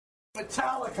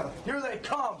Metallica, here they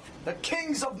come, the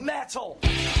kings of metal.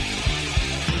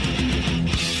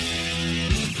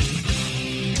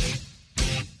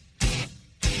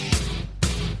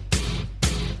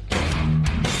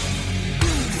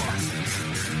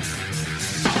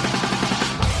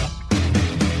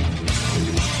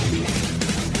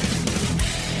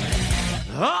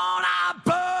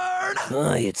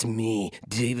 Hi, it's me,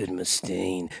 David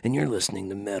Mustaine, and you're listening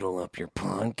to Metal Up Your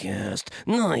Podcast.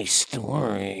 Nice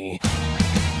story.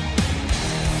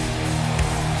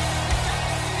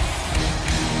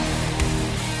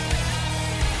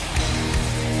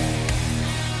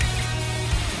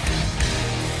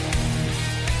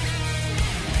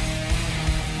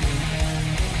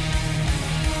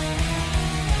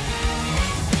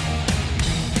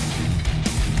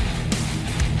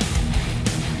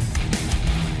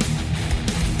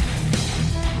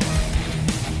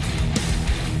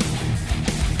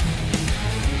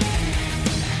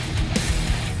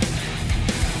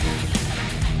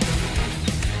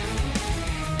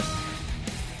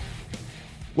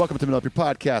 Welcome to Metal Up Your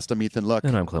Podcast. I'm Ethan Luck.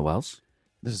 And I'm Clint Wells.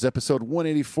 This is episode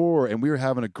 184, and we are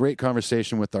having a great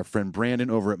conversation with our friend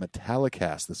Brandon over at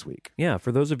Metallicast this week. Yeah,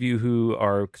 for those of you who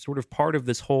are sort of part of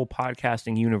this whole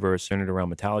podcasting universe centered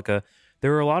around Metallica,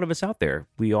 there are a lot of us out there.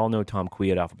 We all know Tom Quee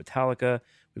at Alpha Metallica.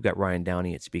 We've got Ryan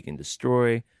Downey at Speak and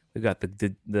Destroy. We've got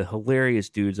the hilarious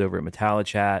dudes over at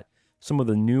Metallichat. Some of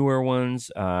the newer ones,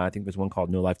 I think there's one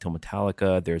called No Life Till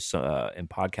Metallica. There's and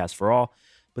Podcast for All.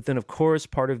 But then, of course,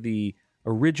 part of the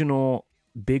original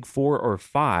big 4 or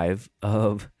 5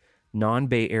 of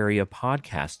non-Bay Area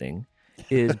podcasting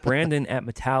is Brandon at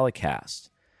Metallicast.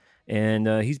 And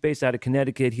he's based out of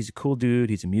Connecticut. He's a cool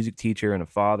dude. He's a music teacher and a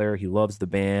father. He loves the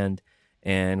band.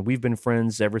 And we've been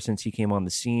friends ever since he came on the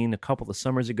scene a couple of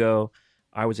summers ago.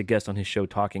 I was a guest on his show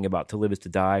talking about To Live Is To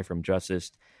Die from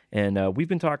Justice. And we've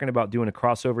been talking about doing a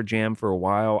crossover jam for a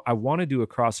while. I want to do a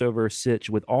crossover sitch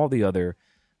with all the other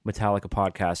Metallica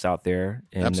podcasts out there,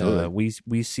 and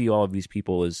we see all of these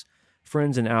people as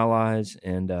friends and allies,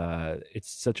 and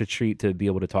it's such a treat to be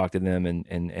able to talk to them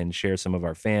and share some of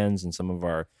our fans and some of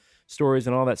our stories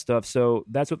and all that stuff. So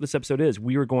that's what this episode is.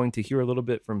 We are going to hear a little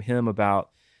bit from him about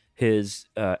his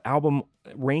album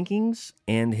rankings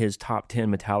and his top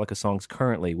 10 Metallica songs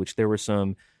currently, which there were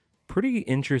some pretty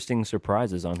interesting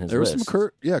surprises on his list. There were some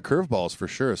curveballs for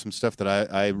sure, some stuff that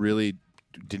I really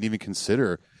didn't even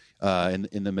consider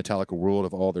in the Metallica world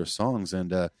of all their songs, and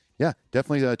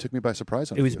definitely took me by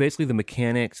surprise. It was basically the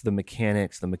mechanics. I think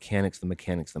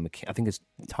it's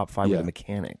top 5 with the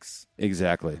mechanics,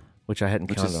 exactly, which I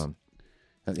hadn't counted on.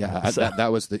 That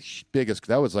was the biggest.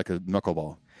 That was like a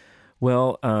knuckleball.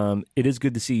 Well, it is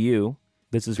good to see you.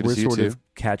 We're sort of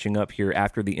catching up here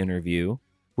after the interview.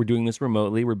 We're doing this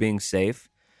remotely. We're being safe,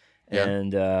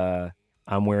 and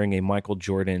I'm wearing a Michael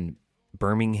Jordan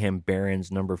Birmingham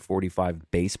Barons number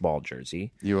 45 baseball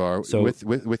jersey. You are, so,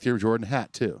 with your Jordan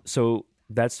hat too. So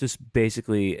that's just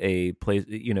basically a place,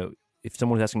 you know, if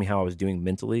someone was asking me how I was doing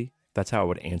mentally, that's how I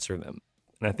would answer them.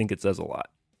 And I think it says a lot.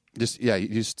 You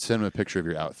just send them a picture of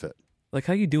your outfit. Like,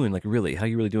 how you doing? Like, really, how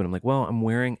you really doing? I'm like, well, I'm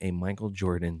wearing a Michael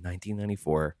Jordan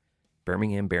 1994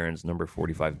 Birmingham Barons number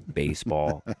 45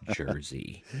 baseball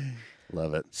jersey.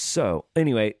 Love it. So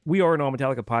anyway, we are an all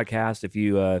Metallica podcast. If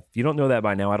you don't know that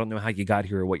by now, I don't know how you got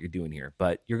here or what you're doing here,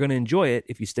 but you're going to enjoy it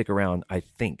if you stick around. I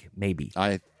think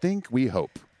we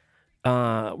hope.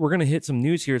 We're going to hit some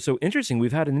news here. So interesting.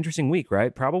 We've had an interesting week,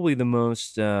 right? Probably the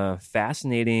most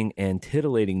fascinating and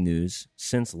titillating news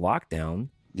since lockdown.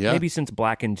 Yeah. Maybe since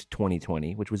Blackened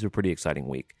 2020, which was a pretty exciting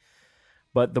week.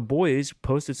 But the boys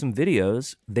posted some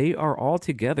videos. They are all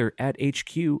together at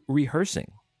HQ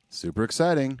rehearsing. Super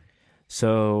exciting.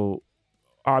 So,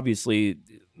 obviously,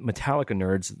 Metallica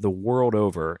nerds the world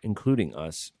over, including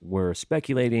us, were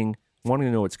speculating, wanting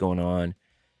to know what's going on.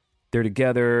 They're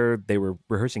together. They were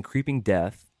rehearsing Creeping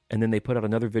Death, and then they put out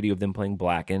another video of them playing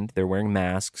Blackened. They're wearing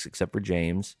masks, except for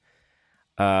James.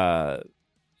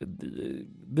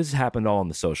 This happened all on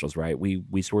the socials, right?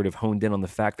 We sort of honed in on the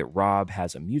fact that Rob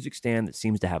has a music stand that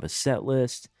seems to have a set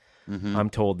list. Mm-hmm. I'm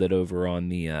told that over on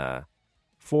the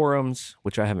forums,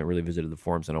 which I haven't really visited the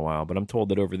forums in a while, but I'm told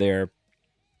that over there,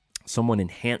 someone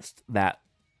enhanced that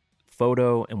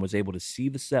photo and was able to see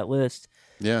the set list.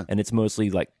 Yeah. And it's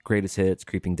mostly like Greatest Hits,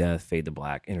 Creeping Death, Fade to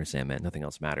Black, Enter Sandman, nothing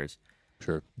else matters.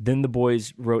 Sure. Then the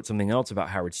boys wrote something else about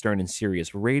Howard Stern and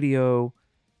Sirius Radio.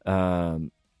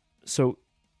 And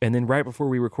then right before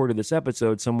we recorded this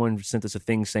episode, someone sent us a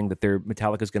thing saying that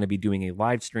Metallica is going to be doing a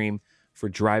live stream for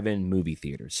drive-in movie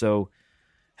theaters. So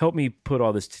help me put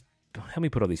all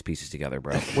these pieces together,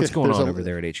 bro. What's going on over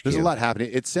there at HQ? There's a lot happening.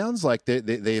 It sounds like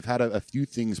they've had a few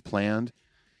things planned,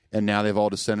 and now they've all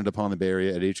descended upon the Bay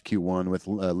Area at HQ1 with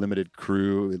a limited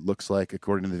crew. It looks like,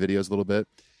 according to the videos, a little bit.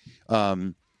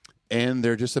 And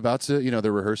they're just about to,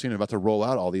 they're rehearsing and about to roll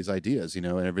out all these ideas, and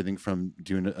everything from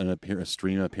doing a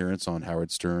stream appearance on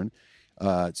Howard Stern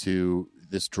to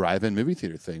this drive-in movie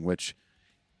theater thing, which,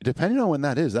 depending on when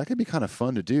that is, that could be kind of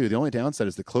fun to do. The only downside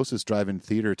is the closest drive-in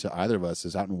theater to either of us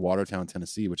is out in Watertown,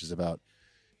 Tennessee, which is about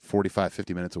 45,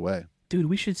 50 minutes away. Dude,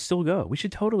 we should still go. We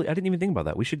should totally. I didn't even think about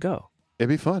that. We should go. It'd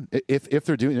be fun if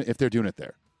they're doing it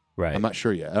there. Right. I'm not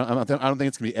sure yet. I don't think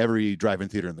it's going to be every drive-in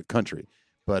theater in the country,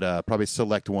 but probably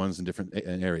select ones in different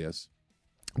areas.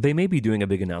 They may be doing a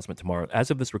big announcement tomorrow. As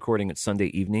of this recording, it's Sunday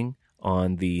evening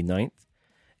on the 9th,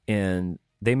 and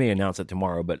they may announce it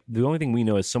tomorrow. But the only thing we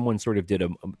know is someone sort of did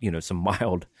some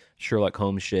mild Sherlock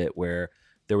Holmes shit where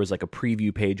there was like a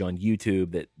preview page on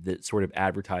YouTube that sort of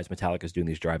advertised Metallica's doing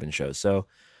these drive-in shows. So,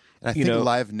 and I think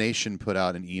Live Nation put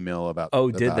out an email about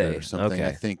did they? It or something. Okay.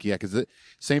 I think, yeah, because the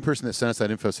same person that sent us that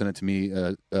info sent it to me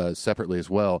separately as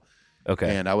well.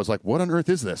 Okay. And I was like, what on earth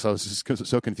is this? I was just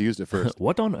so confused at first.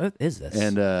 What on earth is this?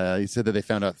 And he said that they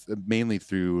found out mainly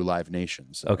through Live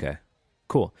Nation. So. Okay.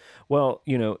 Cool. Well,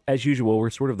 as usual, we're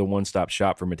sort of the one-stop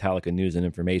shop for Metallica news and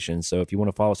information. So if you want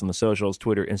to follow us on the socials,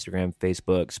 Twitter, Instagram,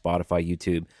 Facebook, Spotify,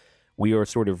 YouTube, we are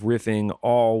sort of riffing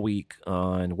all week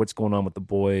on what's going on with the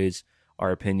boys,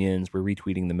 our opinions. We're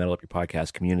retweeting the Metal Up Your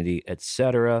Podcast community,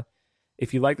 etc.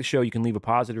 If you like the show, you can leave a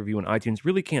positive review on iTunes.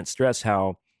 Really can't stress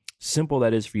how simple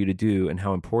that is for you to do and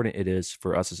how important it is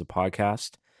for us as a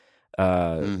podcast.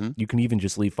 You can even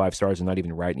just leave 5 stars and not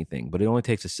even write anything, but it only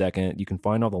takes a second. You can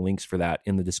find all the links for that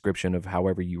in the description of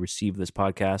however you receive this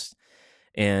podcast.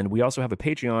 And we also have a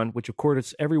Patreon, which of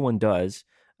course everyone does.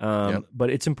 But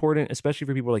it's important, especially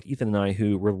for people like Ethan and I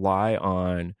who rely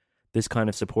on this kind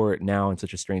of support now in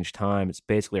such a strange time. It's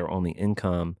basically our only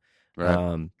income.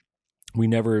 Right. We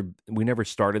never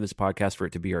started this podcast for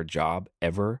it to be our job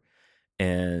ever.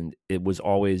 And it was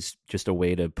always just a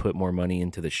way to put more money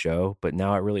into the show. But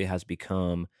now it really has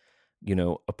become,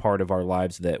 a part of our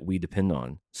lives that we depend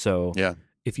on. So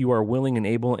if you are willing and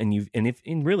able, if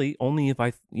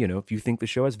you think the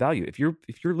show has value, if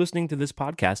you're listening to this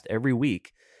podcast every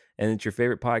week and it's your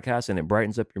favorite podcast and it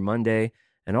brightens up your Monday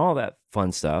and all that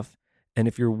fun stuff, and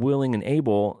if you're willing and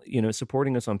able,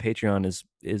 supporting us on Patreon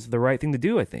is the right thing to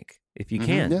do, I think, if you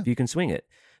can, if you can swing it.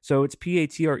 So it's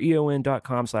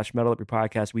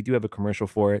patreon.com/metalupyourpodcast. We do have a commercial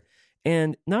for it.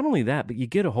 And not only that, but you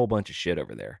get a whole bunch of shit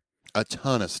over there. A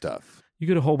ton of stuff. You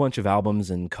get a whole bunch of albums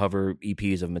and cover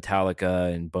EPs of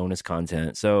Metallica and bonus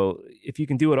content. So if you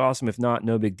can do it, awesome. If not,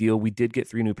 no big deal. We did get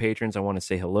 3 new patrons. I want to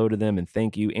say hello to them and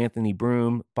thank you. Anthony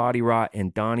Broom, Body Rot,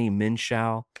 and Donnie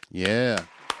Minshall. Yeah.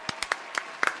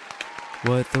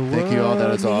 What the world thank you all.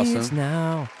 That is needs awesome.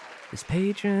 now is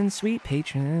patrons, sweet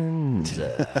patrons.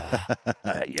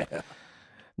 Yeah.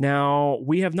 Now,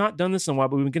 we have not done this in a while,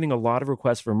 but we've been getting a lot of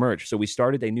requests for merch. So we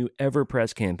started a new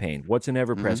EverPress campaign. What's an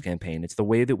EverPress campaign? It's the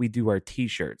way that we do our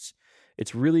T-shirts.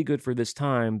 It's really good for this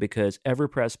time because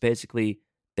EverPress basically,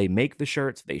 they make the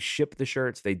shirts, they ship the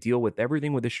shirts, they deal with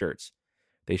everything with the shirts.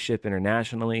 They ship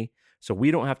internationally. So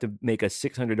we don't have to make a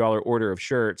 $600 order of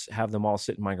shirts, have them all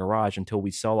sit in my garage until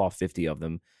we sell off 50 of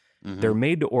them. They're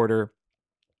made to order.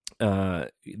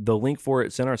 The link for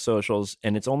it's in our socials,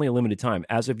 and it's only a limited time.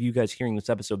 As of you guys hearing this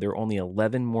episode, there are only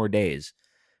 11 more days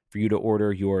for you to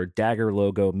order your Dagger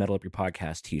logo Metal Up Your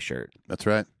Podcast t-shirt. That's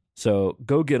right. So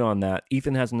go get on that.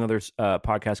 Ethan has another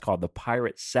podcast called The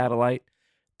Pirate Satellite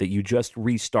that you just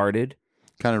restarted.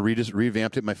 Kind of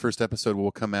revamped it. My first episode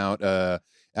will come out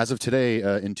as of today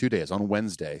in 2 days, on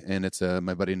Wednesday. And it's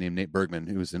my buddy named Nate Bergman,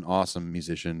 who's an awesome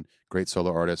musician, great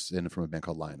solo artist, and from a band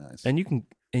called Lion Eyes. And you can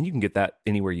get that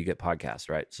anywhere you get podcasts,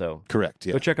 right? So correct,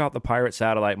 yeah. Go check out The Pirate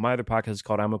Satellite. My other podcast is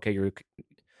called I'm Okay, You're Okay.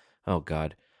 Oh,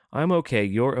 God. I'm okay,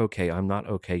 you're okay, I'm not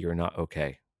okay, you're not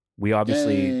okay. We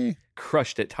obviously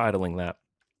crushed it titling that.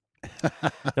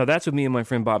 Now, that's with me and my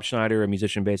friend Bob Schneider, a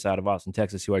musician based out of Austin,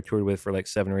 Texas, who I toured with for like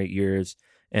 7 or 8 years.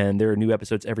 And there are new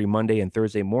episodes every Monday and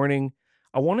Thursday morning.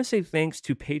 I want to say thanks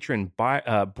to patron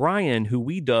Brian, who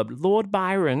we dubbed Lord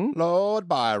Byron. Lord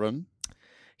Byron.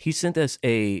 He sent us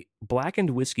a blackened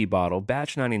whiskey bottle,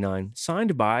 batch 99,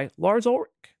 signed by Lars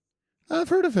Ulrich. I've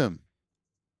heard of him.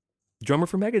 Drummer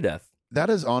for Megadeth. That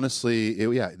is honestly,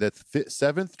 the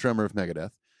 7th drummer of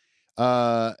Megadeth.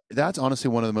 That's honestly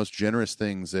one of the most generous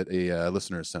things that a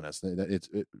listener sent us. It's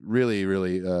really,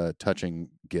 really touching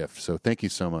gift. So thank you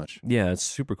so much. Yeah, it's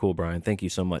super cool, Brian. Thank you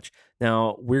so much.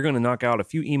 Now, we're going to knock out a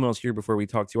few emails here before we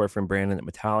talk to our friend Brandon at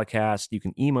Metallicast. You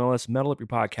can email us,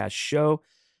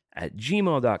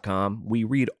 metalupyourpodcastshow@gmail.com. We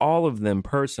read all of them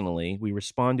personally. We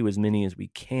respond to as many as we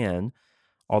can,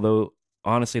 although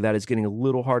honestly, that is getting a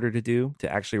little harder to do,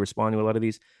 to actually respond to a lot of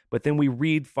these. But then we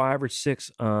read 5 or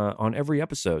 6 on every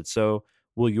episode. So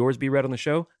will yours be read on the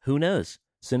show? Who knows?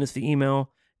 Send us the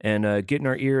email and get in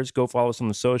our ears. Go follow us on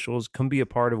the socials. Come be a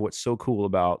part of what's so cool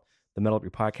about the Metal Up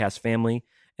Your Podcast family.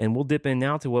 And we'll dip in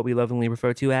now to what we lovingly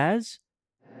refer to as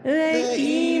the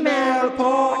email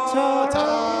portal.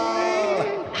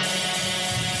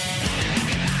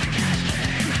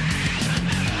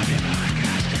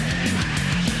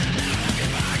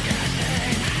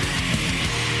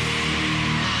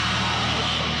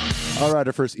 All right,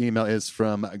 our first email is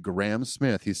from Graham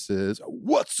Smith. He says,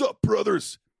 "What's up,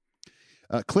 brothers?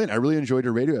 Clint, I really enjoyed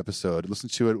your radio episode.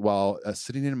 Listened to it while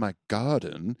sitting in my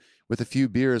garden with a few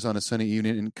beers on a sunny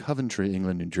evening in Coventry,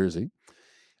 England, New Jersey.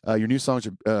 Your new songs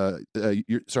are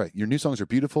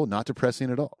beautiful, not depressing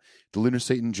at all. The Lunar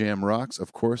Satan jam rocks,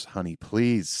 of course. Honey,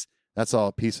 please." That's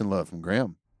all. Peace and love from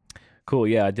Graham. Cool.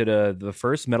 Yeah, I did the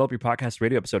first Metal Up Your Podcast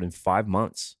radio episode in 5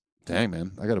 months. Dang,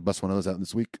 man. I got to bust one of those out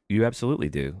this week. You absolutely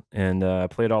do. And I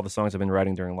played all the songs I've been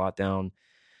writing during lockdown.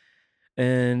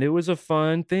 And it was a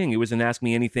fun thing. It was an Ask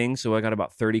Me Anything. So I got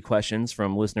about 30 questions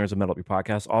from listeners of Metal Up Your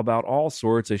Podcast, all about all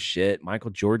sorts of shit.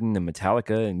 Michael Jordan and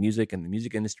Metallica and music and the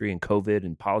music industry and COVID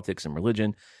and politics and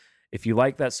religion. If you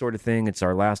like that sort of thing, it's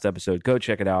our last episode. Go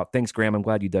check it out. Thanks, Graham. I'm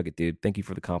glad you dug it, dude. Thank you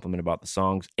for the compliment about the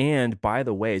songs. And by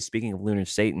the way, speaking of Lunar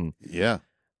Satan. Yeah.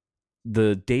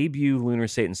 The debut Lunar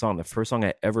Satan song, the first song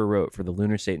I ever wrote for the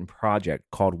Lunar Satan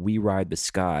project, called We Ride the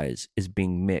Skies, is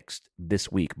being mixed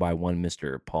this week by one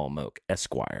Mr. Paul Moak,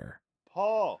 Esquire.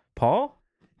 Paul?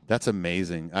 That's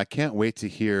amazing. I can't wait to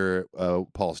hear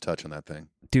Paul's touch on that thing.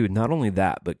 Dude, not only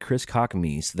that, but Chris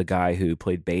Cockamise, the guy who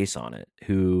played bass on it,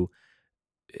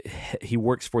 he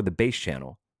works for the bass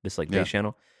channel, this bass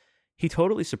channel. He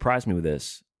totally surprised me with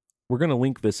this. We're going to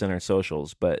link this in our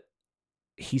socials, but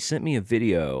he sent me a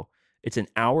video. It's an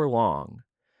hour long,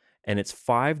 and it's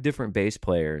 5 different bass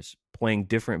players playing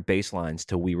different bass lines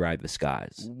to We Ride the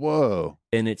Skies. Whoa.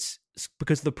 And it's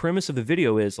because the premise of the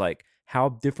video is how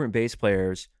different bass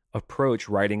players approach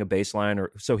writing a bass line.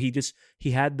 So he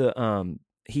had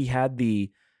the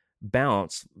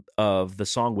bounce of the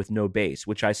song with no bass,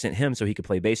 which I sent him so he could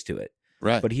play bass to it.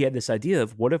 Right. But he had this idea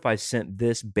of, what if I sent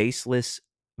this bassless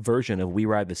version of We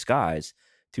Ride the Skies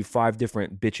to 5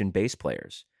 different bitchin' bass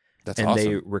players? That's and awesome.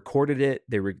 They recorded it.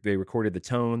 They recorded the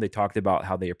tone. They talked about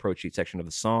how they approach each section of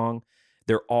the song.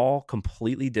 They're all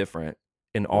completely different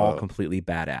and all completely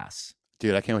badass.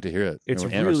 Dude, I can't wait to hear it. It's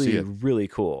really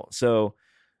cool. So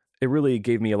it really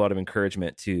gave me a lot of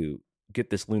encouragement to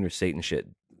get this Lunar Satan shit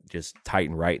just tight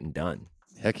and right and done.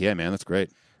 Heck yeah, man. That's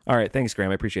great. All right. Thanks, Graham.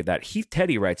 I appreciate that. Heath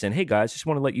Teddy writes in, "Hey, guys, just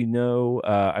want to let you know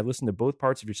I listened to both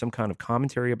parts of your Some Kind of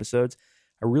Commentary episodes.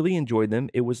 I really enjoyed them.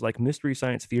 It was like Mystery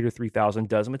Science Theater 3000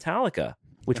 does Metallica,"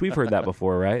 which we've heard that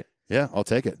before, right? Yeah, I'll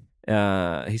take it.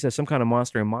 He says, "Some Kind of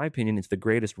Monster, in my opinion, is the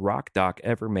greatest rock doc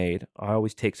ever made. I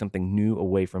always take something new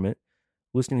away from it.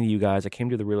 Listening to you guys, I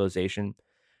came to the realization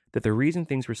that the reason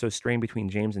things were so strained between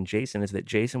James and Jason is that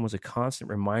Jason was a constant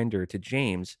reminder to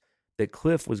James that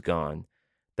Cliff was gone.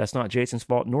 That's not Jason's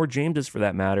fault, nor James's for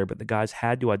that matter, but the guys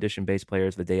had to audition bass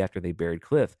players the day after they buried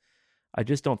Cliff. I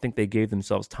just don't think they gave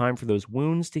themselves time for those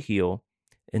wounds to heal.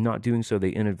 In not doing so,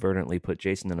 they inadvertently put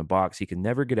Jason in a box he could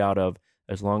never get out of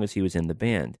as long as he was in the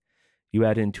band. You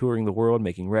add in touring the world,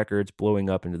 making records, blowing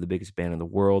up into the biggest band in the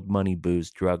world, money,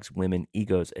 booze, drugs, women,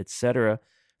 egos, etc.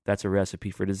 That's a recipe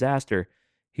for disaster."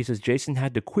 He says Jason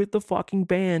had to quit the fucking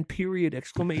band, period,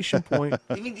 exclamation point.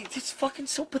 I mean, it's fucking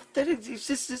so pathetic.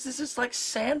 This is like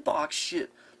sandbox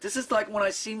shit. This is like when I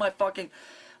see my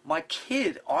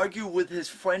kid argue with his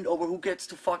friend over who gets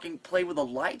to fucking play with a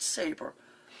lightsaber.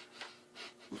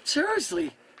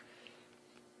 Seriously.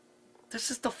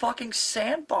 This is the fucking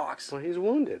sandbox. Well, he's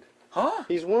wounded. Huh?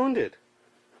 He's wounded.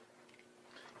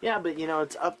 Yeah, but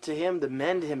it's up to him to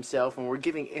mend himself, and we're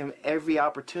giving him every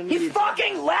opportunity. He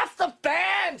fucking left the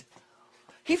band!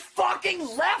 He fucking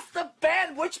left the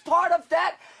band! Which part of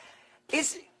that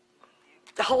is...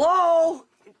 Hello?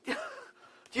 Do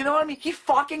you know what I mean? He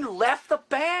fucking left the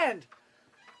band!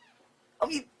 I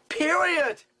mean,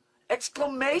 period!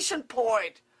 Exclamation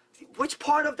point! Which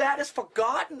part of that is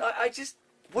forgotten?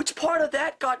 Which part of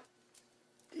that got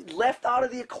left out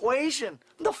of the equation?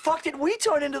 The fuck did we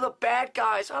turn into the bad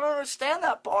guys? I don't understand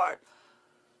that part.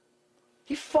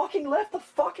 He fucking left the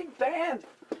fucking band.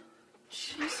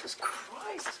 Jesus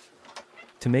Christ.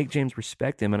 To make James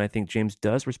respect him, and I think James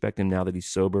does respect him now that he's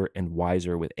sober and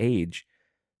wiser with age.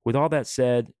 With all that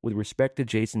said, with respect to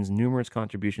Jason's numerous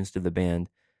contributions to the band,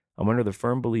 I'm under the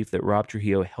firm belief that Rob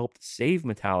Trujillo helped save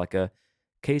Metallica.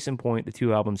 Case in point, the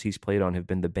 2 albums he's played on have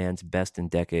been the band's best in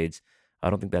decades. I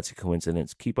don't think that's a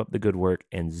coincidence. Keep up the good work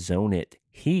and zone it,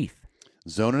 Heath.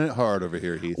 Zoning it hard over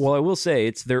here, Heath. Well, I will say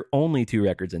it's their only 2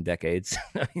 records in decades.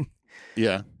 I mean,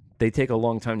 yeah. they take a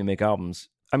long time to make albums.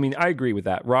 I mean, I agree with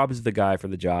that. Rob is the guy for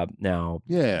the job now.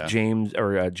 Yeah.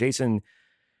 Jason,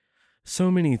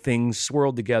 so many things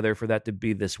swirled together for that to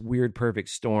be this weird perfect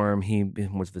storm. He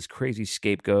was this crazy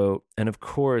scapegoat. And of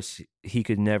course, he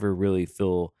could never really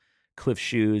fill Cliff's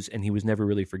shoes, and he was never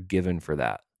really forgiven for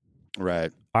that.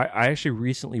 Right. I actually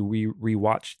recently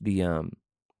rewatched the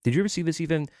did you ever see this,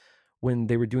 Ethan? When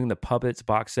they were doing the Puppets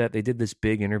box set, they did this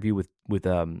big interview with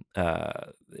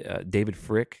David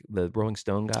Frick, the Rolling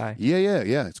Stone guy.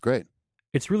 Yeah. It's great.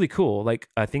 It's really cool. Like,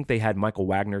 I think they had Michael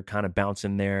Wagner kind of bounce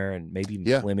in there, and maybe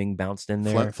even Fleming bounced in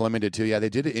there. Fleming did too. Yeah, they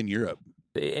did it in Europe.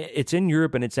 It's in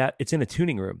Europe, and it's in a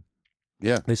tuning room.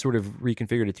 Yeah. They sort of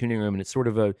reconfigured a tuning room, and it's sort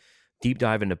of a deep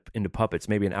dive into Puppets,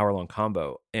 maybe an hour-long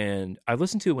combo. And I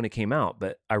listened to it when it came out,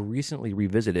 but I recently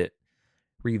revisited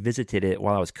it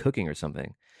while I was cooking or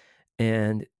something.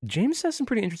 And James says some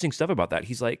pretty interesting stuff about that.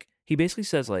 He basically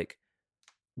says this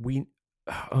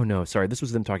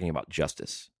was them talking about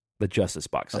Justice, the Justice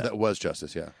box set. Oh, that was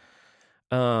Justice, yeah.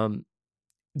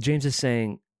 James is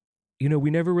saying,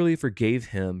 we never really forgave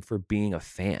him for being a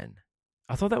fan.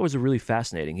 I thought that was really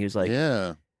fascinating. He was like,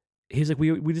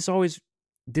 we just always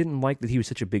didn't like that he was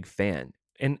such a big fan.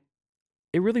 And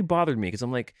it really bothered me because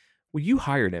I'm like, well, you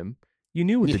hired him. You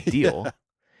knew the deal.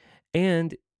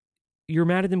 And you're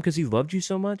mad at him because he loved you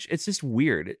so much. It's just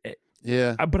weird.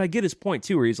 Yeah. But I get his point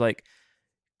too, where he's like,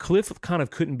 Cliff kind of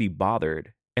couldn't be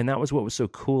bothered. And that was what was so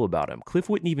cool about him. Cliff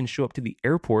wouldn't even show up to the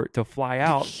airport to fly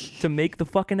out to make the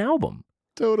fucking album.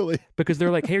 Totally. Because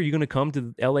they're like, hey, are you going to come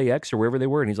to LAX or wherever they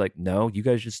were? And he's like, no, you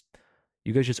guys just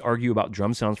argue about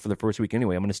drum sounds for the first week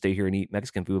anyway. I'm going to stay here and eat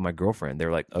Mexican food with my girlfriend.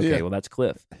 They're like, okay, well, that's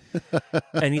Cliff.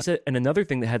 And he said, and another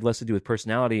thing that had less to do with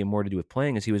personality and more to do with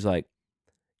playing is he was like,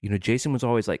 Jason was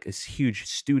always like this huge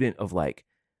student of like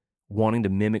wanting to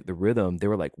mimic the rhythm. They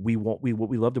were like, what we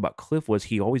loved about Cliff was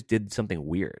he always did something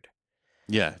weird.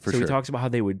 Yeah, for sure. So he talks about how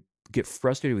they would get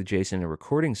frustrated with Jason in a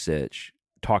recording sitch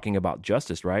talking about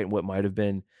Justice, right? And what might have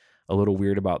been a little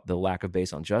weird about the lack of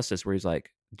bass on Justice, where he's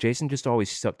like, Jason just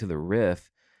always stuck to the riff,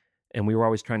 and we were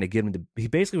always trying to get him to. He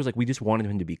basically was like, we just wanted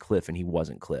him to be Cliff, and he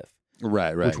wasn't Cliff.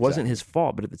 Right. Which wasn't his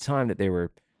fault, but at the time that they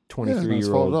were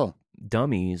 23-year-old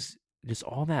dummies, just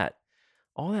all that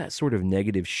sort of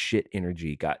negative shit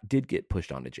energy did get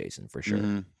pushed onto Jason for sure.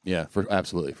 Mm-hmm. Yeah,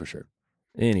 absolutely, for sure.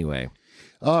 Anyway.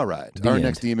 All right. Our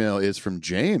next email is from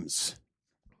James.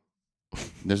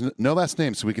 There's no last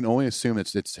name, so we can only assume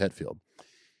it's Hetfield.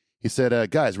 He said,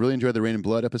 guys, really enjoyed the Rain and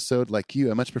Blood episode. Like you,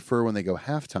 I much prefer when they go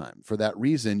halftime. For that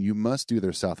reason, you must do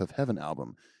their South of Heaven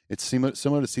album. It's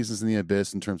similar to Seasons in the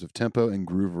Abyss in terms of tempo and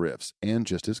groove riffs, and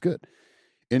just as good.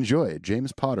 Enjoy.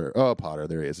 James Potter. Oh, Potter.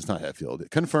 There he is. It's not Hetfield.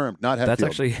 Confirmed. Not Hetfield. That's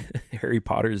actually Harry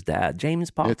Potter's dad.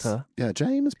 James Potter.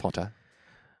 James Potter.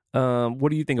 What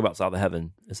do you think about South of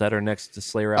Heaven? Is that our next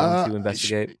Slayer album to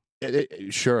investigate?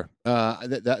 Sure.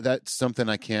 That's something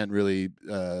I can't really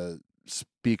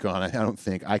speak on. I don't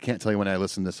think. I can't tell you when I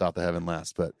listened to South of Heaven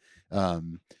last, but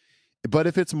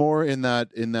if it's more in that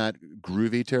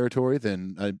groovy territory,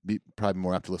 then I'd be probably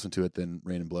more apt to listen to it than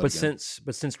Rain and Blood. But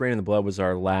since Rain and the Blood was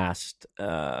our last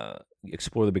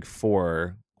Explore the Big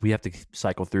Four, we have to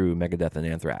cycle through Megadeth and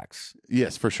Anthrax.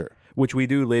 Yes, for sure. Which we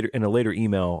do later in a later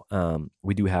email.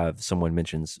 We do have someone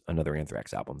mentions another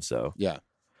Anthrax album. So yeah.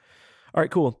 All right,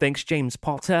 cool. Thanks, James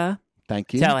Potter.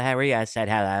 Thank you. Tell Harry I said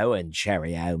hello and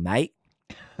cheerio, mate.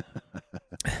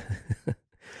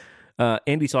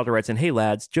 Andy Salter writes in, hey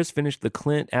lads, just finished the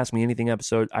Clint Ask Me Anything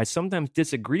episode. I sometimes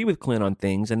disagree with Clint on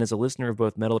things, and as a listener of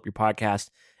both Metal Up Your Podcast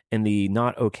and the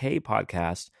Not Okay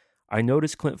podcast, I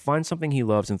noticed Clint finds something he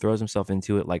loves and throws himself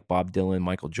into it, like Bob Dylan,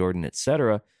 Michael Jordan,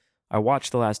 etc. I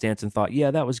watched The Last Dance and thought,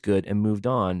 yeah, that was good, and moved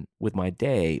on with my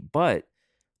day. But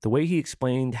the way he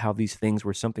explained how these things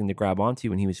were something to grab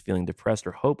onto when he was feeling depressed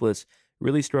or hopeless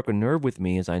really struck a nerve with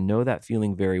me, as I know that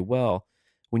feeling very well.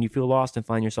 When you feel lost and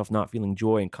find yourself not feeling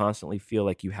joy and constantly feel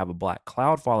like you have a black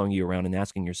cloud following you around and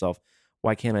asking yourself,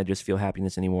 why can't I just feel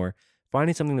happiness anymore?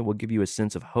 Finding something that will give you a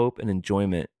sense of hope and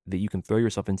enjoyment that you can throw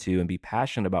yourself into and be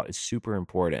passionate about is super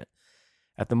important.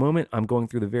 At the moment, I'm going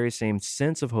through the very same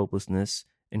sense of hopelessness,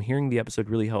 and hearing the episode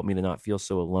really helped me to not feel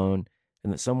so alone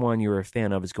and that someone you're a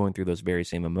fan of is going through those very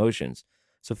same emotions.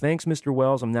 So thanks, Mr.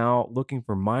 Wells. I'm now looking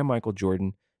for my Michael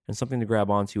Jordan and something to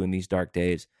grab onto in these dark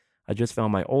days. I just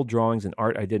found my old drawings and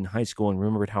art I did in high school and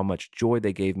remembered how much joy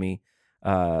they gave me,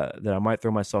 that I might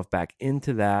throw myself back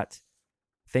into that.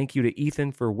 Thank you to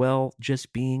Ethan for,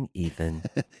 just being Ethan.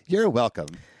 You're welcome.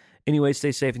 Anyway,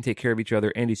 stay safe and take care of each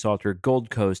other. Andy Salter, Gold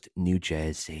Coast, New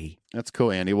Jersey. That's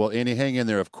cool, Andy. Well, Andy, hang in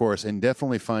there, of course, and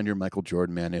definitely find your Michael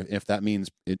Jordan, man. If that means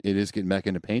it is getting back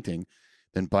into painting,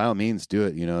 then by all means do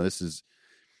it. This is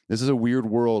a weird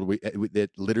world that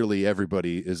literally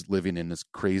everybody is living in this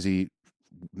crazy,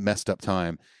 messed up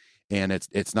time, and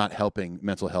it's not helping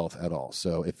mental health at all.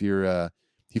 So if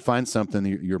you find something,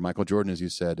 you're Michael Jordan, as you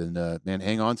said, and man,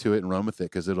 hang on to it and run with it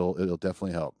because it'll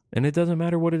definitely help. And it doesn't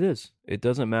matter what it is. It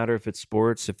doesn't matter if it's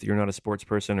sports, if you're not a sports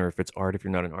person, or if it's art, if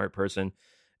you're not an art person,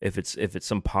 if it's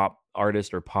some pop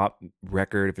artist or pop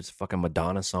record, if it's a fucking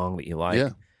Madonna song that you like.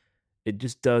 Yeah. It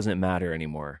just doesn't matter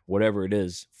anymore. Whatever it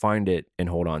is, find it and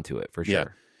hold on to it for sure. Yeah.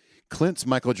 Clint's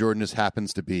Michael Jordan just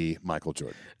happens to be Michael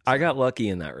Jordan. I got lucky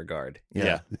in that regard.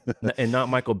 Yeah. And not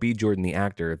Michael B. Jordan, the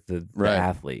actor, the Right.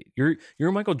 athlete.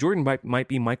 Your Michael Jordan might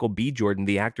be Michael B. Jordan,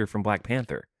 the actor from Black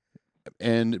Panther.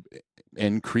 And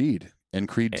Creed. And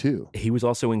Creed 2. He was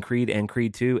also in Creed and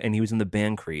Creed 2, and he was in the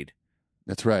band Creed.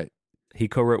 That's right. He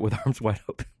co-wrote with Arms Wide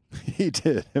Open. He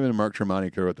did. Him and Mark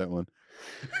Tremonti co-wrote that one.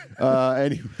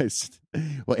 Anyways,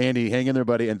 well, Andy, hang in there,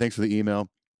 buddy, and thanks for the email.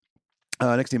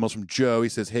 Next email's from Joe. He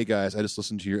says, "Hey guys, I just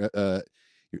listened to your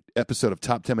episode of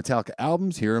Top 10 Metallica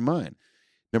albums. Here are mine.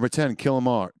 Number 10, Kill 'Em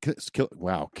All.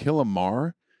 Kill 'Em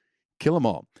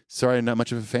All. Sorry, not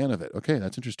much of a fan of it. Okay,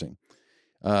 that's interesting.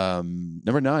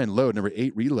 Number 9, Load. Number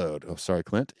 8, Reload. Oh, sorry,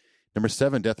 Clint. Number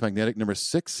 7, Death Magnetic. Number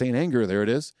 6, Saint Anger. There it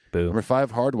is. Boo. Number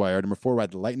 5, Hardwired. Number 4,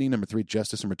 Ride the Lightning. Number 3,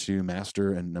 Justice. Number 2,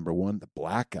 Master. And number 1, The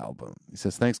Black Album." He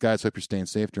says, "Thanks, guys. Hope you're staying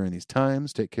safe during these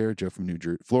times. Take care. Joe from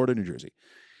Florida, New Jersey."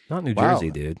 Not New Wow.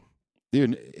 Jersey, dude.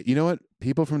 Dude, you know what?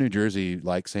 People from New Jersey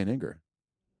like Saint Anger.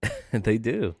 They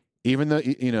do. Even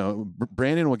though,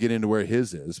 Brandon will get into where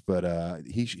his is, but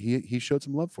he showed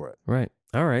some love for it. Right.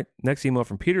 All right. Next email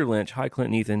from Peter Lynch. "Hi, Clint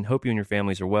and Ethan. Hope you and your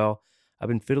families are well. I've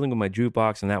been fiddling with my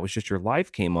jukebox, and That Was Just Your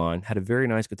Life came on. Had a very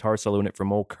nice guitar solo in it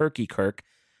from old Kirky Kirk.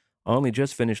 I only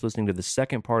just finished listening to the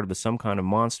second part of the Some Kind of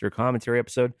Monster commentary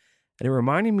episode, and it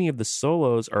reminded me of the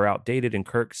solos are outdated, and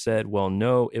Kirk said, well,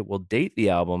 no, it will date the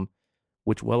album,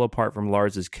 which, well apart from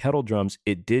Lars's kettle drums,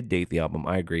 it did date the album.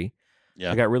 I agree.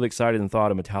 Yeah. I got really excited and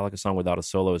thought a Metallica song without a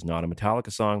solo is not a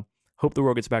Metallica song. Hope the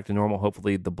world gets back to normal.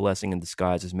 Hopefully the blessing in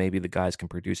disguise is maybe the guys can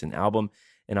produce an album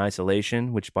in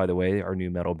isolation, which, by the way, our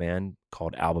new metal band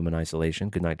called Album in Isolation.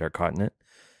 Goodnight, Dark Continent.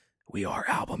 We are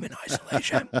Album in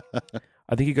Isolation.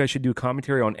 I think you guys should do a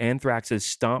commentary on Anthrax's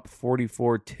Stomp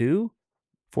 44-2.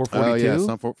 442. Oh, yeah,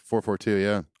 Stomp 442,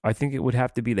 yeah. I think it would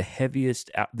have to be their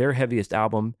heaviest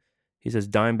album. He says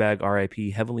Dimebag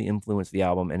R.I.P. heavily influenced the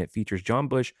album, and it features John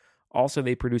Bush. Also,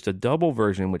 they produced a double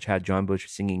version, which had John Bush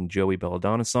singing Joey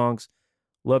Belladonna songs.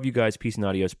 Love you guys. Peace and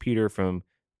adios. Peter from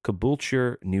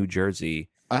Caboolture, New Jersey.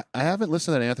 I haven't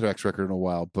listened to that Anthrax record in a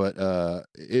while, but Why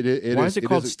is it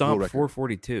called Stomp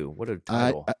 442? What a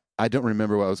title. I don't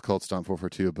remember why it was called Stomp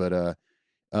 442, but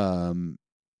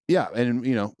yeah,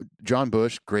 and John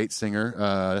Bush, great singer.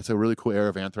 That's a really cool era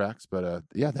of Anthrax, but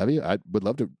yeah, I would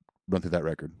love to run through that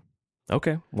record.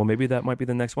 Okay, well maybe that might be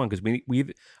the next one because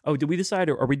did we decide,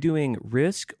 are we doing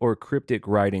Risk or Cryptic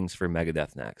Writings for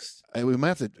Megadeth next? We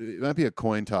might have to. It might be a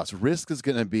coin toss. Risk is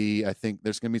going to be. I think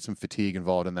there's going to be some fatigue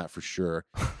involved in that for sure.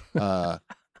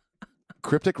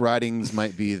 Cryptic Writings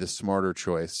might be the smarter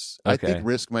choice. Okay. I think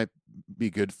Risk might be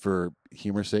good for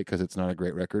humor's sake because it's not a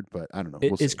great record, but I don't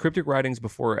know. Is Cryptic Writings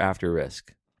before or after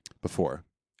Risk? Before.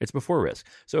 It's before Risk.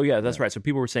 So yeah, that's right. So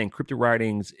people were saying Cryptic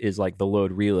Writings is like the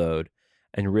Load Reload,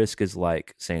 and Risk is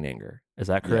like Saint Anger. Is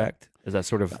that correct? Yeah. Is that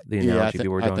sort of the analogy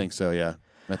people were doing? I think so, yeah.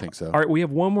 I think so. All right, we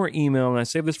have one more email, and I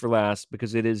saved this for last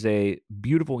because it is a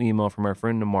beautiful email from our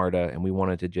friend Namarta, and we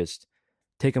wanted to just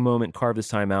take a moment, carve this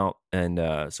time out. And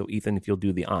so, Ethan, if you'll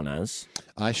do the honors.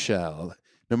 I shall.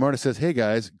 Namarta says, "Hey,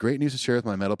 guys, great news to share with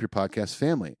my Metal Up Your Podcast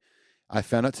family. I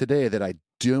found out today that I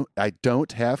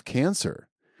don't have cancer.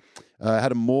 I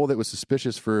had a mole that was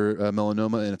suspicious for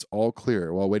melanoma, and it's all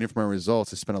clear. While waiting for my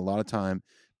results, I spent a lot of time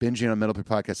binging on Metal Up Your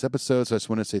Podcast episodes, so I just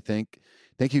want to say thank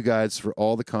you guys for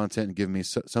all the content and giving me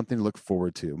something to look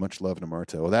forward to. Much love,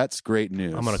 Namarta." Well, that's great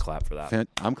news. I'm going to clap for that.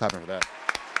 I'm clapping for that.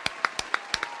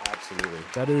 Absolutely.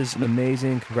 That is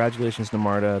amazing. Congratulations,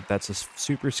 Namarta. That's a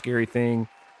super scary thing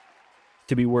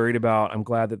to be worried about. I'm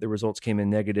glad that the results came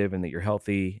in negative and that you're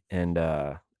healthy. And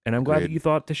I'm glad that you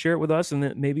thought to share it with us, and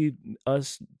that maybe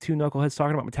us two knuckleheads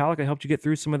talking about Metallica helped you get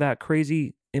through some of that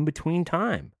crazy in-between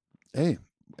time. Hey,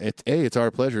 it's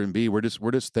our pleasure, and B, we're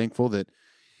just thankful that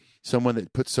someone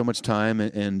that puts so much time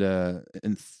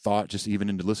and thought just even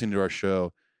into listening to our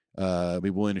show be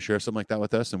willing to share something like that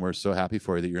with us, and we're so happy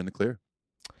for you that you're in the clear.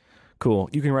 Cool.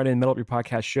 You can write in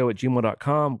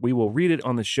metalupyourpodcastshow@gmail.com. We will read it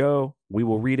on the show. We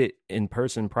will read it in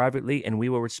person privately, and we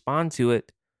will respond to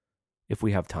it if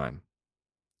we have time.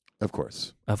 Of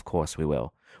course. Of course we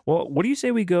will. Well, what do you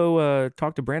say we go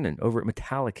talk to Brandon over at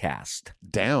Metallicast?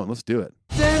 Down. Let's do it.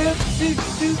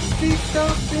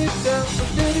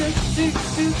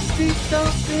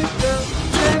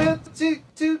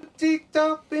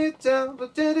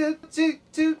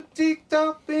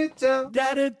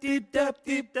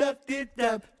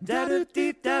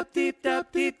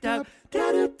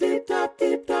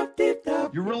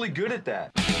 You're really good at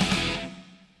that.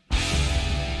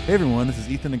 Hey everyone, this is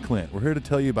Ethan and Clint. We're here to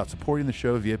tell you about supporting the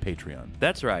show via Patreon.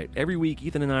 That's right. Every week,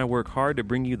 Ethan and I work hard to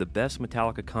bring you the best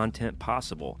Metallica content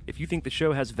possible. If you think the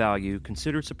show has value,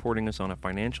 consider supporting us on a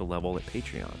financial level at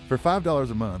Patreon. For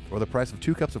 $5 a month, or the price of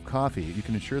 2 cups of coffee, you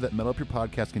can ensure that Metal Up Your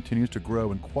Podcast continues to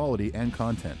grow in quality and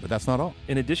content. But that's not all.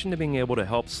 In addition to being able to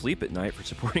help sleep at night for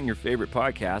supporting your favorite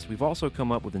podcast, we've also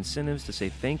come up with incentives to say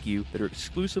thank you that are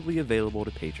exclusively available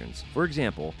to patrons. For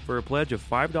example, for a pledge of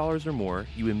 $5 or more,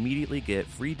 you immediately get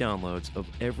free downloads of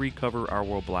every Cover Our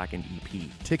World Blackened EP.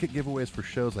 Ticket giveaways for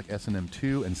shows like S&M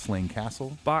 2 and Slain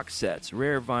Castle. Box sets,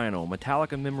 rare vinyl,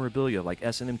 Metallica memorabilia like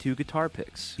S&M 2 guitar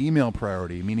picks. Email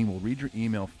priority, meaning we'll read your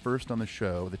email first on the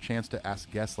show, with a chance to ask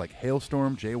guests like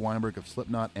Hailstorm, Jay Weinberg of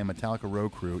Slipknot, and Metallica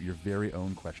Road Crew your very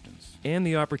own questions. And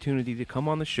the opportunity to come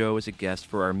on the show as a guest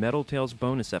for our Metal Tales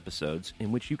bonus episodes,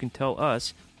 in which you can tell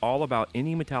us all about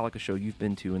any Metallica show you've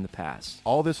been to in the past.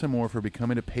 All this and more for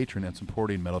becoming a patron and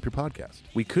supporting Metal Up Your Podcast.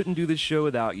 We couldn't do this show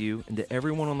without you, and to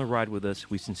everyone on the ride with us,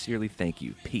 we sincerely thank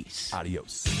you. Peace.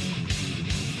 Adios.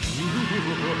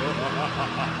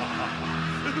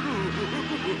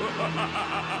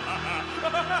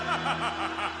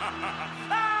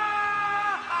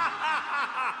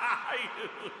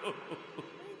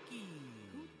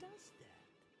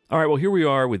 All right, well, here we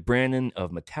are with Brandon of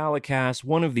Metallicast,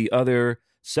 one of the other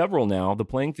several now. The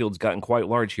playing field's gotten quite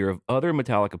large here of other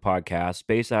Metallica podcasts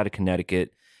based out of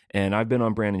Connecticut, and I've been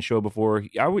on Brandon's show before.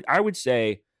 I would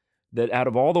say that out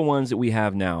of all the ones that we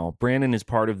have now, Brandon is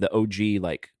part of the OG,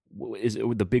 like, is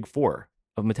it the big four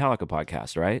of Metallica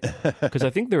podcasts, right? Because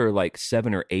I think there are like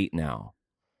 7 or 8 now.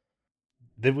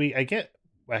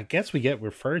 I guess we get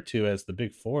referred to as the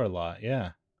big four a lot.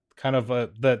 Yeah, kind of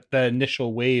the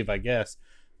initial wave, I guess.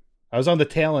 I was on the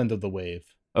tail end of the wave.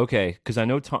 Okay, because I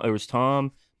know there was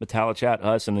Tom, Metallichat,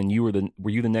 us, and then were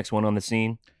you the next one on the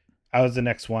scene? I was the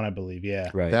next one, I believe. Yeah,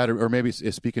 Right. That or maybe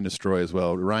Speak and Destroy as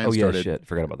well. Ryan oh yeah, started. shit,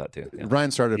 forgot about that too. Yeah.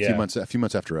 Ryan started Yeah. a few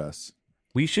months after us.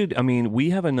 We should. I mean,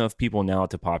 we have enough people now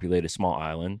to populate a small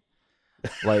island.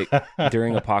 Like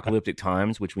during apocalyptic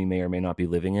times, which we may or may not be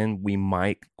living in, we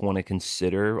might want to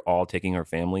consider all taking our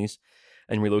families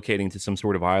and relocating to some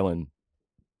sort of island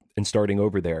and starting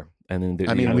over there. And then,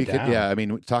 I mean, we down. could, yeah. I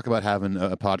mean, talk about having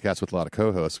a podcast with a lot of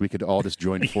co-hosts. We could all just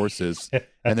join forces,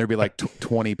 and there'd be like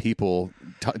 20 people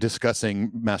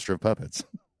discussing Master of Puppets.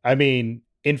 I mean,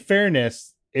 in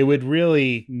fairness, it would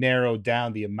really narrow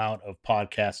down the amount of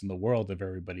podcasts in the world if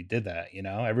everybody did that. You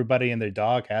know, everybody and their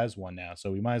dog has one now,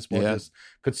 so we might as well just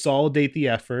consolidate the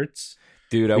efforts.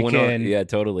 dude, I went on. Yeah,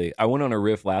 totally. I went on a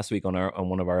riff last week on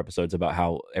one of our episodes about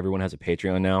how everyone has a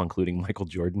Patreon now, including Michael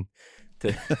Jordan,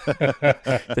 to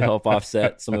help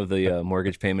offset some of the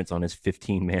mortgage payments on his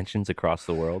 15 mansions across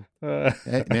the world.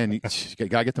 Hey, man, you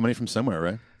gotta get the money from somewhere,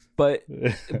 right? But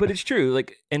it's true.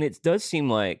 Like, and it does seem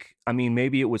like, I mean,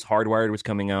 maybe it was Hardwired was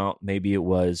coming out. Maybe it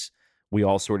was we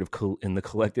all sort of in the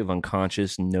collective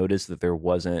unconscious noticed that there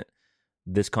wasn't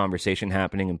this conversation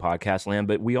happening in podcast land.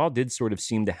 But we all did sort of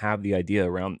seem to have the idea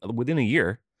around within a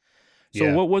year.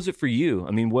 So what was it for you?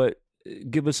 I mean,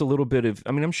 give us a little bit of,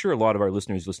 I mean, I'm sure a lot of our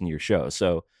listeners listen to your show,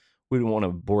 so we don't want to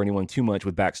bore anyone too much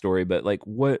with backstory, but like,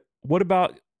 what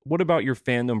about your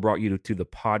fandom brought you to the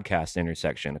podcast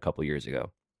intersection a couple of years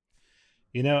ago?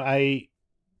 You know, I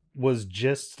was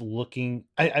just looking,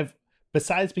 I've,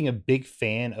 besides being a big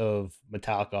fan of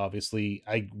Metallica, obviously,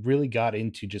 I really got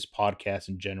into just podcasts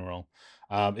in general.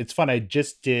 It's fun. I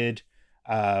just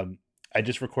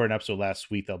recorded an episode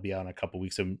last week that'll be out in a couple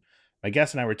weeks. And my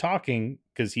guest and I were talking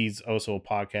because he's also a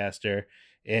podcaster,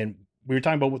 and we were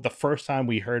talking about what the first time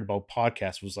we heard about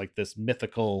podcasts was like this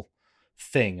mythical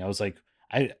thing. I was like,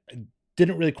 I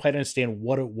didn't really quite understand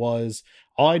what it was.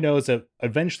 All I know is that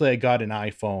eventually I got an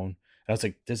iPhone, and I was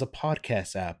like, there's a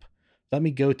podcast app. Let me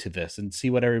go to this and see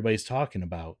what everybody's talking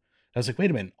about. I was like,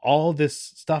 wait a minute, all this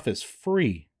stuff is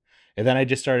free. And then I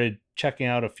just started checking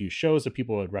out a few shows that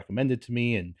people had recommended to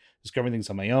me and discovering things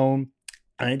on my own.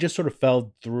 And I just sort of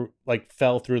fell through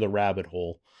the rabbit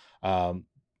hole,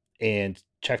 and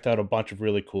checked out a bunch of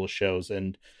really cool shows.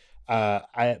 And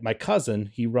my cousin,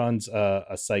 he runs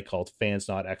a site called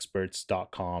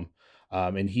fansnotexperts.com,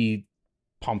 and he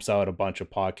pumps out a bunch of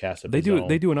podcasts of They his do own.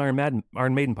 they do an Iron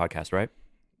Maiden podcast, right?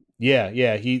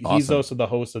 Yeah. He's Awesome. also the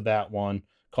host of that one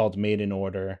called Made in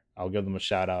Order. I'll give them a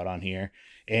shout out on here.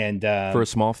 And For a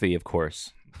small fee, of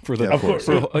course. For the Yeah, of course.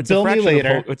 it's Bill a me fraction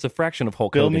later. of it's a fraction of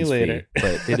Hulk Bill me Hogan's later. fee,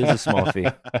 but it is a small fee.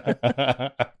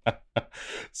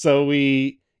 So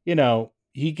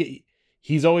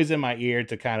he's always in my ear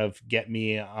to kind of get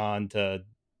me on to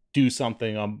do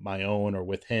something on my own or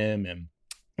with him, and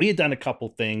we had done a couple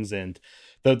things, and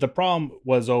the problem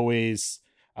was always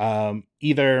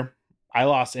either I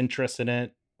lost interest in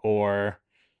it, or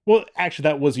well, actually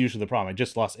that was usually the problem. I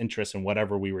just lost interest in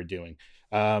whatever we were doing.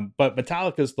 But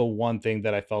Metallica is the one thing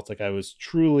that I felt like I was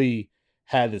truly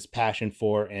had this passion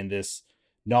for and this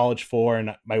knowledge for,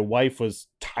 and my wife was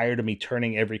tired of me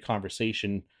turning every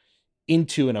conversation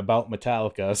into and about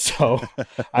Metallica. So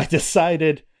I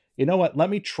decided, you know what, let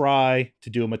me try to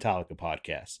do a Metallica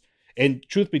podcast. And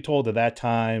truth be told, at that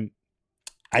time,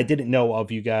 I didn't know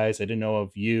of you guys. I didn't know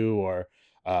of you or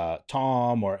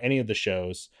Tom or any of the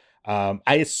shows. I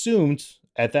assumed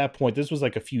at that point, this was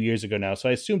like a few years ago now, so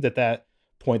I assumed at that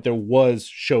point there was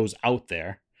shows out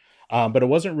there. But it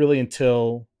wasn't really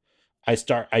until I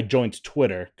joined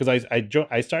Twitter, because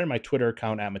I started my Twitter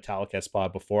account at Metallicast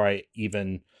Pod before I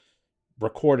even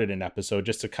recorded an episode,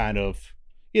 just to kind of,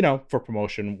 for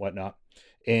promotion and whatnot,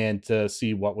 and to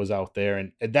see what was out there.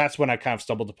 And that's when I kind of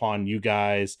stumbled upon you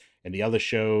guys and the other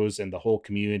shows and the whole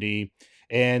community.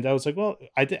 And I was like, well,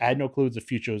 I had no clue the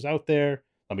future was out there.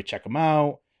 Let me check them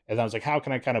out. And I was like, how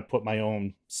can I kind of put my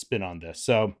own spin on this?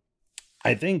 So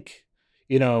I think,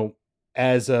 I'm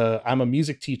a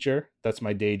music teacher. That's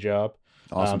my day job.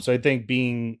 Awesome. So I think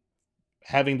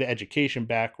having the education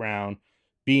background,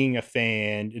 being a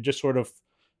fan, it just sort of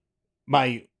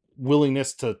my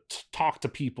willingness to talk to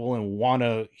people and want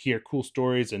to hear cool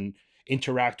stories and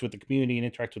interact with the community and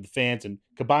interact with the fans, and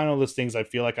combine all those things, I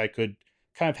feel like I could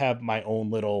kind of have my own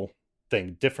little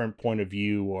thing, different point of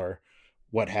view or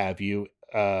what have you.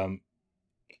 So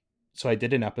I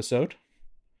did an episode,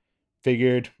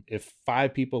 figured if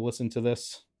 5 people listen to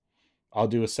this, I'll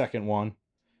do a second one,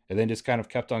 and then just kind of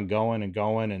kept on going and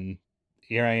going. And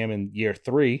here I am in year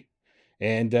 3.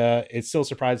 And it still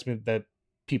surprised me that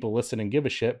people listen and give a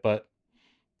shit, but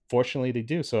fortunately they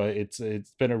do. So it's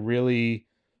been a really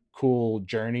cool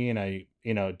journey, and I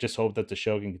just hope that the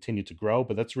show can continue to grow.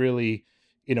 But that's really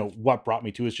what brought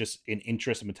me to is just an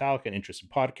interest in Metallica, an interest in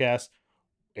podcasts,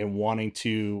 and wanting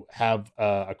to have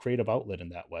a creative outlet in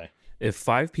that way. If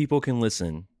 5 people can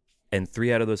listen and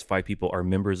 3 out of those 5 people are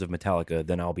members of Metallica,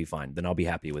 then I'll be fine. Then I'll be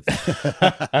happy with it.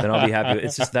 Then I'll be happy.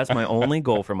 It's just, that's my only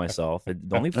goal for myself.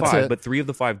 Only 5, but 3 of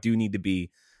the 5 do need to be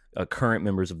current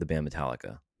members of the band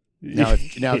Metallica. Now,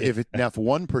 if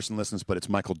one person listens, but it's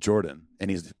Michael Jordan and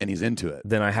he's into it,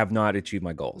 Then I have not achieved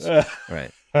my goals.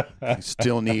 Right. you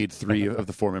still need 3 of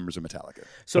the 4 members of Metallica.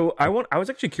 So I was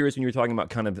actually curious when you were talking about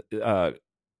kind of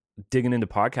digging into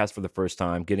podcasts for the first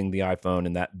time, getting the iPhone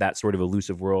and that sort of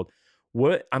elusive world.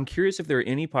 I'm curious if there are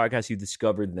any podcasts you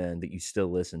discovered then that you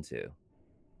still listen to.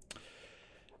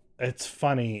 It's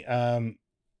funny.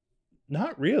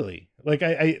 Not really. Like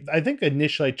I think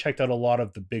initially I checked out a lot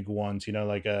of the big ones,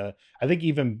 I think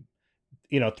even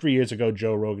 3 years ago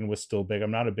Joe Rogan was still big.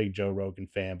 I'm not a big Joe Rogan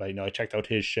fan, but I checked out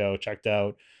his show, checked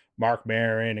out Mark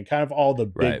Maron, and kind of all the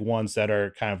big ones that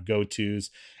are kind of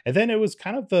go-tos. And then it was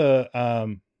kind of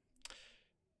the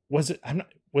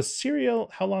was Serial?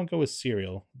 How long ago was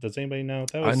Serial? Does anybody know?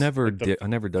 That was I never dug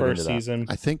into that. Season.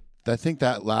 I think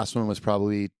that last one was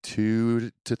probably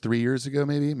 2 to 3 years ago,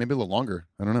 maybe a little longer.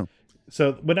 I don't know.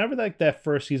 So whenever that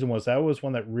first season was, that was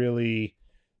one that really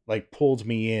pulled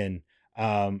me in.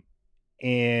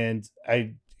 And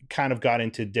I kind of got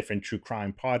into different true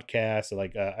crime podcasts.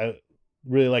 I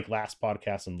really like Last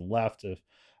Podcast on the Left. If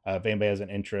anybody has an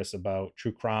interest about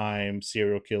true crime,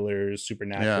 serial killers,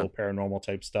 supernatural, paranormal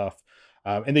type stuff.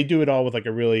 And they do it all with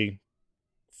a really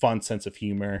fun sense of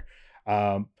humor.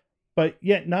 But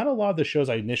yet not a lot of the shows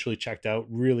I initially checked out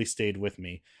really stayed with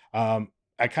me. I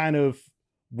kind of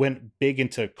went big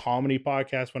into comedy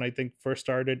podcasts when I think first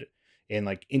started,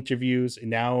 and interviews. And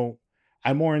now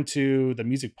I'm more into the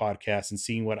music podcasts and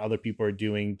seeing what other people are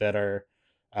doing that are,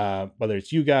 whether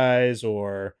it's you guys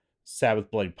or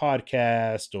Sabbath Bloody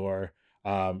Podcast or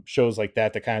shows like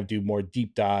that kind of do more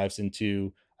deep dives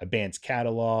into a band's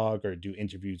catalog or do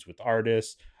interviews with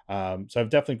artists. So I've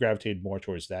definitely gravitated more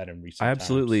towards that in recent times. I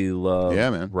absolutely love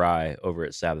Rye over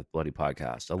at Sabbath Bloody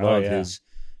Podcast. I love his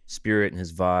spirit and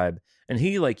his vibe. And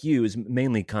he, like you, is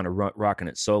mainly kind of rocking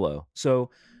it solo. So,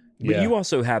 But you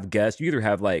also have guests. You either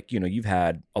have like, you've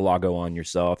had Alago on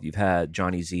yourself. You've had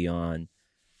Johnny Z on.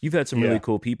 You've had some really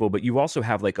cool people, but you also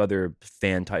have like other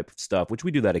fan type stuff, which we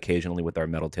do that occasionally with our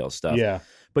Metal Tales stuff. Yeah.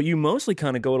 But you mostly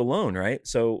kind of go it alone, right?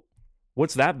 So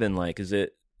what's that been like?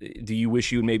 Do you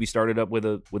wish you maybe started up with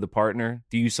a partner?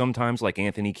 Do you sometimes, like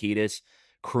Anthony Kiedis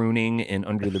crooning in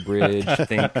Under the Bridge,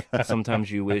 think sometimes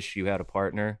you wish you had a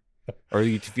partner? Or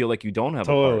you feel like you don't have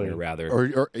a partner, rather?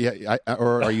 Or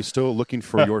are you still looking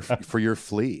for your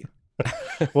flea?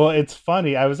 Well, it's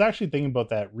funny. I was actually thinking about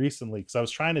that recently because I was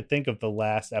trying to think of the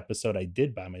last episode I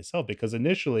did by myself, because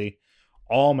initially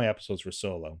all my episodes were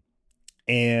solo.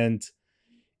 And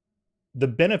the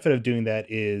benefit of doing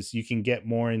that is you can get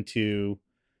more into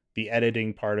the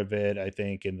editing part of it, I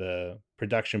think, and the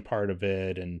production part of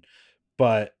it.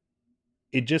 But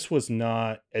it just was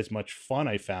not as much fun,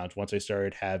 I found, once I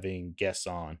started having guests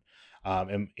on.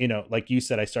 And, like you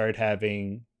said, I started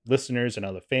having listeners and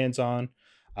other fans on.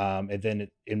 And then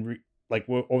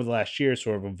over the last year,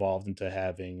 sort of evolved into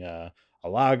having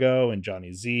Alago and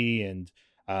Johnny Z and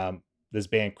this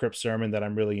band Crypt Sermon that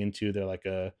I'm really into. They're like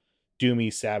a doomy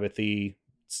Sabbathy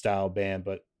style band,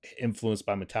 but influenced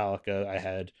by Metallica. I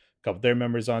had a couple of their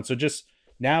members on. So just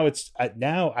now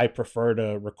I prefer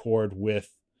to record with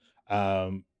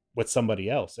somebody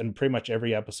else, and pretty much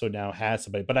every episode now has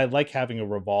somebody. But I like having a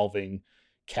revolving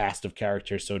cast of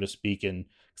characters, so to speak, and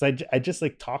because I just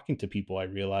like talking to people, I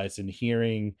realized, and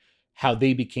hearing how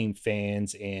they became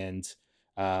fans and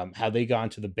how they got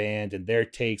into the band and their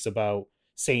takes about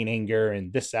Saint Anger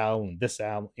and this album,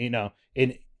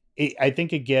 and I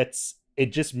think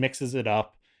it just mixes it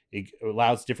up. It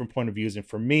allows different point of views. And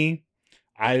for me,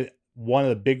 one of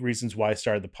the big reasons why I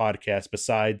started the podcast,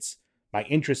 besides my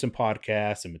interest in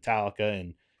podcasts and Metallica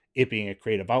and it being a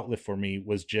creative outlet for me,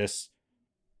 was just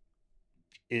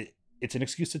it's an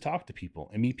excuse to talk to people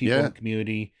and meet people in the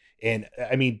community. And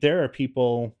I mean, there are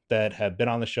people that have been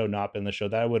on the show, not been on the show,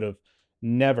 that I would have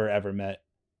never, ever met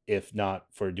if not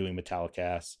for doing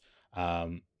Metallicast.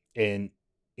 And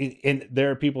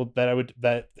there are people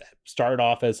that started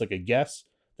off as like a guest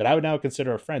that I would now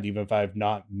consider a friend, even if I've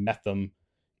not met them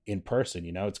in person.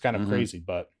 It's kind of crazy,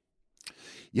 but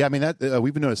yeah, I mean that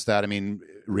we've noticed that. I mean,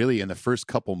 really, in the first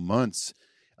couple months,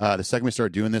 the second we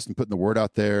started doing this and putting the word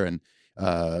out there, and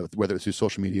whether it's through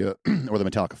social media or the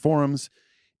Metallica forums,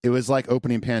 it was like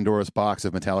opening Pandora's box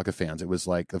of Metallica fans. It was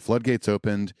like the floodgates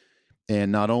opened,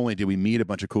 and not only did we meet a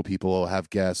bunch of cool people, have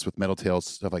guests with Metal Tales,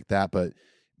 stuff like that, but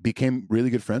became really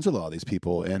good friends with a lot of these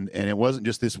people. And it wasn't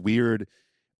just this weird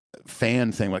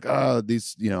fan thing, like,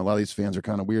 these, a lot of these fans are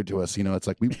kind of weird to us. It's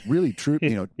like we really true,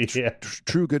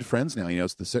 true good friends now.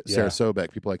 It's the Sarah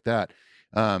Sobek, people like that.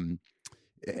 And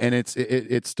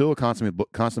it's still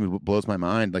constantly blows my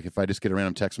mind. Like if I just get a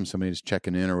random text from somebody just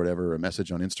checking in or whatever, a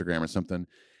message on Instagram or something,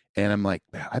 and I'm like,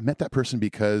 I met that person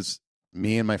because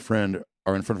me and my friend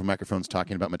are in front of microphones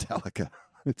talking about Metallica.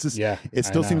 It's just, it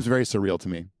still seems very surreal to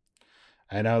me.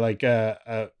 I know, like,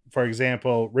 for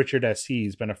example, Richard S.C.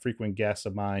 has been a frequent guest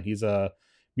of mine. He's a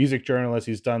music journalist.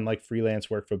 He's done like freelance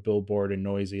work for Billboard and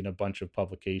Noisy and a bunch of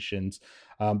publications.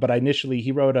 But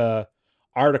he wrote a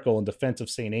article in defense of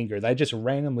Saint Anger that I just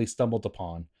randomly stumbled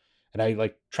upon. And I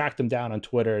like tracked him down on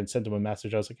Twitter and sent him a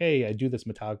message. I was like, hey, I do this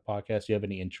Metallica podcast. Do you have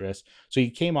any interest? So he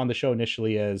came on the show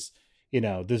initially as,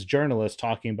 this journalist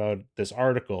talking about this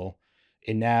article.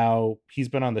 And now he's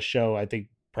been on the show, I think,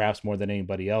 perhaps more than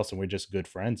anybody else. And we're just good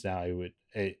friends now.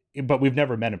 But we've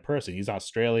never met in person. He's in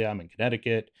Australia. I'm in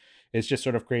Connecticut. It's just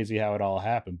sort of crazy how it all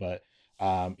happened. But,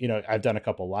 I've done a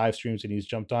couple live streams and he's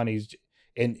jumped on.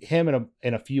 And him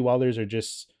and a few others are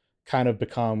just kind of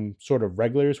become sort of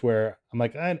regulars where I'm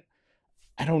like, I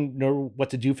don't know what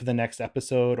to do for the next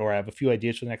episode, or I have a few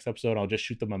ideas for the next episode. I'll just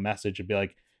shoot them a message and be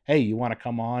like, hey, you want to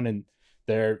come on? And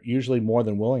they're usually more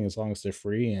than willing as long as they're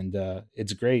free. And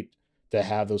it's great to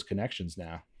have those connections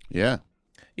now. Yeah.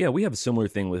 Yeah, we have a similar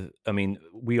thing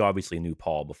we obviously knew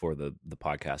Paul before the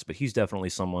podcast, but he's definitely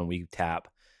someone we tap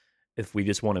if we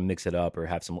just want to mix it up or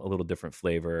have a little different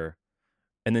flavor.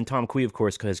 And then Tom Quee, of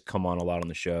course, has come on a lot on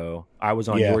the show. I was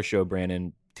on your show,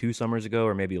 Brandon, 2 summers ago,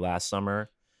 or maybe last summer.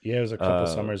 Yeah, it was a couple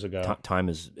summers ago. Time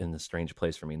is in a strange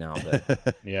place for me now.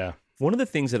 But yeah. One of the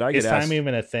things that I get asked... Is time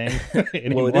even a thing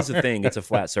Well, it is a thing. It's a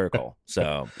flat circle.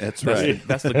 So that's right.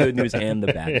 That's the good news and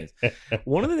the bad news.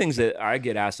 One of the things that I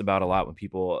get asked about a lot when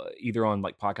people, either on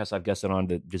like podcasts I've guested on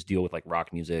to just deal with like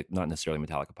rock music, not necessarily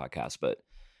Metallica podcasts, but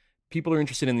people are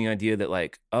interested in the idea that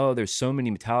like, oh, there's so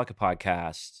many Metallica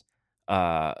podcasts.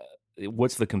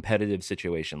 What's the competitive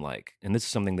situation like? And this is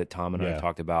something that Tom and I have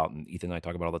talked about, and Ethan and I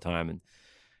talk about all the time. And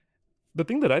the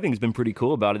thing that I think has been pretty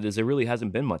cool about it is there really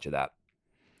hasn't been much of that,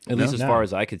 at least as far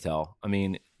as I could tell. I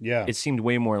mean, Yeah. it seemed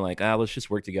way more like, let's just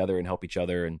work together and help each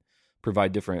other and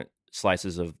provide different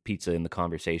slices of pizza in the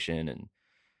conversation. And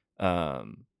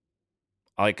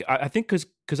I think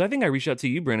because I think I reached out to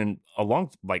you, Brennan,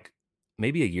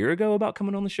 maybe a year ago about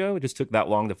coming on the show. It just took that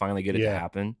long to finally get it to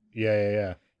happen.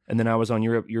 Yeah. And then I was on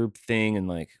your thing, and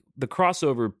like the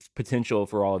crossover potential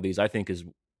for all of these, I think, is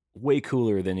way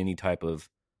cooler than any type of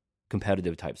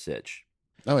competitive type sitch.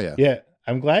 Oh yeah. Yeah.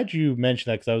 I'm glad you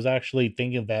mentioned that, because I was actually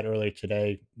thinking of that earlier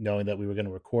today, knowing that we were going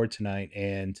to record tonight.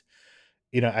 And,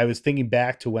 I was thinking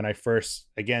back to when I first,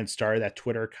 again, started that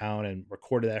Twitter account and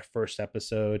recorded that first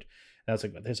episode. And I was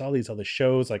like, there's all these other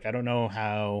shows. Like, I don't know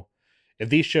how, if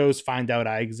these shows find out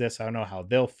I exist, I don't know how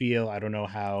they'll feel. I don't know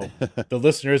how the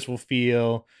listeners will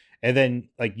feel. And then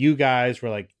like you guys were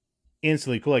like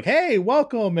instantly cool, like, hey,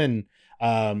 welcome. And,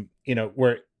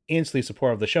 we're instantly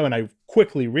supportive of the show. And I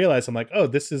quickly realized, I'm like, oh,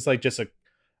 this is like just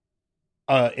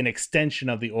an extension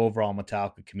of the overall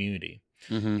Metallica community.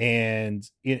 Mm-hmm. And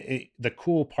the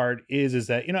cool part is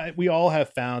that, we all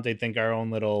have found, I think, our own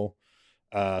little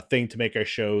thing to make our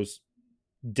shows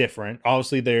different.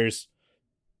 Obviously there's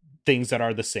things that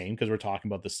are the same because we're talking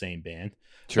about the same band.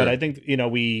 Sure. But I think,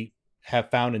 we have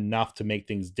found enough to make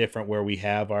things different where we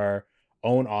have our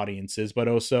own audiences, but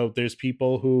also there's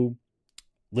people who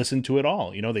listen to it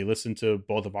all. They listen to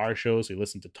both of our shows. They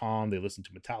listen to Tom. They listen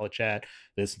to Metallicast.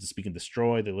 They listen to Speak and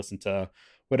Destroy. They listen to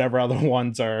whatever other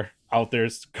ones are out there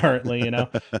currently,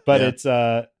 But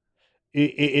Yeah.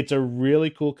 it's a really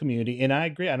cool community. And I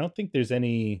agree. I don't think there's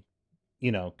any,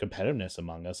 competitiveness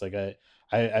among us. Like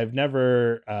I've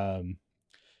never,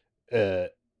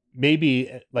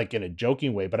 maybe like in a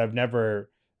joking way, but I've never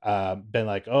been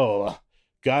like, oh,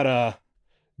 gotta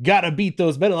beat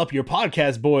those Metal Up Your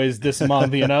Podcast boys this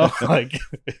month, like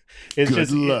it's Good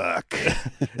just luck.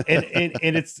 and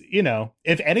it's,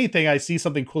 if anything, I see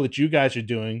something cool that you guys are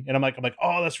doing and I'm like,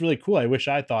 oh, that's really cool. I wish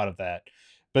I thought of that.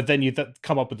 But then you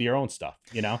come up with your own stuff,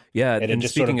 Yeah, and and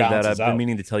just speaking sort of of that, I've balances out. been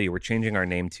meaning to tell you, we're changing our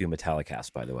name to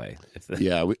Metallicast, by the way.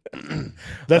 Yeah.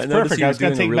 That's I noticed perfect. you I were was going to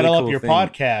doing a take really Metal Up cool Your thing.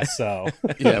 Podcast, so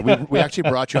Yeah. We actually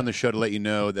brought you on the show to let you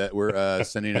know that we're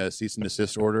sending a cease and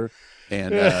desist order,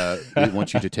 and we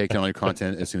want you to take down your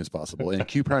content as soon as possible. And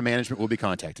Q Prime Management will be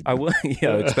contacted. I will,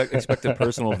 expect a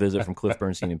personal visit from Cliff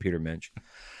Bernstein and Peter Minch.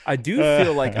 I do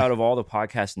feel like out of all the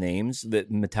podcast names,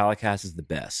 that Metallicast is the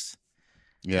best.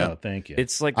 Yeah. Oh, thank you.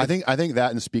 It's like I think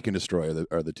that and Speak and Destroy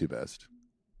are the two best.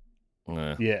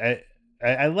 Yeah,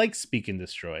 I like Speak and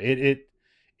Destroy.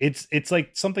 It's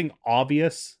like something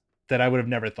obvious that I would have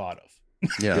never thought of.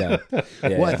 Yeah. Yeah.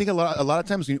 Well, I think a lot of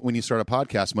times when you start a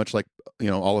podcast, much like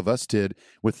all of us did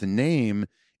with the name,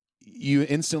 you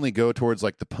instantly go towards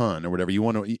like the pun or whatever. You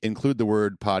want to include the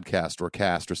word podcast or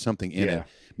cast or something in it.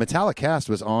 Metallicast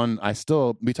was on.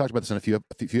 We talked about this in a few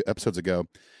episodes ago.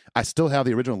 I still have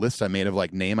the original list I made of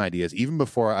like name ideas, even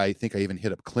before I think I even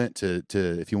hit up Clint to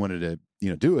if you wanted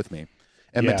to do it with me.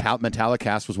 And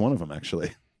Metallicast was one of them,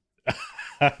 actually.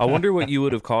 I wonder what you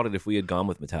would have called it if we had gone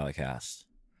with Metallicast.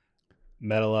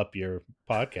 Metal Up Your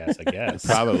Podcast, I guess.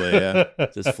 Probably, yeah.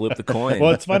 Just flip the coin.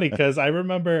 Well, it's funny because I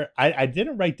remember I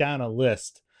didn't write down a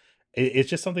list. It's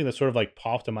just something that sort of like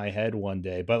popped in my head one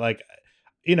day. But like,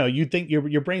 you think you're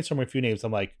brainstorming a few names.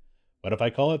 I'm like, what if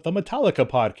I call it the Metallica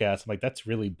Podcast? I'm like, that's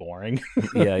really boring.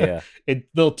 Yeah. It's a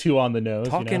little too on the nose.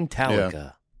 Talking Metallica.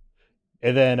 Yeah.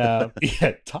 And then,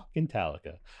 Talking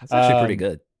Metallica. That's actually pretty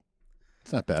good.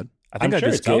 It's not bad. I think I'm I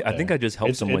sure just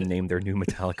helped someone name their new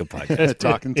Metallica podcast.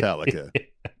 Talking Metallica.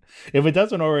 If it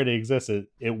doesn't already exist,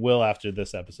 it will after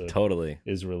this episode Totally.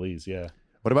 is released. Yeah.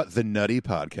 What about the Nutty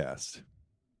Podcast?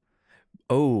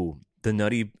 Oh, the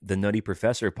Nutty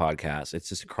Professor podcast. It's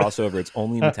just a crossover. It's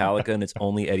only Metallica and it's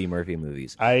only Eddie Murphy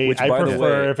movies. I by the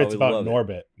prefer way, if it's I about love it.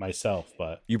 Norbit myself,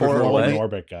 but You prefer or what? a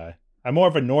Norbit guy. I'm more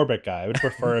of a Norbit guy. I would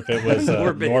prefer if it was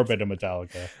Norbit. Norbit and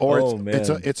Metallica. Or Oh, man.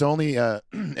 it's only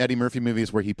Eddie Murphy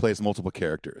movies where he plays multiple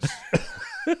characters.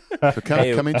 So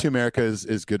Coming to America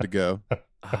is good to go.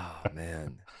 Oh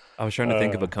man, I was trying to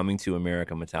think of a Coming to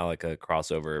America Metallica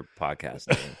crossover podcast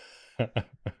name.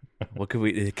 What could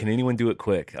we? Can anyone do it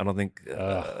quick? I don't think. I'm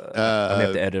gonna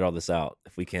have to edit all this out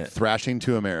if we can't. Thrashing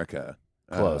to America.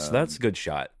 Close. That's a good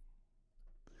shot.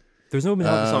 There's no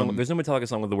Metallica song. There's no Metallica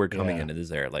song with the word "coming" in it. Is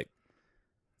there? Like,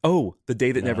 oh, the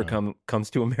day that never comes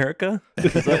to America.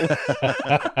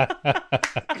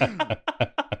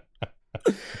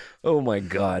 Oh my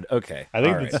God. Okay. I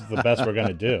think All this right. is the best we're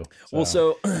gonna do. Well,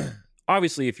 so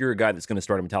obviously, if you're a guy that's going to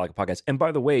start a Metallica podcast, and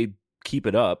by the way, keep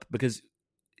it up because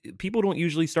people don't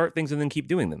usually start things and then keep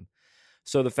doing them.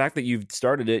 So the fact that you've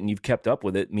started it and you've kept up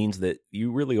with it means that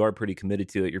you really are pretty committed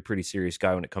to it. You're a pretty serious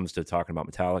guy when it comes to talking about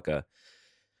Metallica.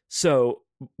 So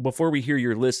before we hear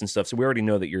your list and stuff, so we already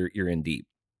know that you're in deep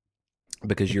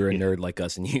because you're a nerd like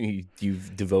us, and you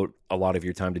devote a lot of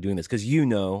your time to doing this because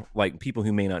like people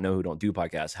who may not know who don't do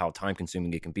podcasts, how time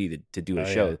consuming it can be to do a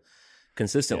show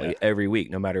consistently every week,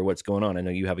 no matter what's going on. I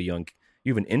know you have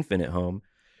an infant at home.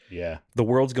 Yeah, the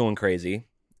world's going crazy.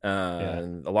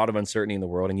 A lot of uncertainty in the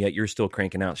world, and yet you're still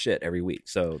cranking out shit every week.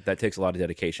 So that takes a lot of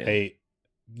dedication. Hey,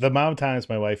 the amount of times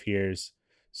my wife hears,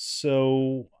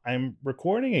 so I'm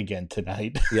recording again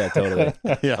tonight. Yeah, totally.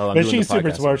 Yeah. But she's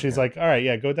super smart. She's like, all right,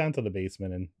 yeah, go down to the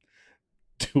basement and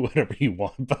do whatever you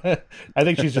want. But I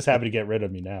think she's just happy to get rid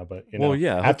of me now. But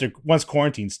once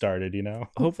quarantine started,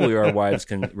 hopefully our wives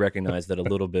can recognize that a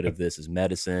little bit of this is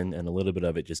medicine and a little bit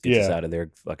of it just gets us out of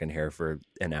their fucking hair for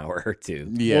an hour or two.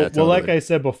 Yeah. Well, like I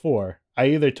said before, I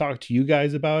either talk to you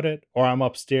guys about it or I'm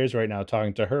upstairs right now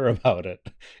talking to her about it.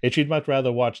 And she'd much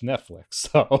rather watch Netflix.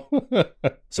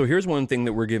 So here's one thing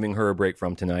that we're giving her a break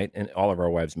from tonight, and all of our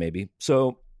wives maybe.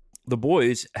 So the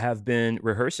boys have been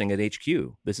rehearsing at HQ.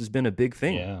 This has been a big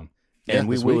thing. Yeah. And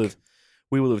we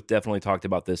will have definitely talked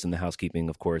about this in the housekeeping,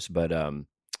 of course, but I'm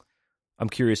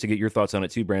curious to get your thoughts on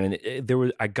it too, Brandon.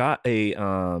 I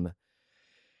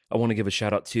want to give a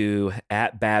shout out to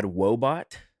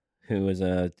 @BadWobot, who is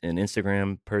an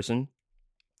Instagram person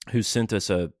who sent us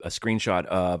a screenshot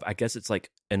of, I guess it's like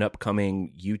an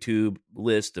upcoming YouTube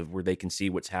list of where they can see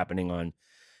what's happening on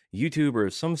YouTube or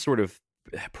some sort of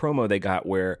promo they got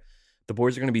where the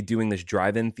boys are going to be doing this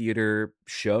drive-in theater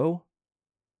show.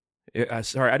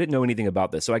 Sorry, I didn't know anything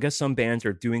about this. So I guess some bands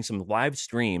are doing some live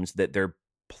streams that they're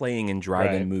playing in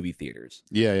drive-in movie theaters.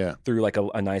 Yeah. Through like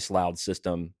a nice loud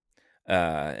system.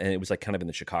 And it was like kind of in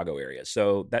the Chicago area.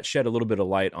 So that shed a little bit of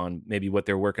light on maybe what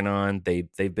they're working on.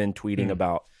 They've been tweeting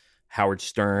about Howard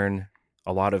Stern,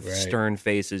 a lot of Stern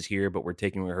faces here, but we're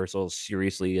taking rehearsals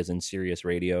seriously as in serious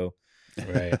radio.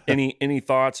 Right. Any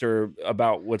thoughts or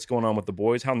about what's going on with the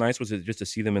boys? How nice was it just to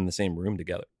see them in the same room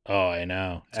together? Oh, I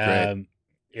know. It's great.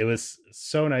 It was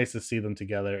so nice to see them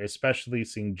together, especially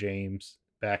seeing James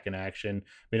back in action.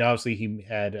 I mean, obviously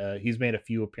he's made a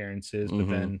few appearances, but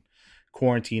then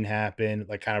quarantine happened,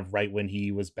 like kind of right when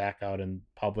he was back out in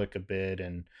public a bit,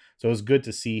 and so it was good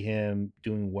to see him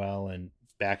doing well and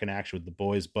back in action with the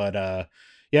boys. But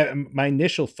my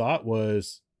initial thought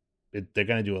was they're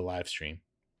gonna do a live stream,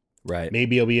 right?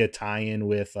 Maybe it'll be a tie-in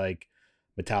with like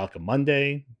Metallica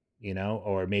Monday,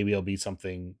 or maybe it'll be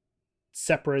something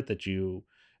separate that you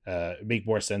make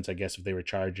more sense, I guess, if they were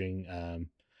charging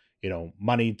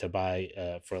money to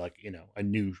buy for like a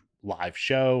new live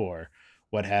show or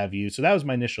what have you. So that was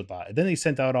my initial thought. And then they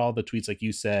sent out all the tweets, like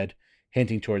you said,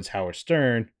 hinting towards Howard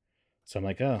Stern. So I'm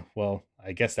like, oh, well,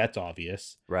 I guess that's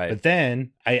obvious. Right. But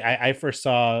then I first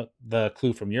saw the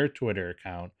clue from your Twitter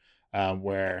account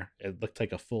where it looked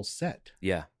like a full set.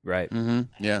 Yeah, right.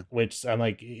 Mm-hmm. Yeah. Which I'm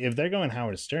like, if they're going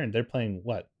Howard Stern, they're playing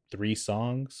what, 3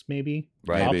 songs maybe?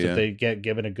 Right. Tops, Maybe, if they get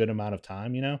given a good amount of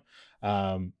time,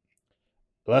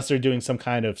 unless they're doing some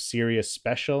kind of serious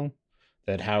special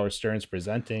that Howard Stern's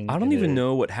presenting. I don't even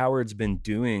know what Howard's been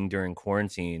doing during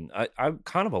quarantine. I'm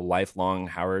kind of a lifelong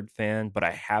Howard fan, but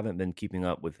I haven't been keeping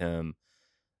up with him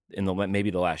in maybe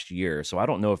the last year. So I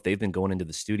don't know if they've been going into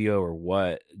the studio or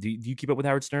what. Do you keep up with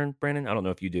Howard Stern, Brandon? I don't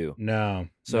know if you do. No.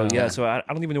 So yeah, so I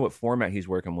don't even know what format he's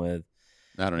working with.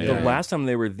 I don't The know. last time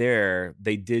they were there,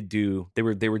 they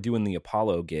were doing the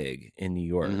Apollo gig in New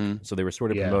York. So they were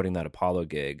sort of promoting that Apollo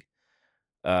gig.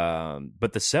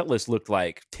 But the set list looked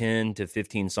like 10 to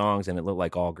 15 songs, and it looked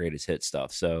like all greatest hit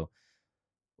stuff. So,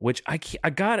 which I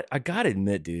got to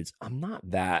admit, dudes,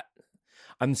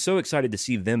 I'm so excited to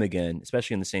see them again,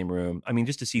 especially in the same room. I mean,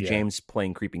 just to see James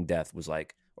playing Creeping Death was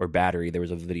like, or Battery. There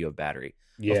was a video of Battery.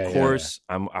 Of course,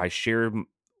 I share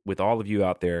with all of you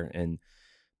out there in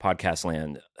podcast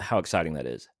land how exciting that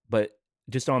is. But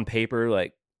just on paper,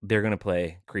 like they're gonna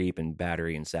play Creep and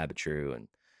Battery and Sabbath True and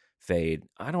Fade.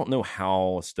 I don't know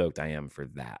how stoked I am for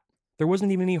that. There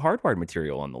wasn't even any Hardwired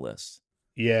material on the list.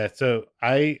 Yeah, so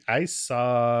I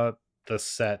saw the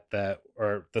set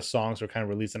or the songs were kind of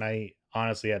released, and I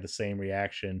honestly had the same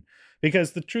reaction,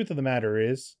 because the truth of the matter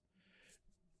is,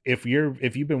 if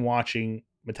you've been watching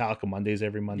Metallica Mondays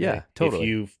every Monday, yeah, totally. If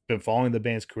you've been following the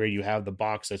band's career, you have the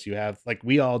box sets, you have, like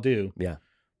we all do. Yeah,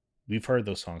 we've heard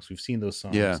those songs, we've seen those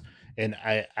songs. Yeah, and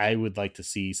I would like to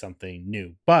see something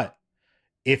new, but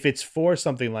if it's for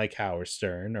something like Howard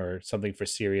Stern or something for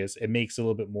serious, it makes a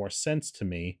little bit more sense to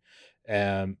me.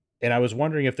 And I was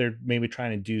wondering if they're maybe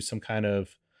trying to do some kind of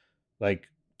like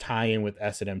tie-in with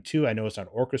S&M 2. I know it's not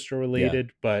orchestra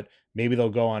related, but maybe they'll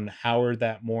go on Howard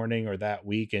that morning or that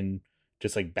week and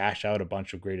just like bash out a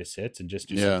bunch of greatest hits and just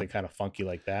do something kind of funky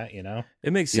like that,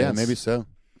 It makes sense. Yeah, maybe so.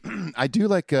 I do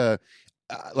like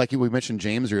like we mentioned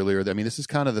James earlier, I mean, this is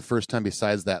kind of the first time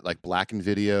besides that, like blackened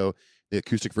video, the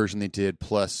acoustic version they did,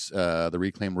 plus the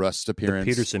Reclaim Rust appearance.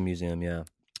 The Peterson Museum, yeah.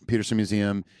 Peterson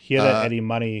Museum. He had that Eddie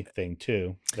Money thing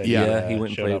too. That He went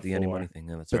and showed played up at the Eddie for. Money thing.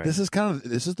 Yeah, that's But right.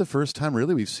 this is the first time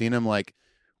really we've seen him like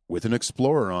with an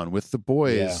Explorer on, with the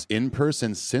boys in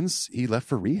person since he left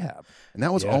for rehab. And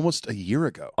that was almost a year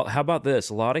ago. How about this?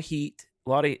 A lot of heat,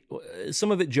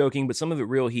 some of it joking, but some of it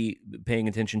real heat, paying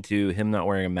attention to him not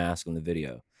wearing a mask in the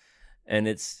video. And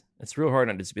it's real hard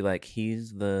not to just be like,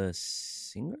 he's the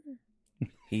singer?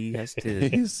 He has to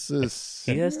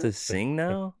he has to sing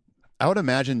now? I would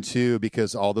imagine too,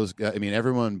 because all those guys, I mean,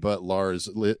 everyone but Lars,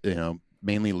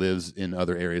 mainly lives in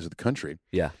other areas of the country.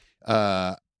 Yeah.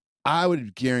 I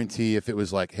would guarantee if it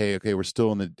was like, hey, okay, we're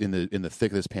still in the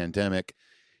thick of this pandemic,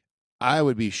 I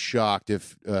would be shocked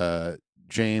if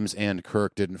James and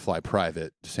Kirk didn't fly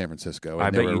private to San Francisco. I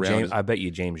bet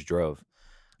you James drove.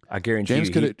 I guarantee James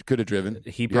you could have driven.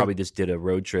 He probably just did a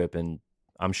road trip, and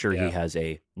I'm sure he has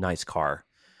a nice car.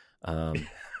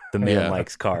 The man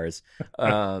likes cars.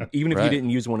 Even if he didn't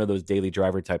use one of those daily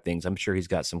driver type things, I'm sure he's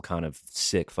got some kind of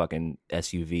sick fucking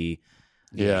SUV.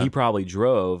 Yeah. He probably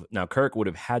drove. Now, Kirk would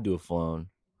have had to have flown.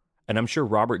 And I'm sure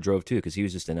Robert drove too, because he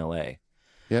was just in LA.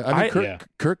 Yeah. I mean,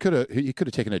 Kirk could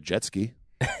have taken a jet ski.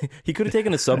 He could have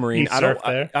taken a submarine. I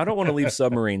don't want to leave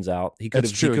submarines out. He could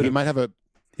That's have. true. He might have a.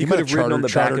 He could have ridden on the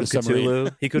back of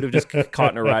Cthulhu. He could have just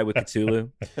caught in a ride with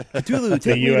Cthulhu. Cthulhu, take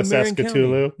the me to USS Marin County.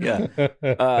 Cthulhu.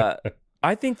 Yeah.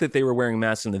 I think that they were wearing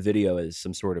masks in the video as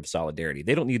some sort of solidarity.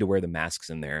 They don't need to wear the masks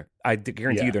in there. I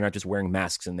guarantee you they're not just wearing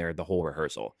masks in there the whole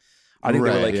rehearsal. I think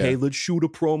they were like, hey, let's shoot a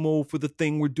promo for the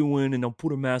thing we're doing and I'll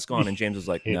put a mask on. And James was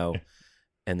like, no.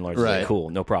 And Lars was like, cool,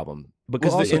 no problem.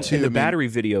 Because in the battery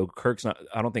video,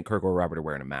 I don't think Kirk or Robert are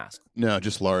wearing a mask. No,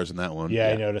 just Lars in that one. Yeah,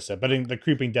 I noticed that. But in the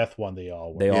Creeping Death one, they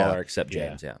all were. They all are except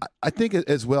James, yeah. I think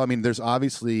as well, I mean, there's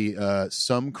obviously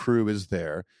some crew is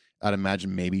there. I'd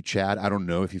imagine maybe Chad. I don't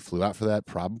know if he flew out for that,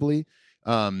 probably.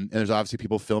 And there's obviously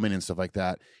people filming and stuff like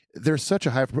that. They're such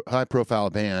a high profile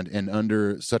band and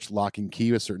under such lock and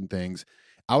key with certain things.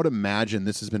 I would imagine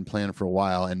this has been planned for a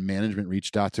while, and management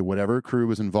reached out to whatever crew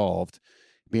was involved,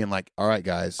 being like, all right,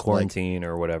 guys, quarantine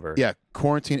or whatever. Yeah,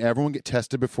 quarantine. Everyone get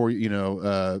tested before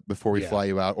before we fly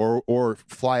you out, or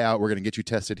fly out. We're going to get you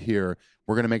tested here.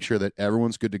 We're going to make sure that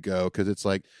everyone's good to go, because it's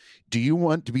like, do you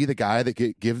want to be the guy that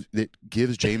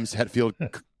gives James Hetfield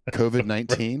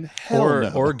COVID-19?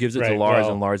 Or gives it to Lars,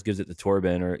 and Lars gives it to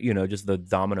Torben, or just the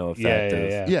domino effect.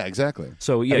 Yeah, exactly.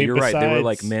 So you're right. They were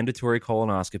like mandatory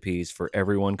colonoscopies for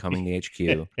everyone coming to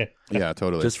HQ. Yeah,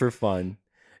 totally. Just for fun.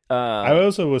 I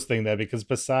also was thinking that because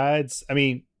besides, I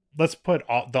mean, let's put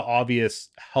the obvious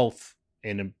health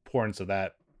and importance of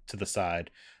that to the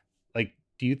side. Like,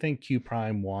 do you think Q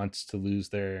Prime wants to lose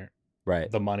the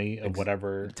money of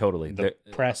whatever the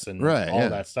press and all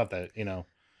that stuff that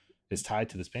is tied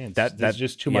to this band? That's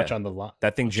just too much on the line.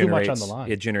 That thing generates too much on the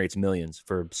line. It generates millions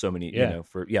for so many. A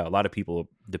lot of people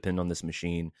depend on this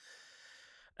machine.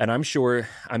 And I'm sure,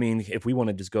 I mean, if we want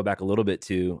to just go back a little bit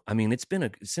to, I mean,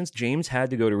 since James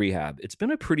had to go to rehab, it's been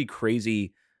a pretty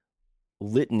crazy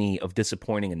litany of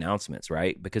disappointing announcements,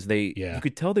 right? Because you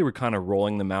could tell they were kind of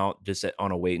rolling them out just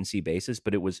on a wait and see basis.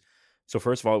 But it was, so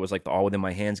first of all, it was like the All Within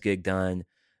My Hands gig done.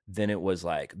 Then it was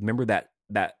like, remember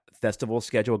that festival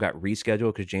schedule got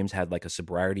rescheduled because James had like a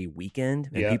sobriety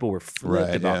weekend, and people were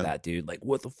flipped about that, dude. Like,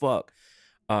 what the fuck?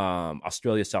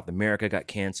 Australia, South America got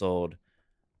canceled.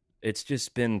 It's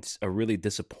just been a really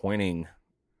disappointing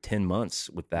 10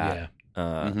 months with that.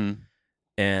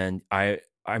 And I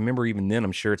remember even then,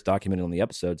 I'm sure it's documented on the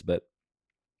episodes, but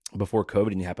before COVID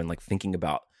didn't happen, like thinking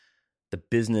about the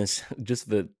business, just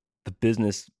the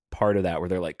business part of that, where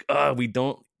they're like,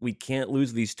 we can't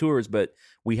lose these tours, but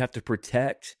we have to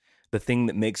protect the thing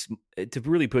that makes, to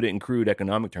really put it in crude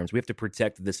economic terms, we have to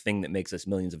protect this thing that makes us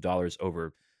millions of dollars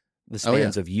over the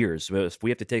spans of years. So if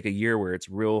we have to take a year where it's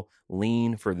real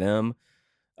lean for them,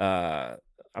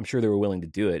 I'm sure they were willing to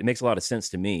do it. It makes a lot of sense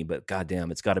to me, but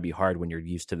goddamn, it's got to be hard when you're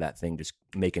used to that thing just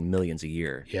making millions a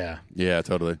year. Yeah,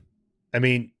 totally. I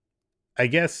mean, I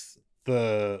guess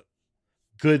the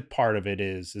good part of it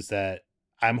is that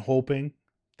I'm hoping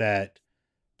that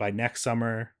by next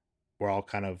summer we're all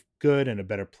kind of good in a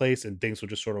better place, and things will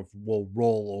just sort of will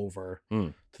roll over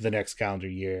to the next calendar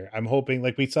year. I'm hoping,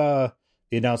 like we saw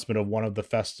the announcement of one of the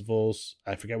festivals.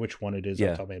 I forget which one it is.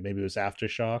 Yeah. Maybe it was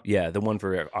Aftershock. Yeah, the one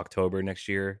for October next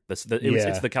year. It's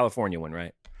the California one,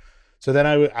 right? So then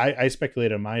I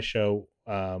speculated on my show.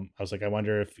 I was like, I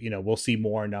wonder if we'll see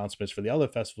more announcements for the other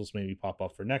festivals maybe pop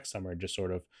up for next summer, and just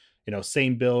sort of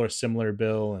same bill or similar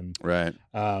bill, and right.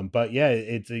 But yeah,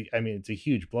 it's a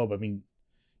huge blow. But I mean,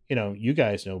 you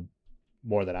guys know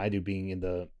more than I do, being in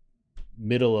the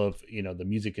middle of the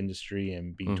music industry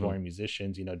and being touring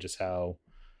musicians. Just how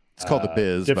It's called the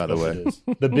biz, by the difficult way. it is.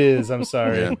 The biz. I'm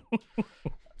sorry.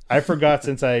 I forgot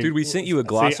since Dude, we sent you a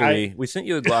glossary. We sent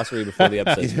you a glossary before the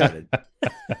episode started.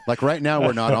 Like right now,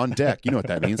 we're not on deck. You know what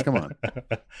that means? Come on.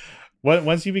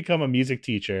 Once you become a music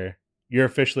teacher, you're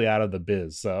officially out of the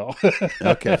biz. So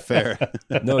Okay, fair.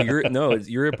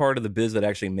 You're a part of the biz that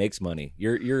actually makes money.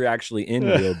 You're actually in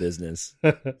real business.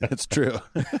 That's true.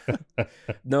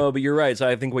 No, but you're right. So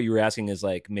I think what you were asking is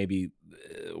like maybe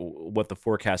what the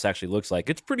forecast actually looks like.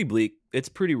 It's pretty bleak. It's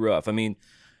pretty rough. I mean,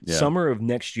 summer of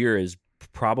next year is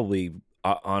probably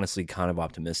honestly kind of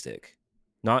optimistic.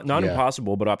 Not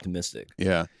impossible, but optimistic.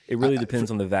 Yeah. It really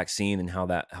depends on the vaccine and how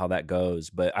that goes.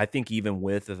 But I think even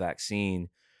with the vaccine,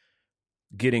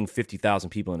 getting 50,000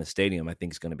 people in a stadium, I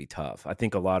think is going to be tough. I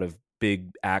think a lot of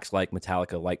big acts like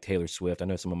Metallica, like Taylor Swift, I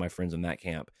know some of my friends in that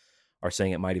camp are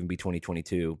saying it might even be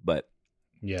 2022, but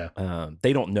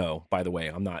they don't know, by the way.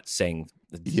 I'm not saying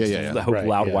I hope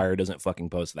Loudwire doesn't fucking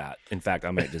post that. In fact,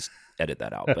 I might just edit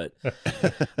that out.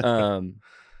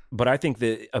 But I think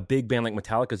that a big band like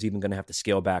Metallica is even going to have to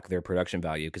scale back their production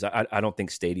value because I don't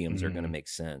think stadiums are going to make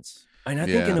sense. And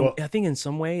I think in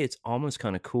some way it's almost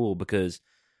kind of cool because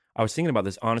I was thinking about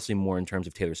this honestly more in terms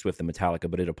of Taylor Swift than Metallica,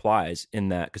 but it applies in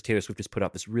that because Taylor Swift just put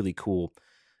out this really cool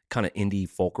kind of indie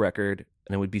folk record,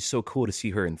 and it would be so cool to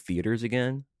see her in theaters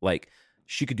again. Like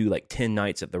she could do like 10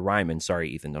 nights at the Ryman. Sorry,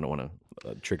 Ethan, I don't want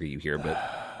to trigger you here,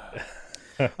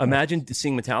 but imagine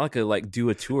seeing Metallica like do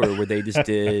a tour where they just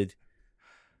did,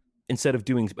 instead of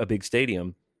doing a big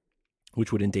stadium,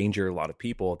 which would endanger a lot of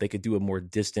people, they could do a more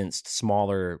distanced,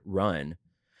 smaller run.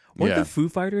 Weren't the Foo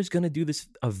Fighters going to do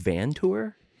a van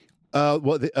tour?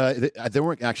 Well, they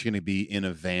weren't actually going to be in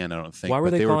a van, I don't think. Why were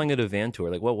they calling it a van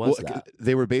tour? Like, what was that?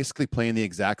 They were basically playing the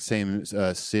exact same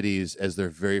cities as their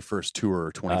very first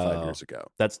tour 25 years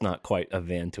ago. That's not quite a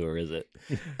van tour, is it?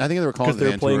 I think they were calling it a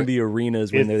van tour. Because they're playing the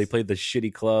arenas when they played the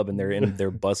shitty club and they're in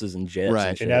their buses and jets.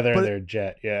 Right. And now they're in their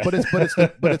jet, But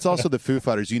it's also the Foo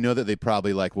Fighters. You know that they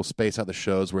probably will space out the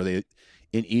shows where they,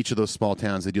 in each of those small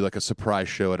towns, they do like a surprise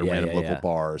show at a random local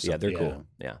bar or something. Yeah, they're cool.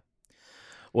 Yeah.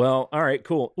 Well, all right,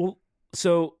 cool. Well,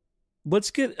 so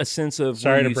let's get a sense of.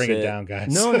 Sorry to bring it down,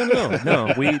 guys. No.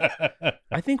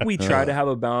 I think we try to have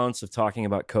a balance of talking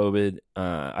about COVID.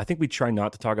 I think we try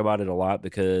not to talk about it a lot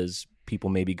because people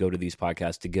maybe go to these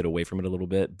podcasts to get away from it a little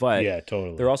bit. But yeah,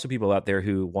 totally. There are also people out there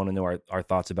who want to know our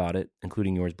thoughts about it,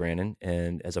 including yours, Brandon.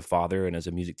 And as a father and as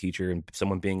a music teacher and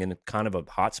someone being in kind of a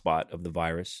hot spot of the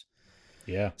virus.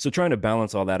 Yeah. So trying to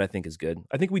balance all that, I think, is good.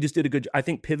 I think we just did a good. I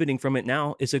think pivoting from it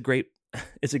now is a great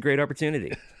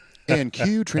opportunity. And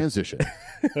cue transition.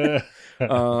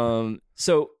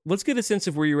 So let's get a sense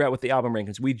of where you're at with the album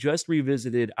rankings. We just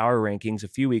revisited our rankings a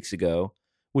few weeks ago,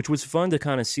 which was fun to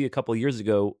kind of see a couple of years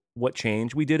ago what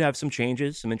changed. We did have some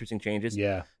changes, some interesting changes.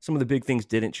 Yeah. Some of the big things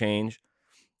didn't change.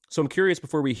 So I'm curious,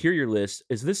 before we hear your list,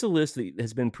 is this a list that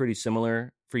has been pretty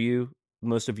similar for you,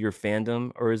 most of your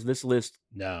fandom? Or is this list,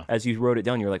 as you wrote it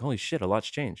down, you're like, holy shit, a lot's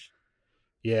changed?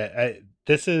 Yeah,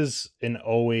 this is an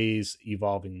always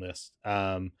evolving list.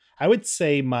 I would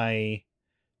say my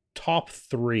top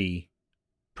three,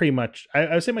 pretty much,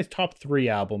 I would say my top three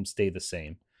albums stay the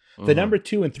same. The number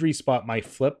 2 and 3 spot might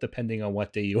flip depending on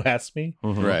what day you ask me.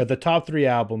 Right. But the top 3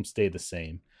 albums stay the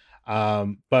same.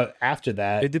 But after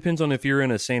that, it depends on if you're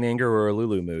in a Saint Anger or a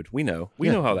Lulu mood. We know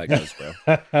how that goes,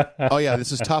 bro. Oh yeah,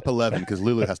 this is top 11 because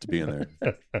Lulu has to be in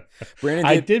there. Brandon,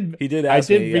 I did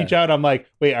reach out. I'm like,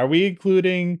 wait, are we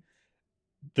including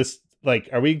this? Like,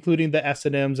 are we including the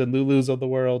S&Ms and Lulus of the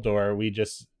world, or are we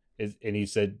just? And he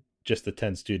said just the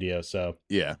 10 Studio. So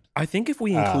yeah, I think if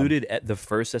we included at the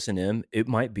first S&M, it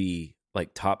might be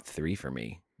like top 3 for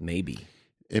me, maybe.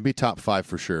 It'd be top 5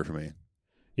 for sure for me.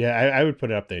 Yeah, I would put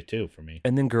it up there too for me.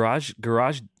 And then Garage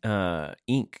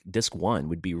Inc. Disc 1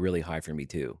 would be really high for me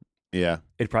too. Yeah.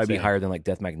 It'd probably be higher than like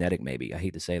Death Magnetic maybe. I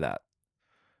hate to say that.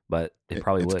 But it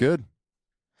probably would. It's good.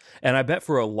 And I bet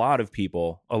for a lot of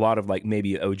people, a lot of like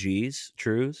maybe OGs,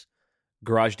 trues,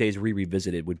 Garage Days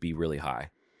Revisited would be really high.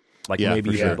 Like maybe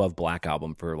even above Black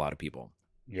Album for a lot of people.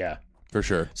 Yeah. For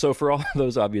sure. So for all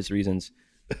those obvious reasons,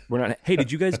 we're not. Hey,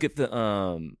 did you guys get the?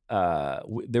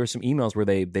 There were some emails where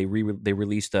they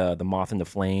released the Moth and the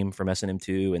Flame from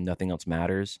S&M2 and Nothing Else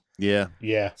Matters.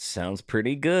 Yeah, sounds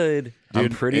pretty good. Dude,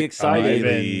 I'm pretty excited.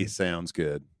 Really sounds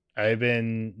good. I've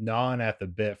been gnawing at the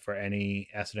bit for any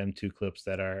S&M2 clips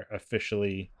that are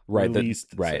officially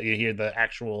released. So you hear the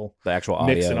actual audio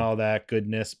mix and all that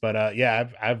goodness. But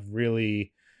I've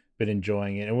really been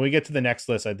enjoying it. And when we get to the next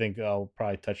list, I think I'll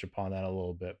probably touch upon that a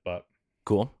little bit. But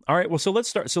Cool. All right. Well, so let's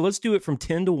start. So let's do it from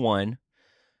 10 to 1,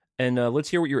 and let's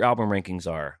hear what your album rankings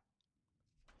are.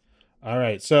 All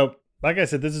right. So, like I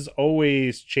said, this is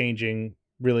always changing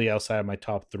really outside of my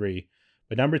top 3.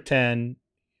 But number 10,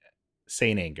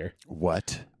 Saint Anger.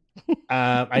 What?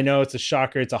 I know it's a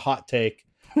shocker. It's a hot take.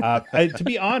 To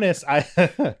be honest,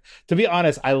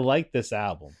 I like this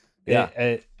album.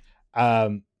 Yeah.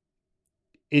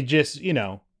 It just,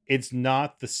 it's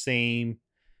not the same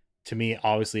to me,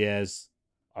 obviously, as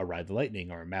a Ride the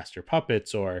Lightning or a Master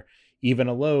Puppets or even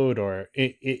a Load, or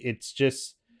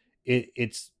it's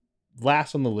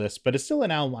last on the list, but it's still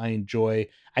an album I enjoy.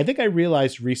 I think I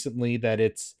realized recently that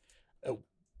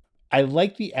I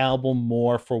like the album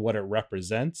more for what it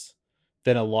represents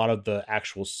than a lot of the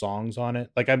actual songs on it.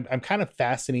 Like I'm kind of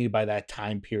fascinated by that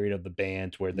time period of the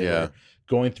band where they were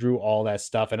going through all that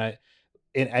stuff. And I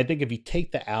think if you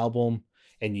take the album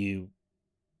and you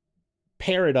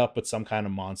pair it up with some kind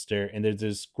of monster, and there's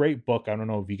this great book, I don't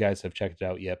know if you guys have checked it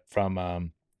out yet,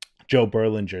 from Joe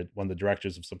Berlinger, one of the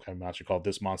directors of Some Kind of Monster, called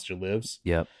This Monster Lives.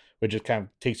 Yep. Which just kind of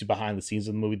takes you behind the scenes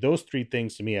of the movie. Those 3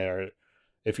 things to me are,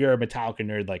 if you're a Metallica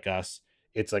nerd like us,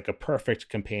 it's like a perfect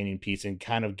companion piece and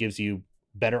kind of gives you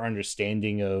better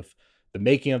understanding of the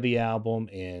making of the album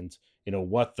and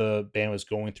what the band was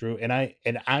going through. And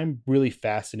I'm really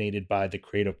fascinated by the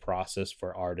creative process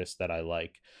for artists that I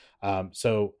like.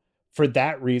 So for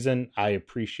that reason, I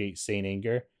appreciate Saint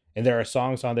Anger. And there are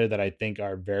songs on there that I think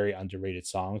are very underrated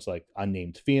songs, like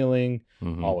Unnamed Feeling,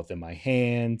 All Within My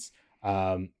Hands.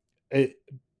 But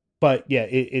yeah,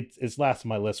 it's last on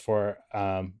my list for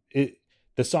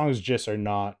the songs just are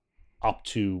not up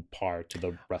to par to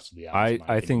the rest of the album.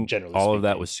 I think all of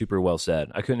that was super well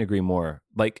said. I couldn't agree more.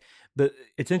 Like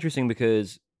it's interesting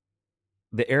because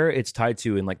the era it's tied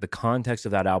to and like the context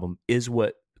of that album is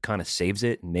what kind of saves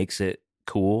it and makes it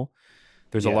cool.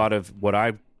 There's a lot of what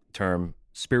I term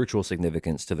spiritual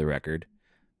significance to the record.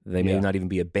 They may not even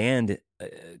be a band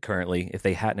currently if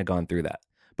they hadn't have gone through that.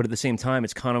 But at the same time,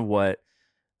 it's kind of what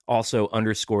also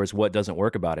underscores what doesn't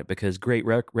work about it, because great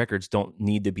records don't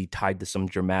need to be tied to some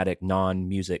dramatic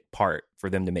non-music part for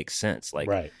them to make sense.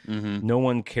 Like, no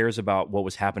one cares about what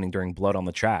was happening during Blood on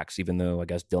the Tracks, even though I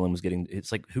guess Dylan was getting.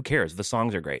 It's like, who cares? The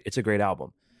songs are great. It's a great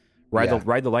album.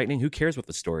 Ride the Lightning. Who cares what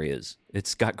the story is?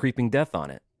 It's got Creeping Death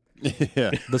on it.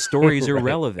 The story's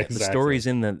irrelevant. Exactly. The story's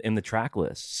in the track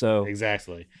list. So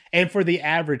exactly. And for the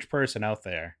average person out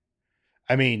there,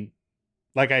 I mean,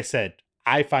 like I said,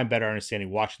 I find better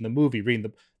understanding watching the movie,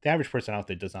 reading the average person out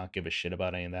there does not give a shit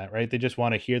about any of that, right? They just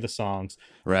want to hear the songs.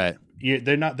 Right.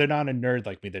 They're not a nerd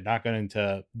like me. They're not going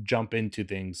to jump into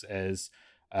things as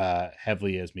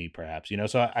heavily as me, perhaps,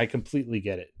 so I completely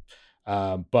get it.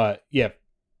 But yeah,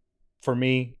 for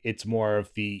me, it's more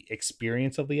of the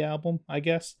experience of the album, I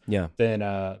guess, than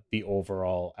the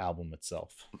overall album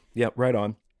itself. Yeah, right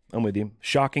on. I'm with you.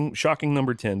 Shocking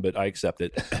number 10, but I accept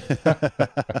it.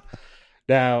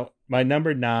 Now, my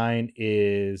number 9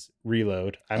 is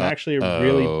Reload. I'm actually a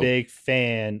really big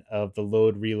fan of the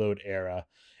Load Reload era.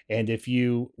 And if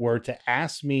you were to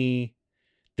ask me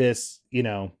this,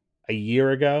 a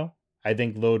year ago, I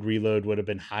think Load Reload would have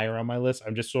been higher on my list.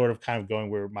 I'm just sort of kind of going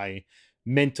where my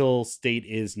mental state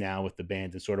is now with the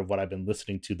band and sort of what I've been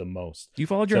listening to the most. You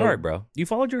followed your heart, bro. You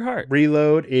followed your heart.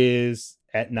 Reload is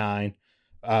at 9.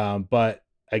 But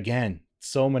again,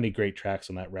 so many great tracks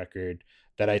on that record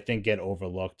that I think get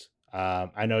overlooked.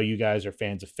 I know you guys are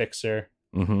fans of Fixer.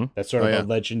 That's sort of a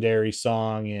legendary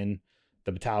song in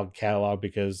the Metallica catalog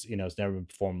because, it's never been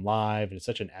performed live and it's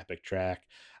such an epic track.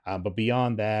 But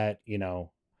beyond that,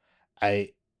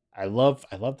 I love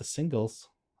the singles.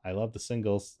 I love the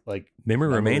singles. Like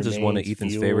Memory Remains is one of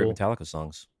Ethan's favorite Metallica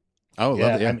songs. Oh, yeah,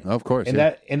 love it. Yeah, I mean, of course.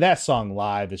 And that song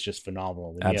live is just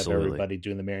phenomenal. When you have everybody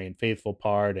doing the Marian Faithful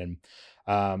part. And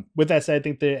with that said, I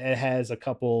think that it has a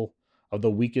couple of the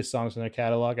weakest songs in their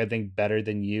catalog. I think Better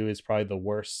Than You is probably the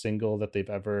worst single that they've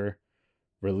ever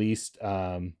released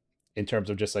in terms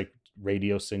of just like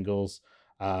radio singles.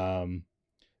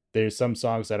 There's some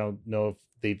songs I don't know if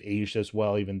they've aged as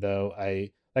well, even though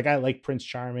I like Prince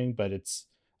Charming, but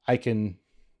I can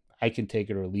take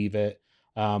it or leave it.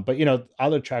 But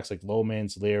other tracks like Low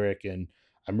Man's Lyric, and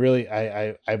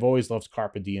I've always loved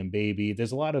Carpe Diem Baby.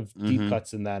 There's a lot of deep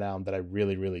cuts in that album that I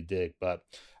really, really dig. But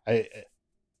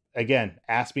again,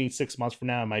 ask me 6 months from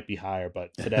now, it might be higher,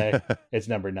 but today it's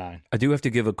number 9. I do have to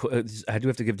give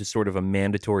just sort of a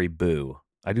mandatory boo.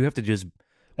 I do have to just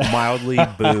mildly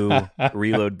boo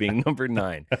Reload being number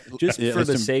 9, just for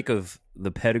the sake of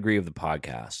the pedigree of the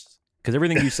podcast. Because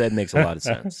everything you said makes a lot of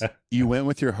sense. You went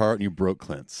with your heart and you broke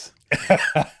Clint's.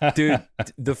 Dude,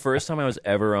 the first time I was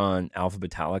ever on Alpha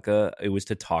Metallica, it was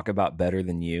to talk about Better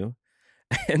Than You.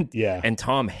 And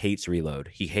Tom hates Reload.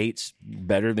 He hates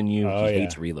Better Than You. He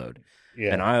hates Reload.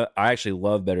 Yeah. And I actually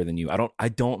love Better Than You. I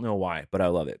don't know why, but I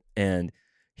love it. And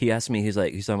he asked me, he's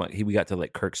talking about, we got to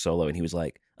like Kirk's solo, and he was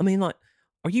like, I mean, like,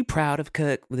 are you proud of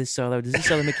Kirk with his solo? Does this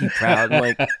solo make you proud? I'm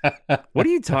like, what are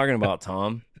you talking about,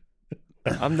 Tom?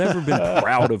 I've never been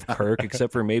proud of Kirk,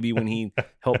 except for maybe when he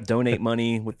helped donate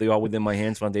money with the All Within My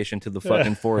Hands Foundation to the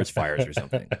fucking forest fires or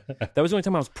something. That was the only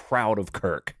time I was proud of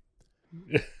Kirk.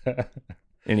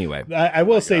 Anyway, I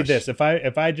will say this: if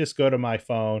I just go to my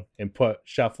phone and put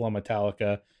shuffle on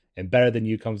Metallica and Better Than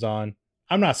You comes on,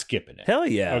 I'm not skipping it. Hell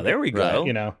yeah, there we go. Right,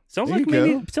 you know, sounds like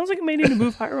it may need to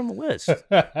move higher on the list.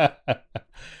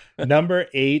 Number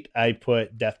 8, I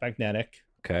put Death Magnetic.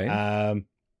 Okay.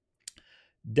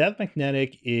 Death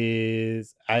Magnetic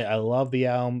is I love the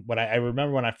album. When I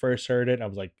remember when I first heard it, I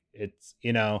was like, it's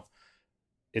a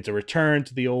return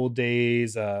to the old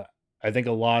days. I think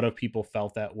a lot of people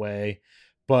felt that way,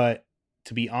 but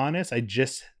to be honest,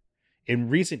 in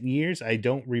recent years I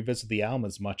don't revisit the album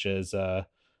as much as I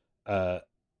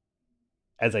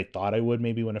thought I would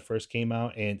maybe when it first came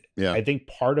out, and I think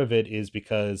part of it is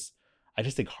because I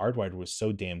just think Hardwired was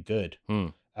so damn good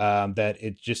that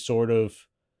it just sort of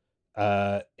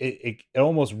it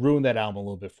almost ruined that album a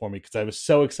little bit for me, because I was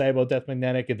so excited about Death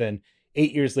Magnetic, and then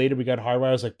 8 years later we got Hardwired.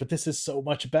 I was like, but this is so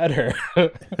much better.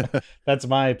 That's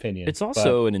my opinion. It's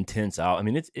also an intense album. I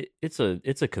mean, it's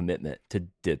a commitment to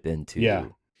dip into.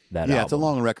 That album. It's a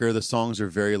long record. The songs are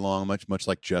very long, much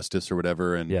like Justice or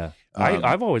whatever. And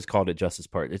I've always called it Justice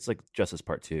Part. It's like Justice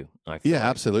Part 2. I feel like.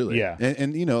 Absolutely. Yeah,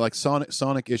 and you know, like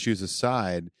Sonic issues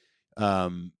aside,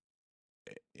 you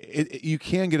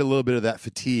can get a little bit of that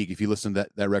fatigue if you listen to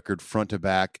that record front to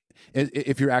back.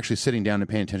 If you're actually sitting down and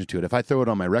paying attention to it. If I throw it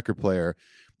on my record player,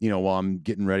 you know, while I'm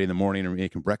getting ready in the morning or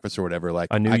making breakfast or whatever, like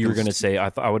I knew you were going to say,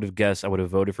 I would have guessed, I would have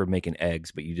voted for making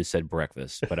eggs, but you just said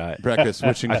breakfast. But breakfast,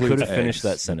 which includes I could have eggs. finished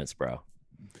that sentence, bro.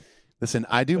 Listen,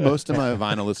 I do most of my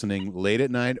vinyl listening late at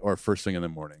night or first thing in the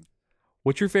morning.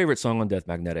 What's your favorite song on Death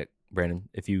Magnetic, Brandon?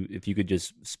 If you could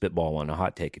just spitball one, a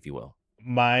hot take, if you will.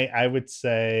 I would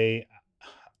say,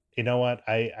 you know what?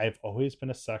 I've always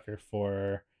been a sucker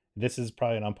for. This is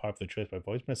probably an unpopular choice, but I've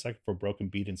always been a sucker for Broken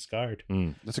Beat and Scarred.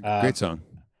 That's a great song.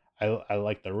 I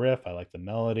like the riff. I like the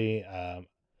melody.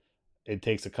 It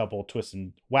takes a couple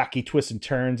wacky twists and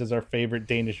turns, as our favorite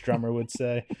Danish drummer would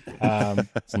say. I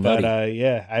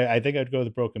think I'd go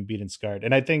with Broken Beat and Scarred.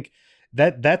 And I think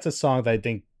that's a song that I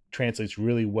think translates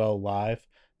really well live,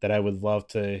 that I would love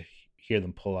to hear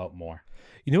them pull out more.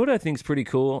 You know what I think is pretty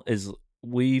cool is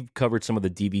we've covered some of the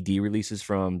DVD releases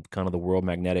from kind of the World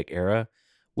Magnetic era.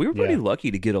 We were pretty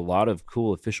lucky to get a lot of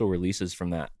cool official releases from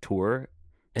that tour.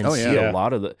 And a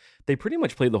lot of they pretty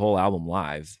much played the whole album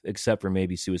live, except for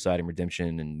maybe Suicide and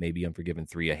Redemption and maybe Unforgiven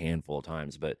 3 a handful of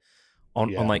times. But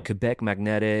on like Quebec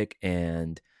Magnetic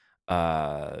and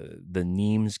the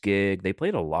Neems gig, they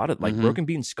played a lot of like Broken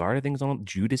Beat and Scarred, I think is on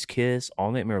Judas Kiss,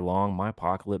 All Nightmare Long, My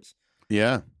Apocalypse.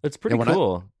 Yeah. That's pretty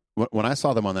cool. When I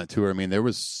saw them on that tour, I mean, there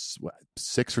was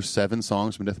 6 or 7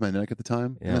 songs from Death Magnetic at the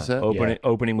time. Yeah. In the set.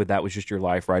 Opening with That Was Just Your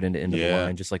Life right into End of the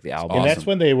Line, just like the album. And that's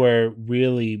when they were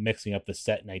really mixing up the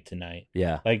set night to night.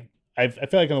 Yeah. Like, I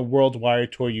feel like on the World Wire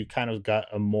tour, you kind of got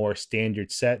a more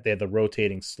standard set. They had the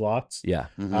rotating slots. Yeah.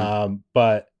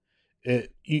 But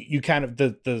you kind of,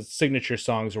 the signature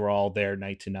songs were all there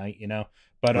night to night, you know?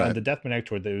 But on the Death Magnetic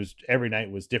tour, every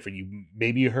night was different.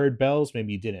 Maybe you heard Bells,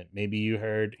 maybe you didn't. Maybe you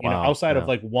heard, outside of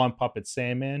like One Puppet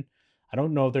Sandman, I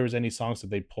don't know if there was any songs that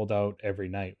they pulled out every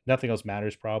night. Nothing Else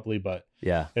Matters probably, but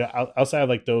outside of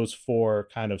like those 4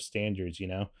 kind of standards, you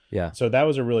know? Yeah. So that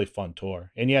was a really fun tour.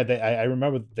 And I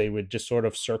remember they would just sort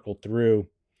of circle through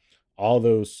all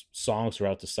those songs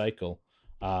throughout the cycle.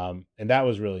 And that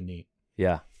was really neat.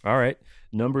 Yeah. All right.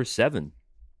 Number 7.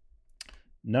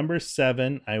 Number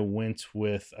 7, I went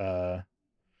with,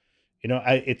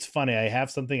 it's funny. I have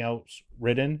something else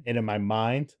written, and in my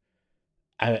mind,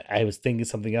 I was thinking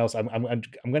something else. I'm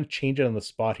going to change it on the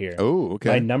spot here. Oh, okay.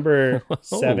 My number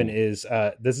 7 is,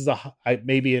 this is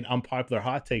maybe an unpopular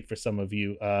hot take for some of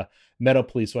you, Metal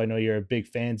Police, who I know you're big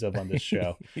fans of on this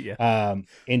show.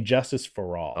 Injustice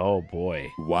for All. Oh boy.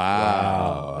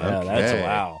 Wow. Yeah, okay. that's a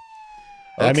wow.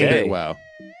 Okay. Wow.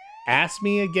 Ask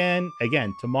me again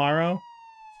tomorrow.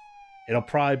 It'll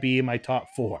probably be in my top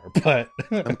 4, but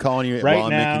I'm calling you right while I'm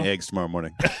now, making eggs tomorrow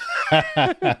morning. All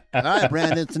right,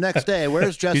 Brandon, it's the next day.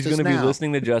 Where's Justice He's going to now? be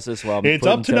listening to Justice while it's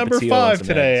up to number 5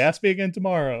 today. Ask me again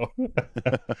tomorrow.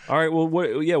 All right. Well, what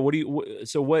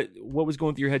was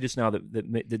going through your head just now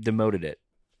that demoted it?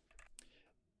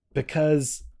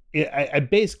 Because I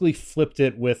basically flipped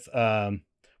it with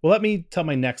Well, let me tell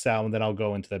my next album, then I'll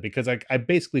go into that, because I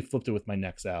basically flipped it with my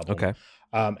next album. Okay.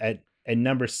 At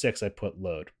number 6, I put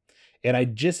Load, and I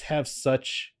just have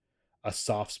such a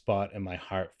soft spot in my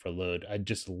heart for Load. I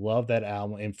just love that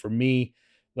album, and for me,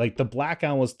 like, the Black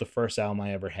Album was the first album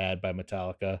I ever had by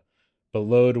Metallica, but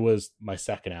Load was my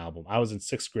second album. I was in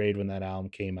 6th grade when that album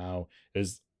came out. It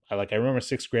was I remember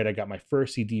 6th grade, I got my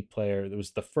first CD player. It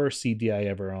was the first CD I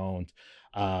ever owned.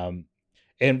 And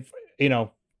you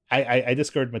know, I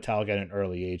discovered Metallica at an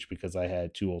early age because I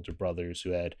had 2 older brothers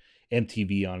who had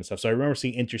MTV on and stuff. So I remember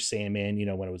seeing Enter Sandman, you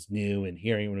know, when it was new, and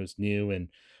hearing when it was new.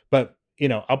 But you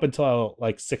know, up until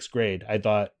like 6th grade, I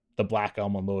thought the Black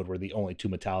Album and Load were the only 2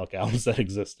 Metallica albums that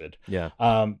existed. Yeah.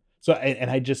 So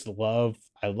I just love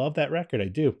that record. I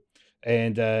do.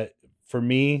 And for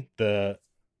me, the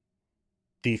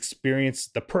experience,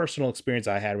 the personal experience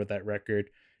I had with that record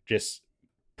just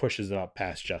pushes it up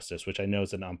past Justice, which I know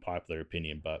is an unpopular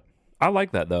opinion, but I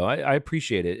like that though. I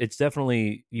appreciate it. It's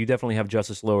definitely, you definitely have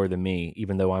Justice lower than me,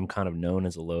 even though I'm kind of known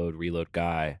as a Load Reload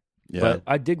guy. Yeah. But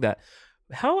I dig that.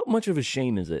 How much of a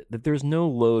shame is it that there's no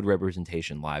Load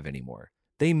representation live anymore?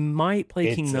 They might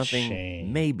play King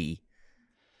Nothing, maybe.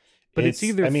 But it's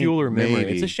either Fuel or Memory.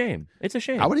 maybe. It's a shame. It's a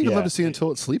shame. I would even love to see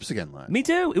Until It Sleeps again live. Me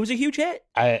too. It was a huge hit.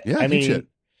 I huge mean, hit.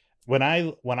 when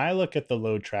I look at the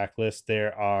Load track list,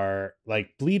 there are,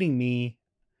 like, Bleeding Me,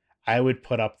 I would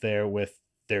put up there with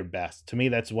their best. To me,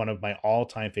 that's one of my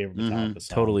all-time favorite Metallica songs.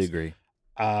 Totally agree.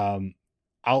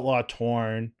 Outlaw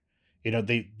Torn, you know,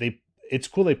 they it's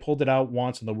cool they pulled it out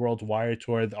once on the World's Wire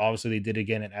tour. Obviously, they did it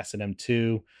again at S&M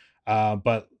 2.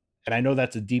 But I know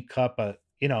that's a deep cut, but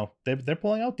you know, they're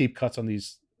pulling out deep cuts on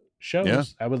these shows. Yeah.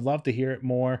 I would love to hear it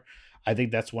more. I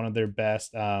think that's one of their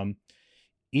best.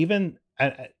 Even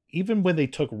when they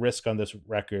took risk on this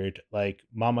record, like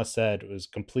Mama Said, it was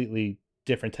completely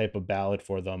different type of ballad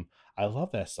for them. I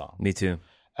love that song. Me too.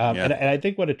 And I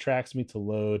think what attracts me to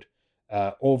Load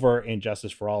over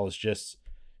Injustice for All is just,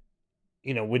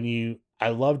 you know, I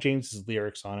love James's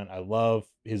lyrics on it. I love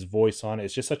his voice on it.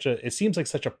 It's just it seems like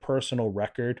such a personal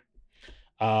record.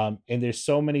 And there's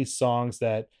so many songs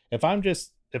that if I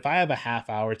have a half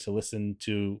hour to listen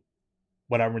to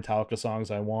whatever Metallica songs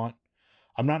I want,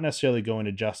 I'm not necessarily going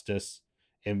to Justice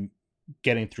and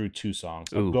getting through 2 songs.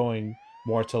 I'm going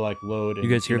more to like Load. And,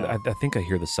 you guys hear that? I think I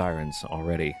hear the sirens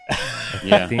already.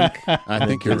 Yeah. I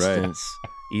think you're right.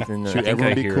 Ethan, Should I think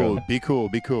everyone I be hear cool? him. Be cool.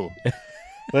 Be cool.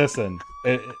 Listen,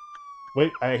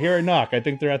 wait, I hear a knock. I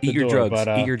think they're at the Eat your door. drugs.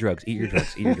 But, eat your drugs. Eat your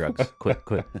drugs. Eat your drugs.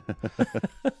 Quit.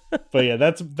 But yeah,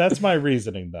 that's my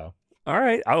reasoning though. All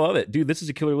right, I love it, dude. This is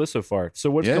a killer list so far.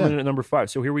 So what's coming in at number 5?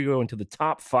 So here we go into the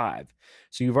top 5.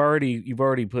 So you've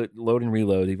already put Load and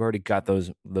Reload. You've already got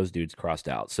those dudes crossed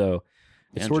out. So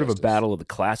it's sort of a battle of the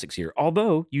classics here.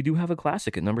 Although you do have a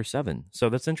classic at number 7, so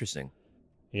that's interesting.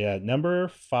 Yeah, number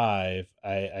 5.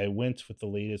 I went with the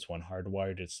latest one,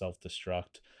 Hardwired to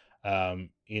Self-Destruct.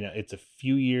 You know, it's a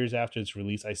few years after its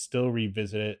release. I still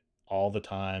revisit it all the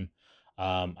time.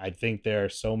 I think there are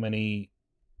so many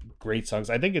great songs.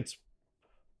 I think it's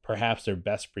perhaps their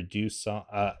best produced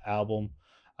album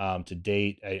to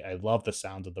date. I love the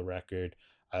sound of the record.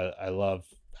 I love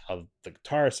how the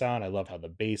guitar sound. I love how the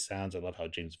bass sounds. I love how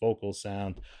James' vocals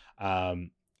sound.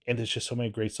 And there's just so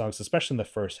many great songs, especially in the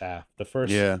first half. The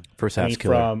first half's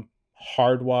killer. From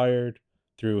Hardwired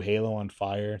through Halo on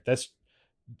Fire. That's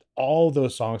all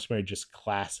those songs are just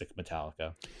classic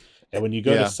Metallica. And when you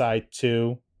go to side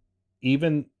 2,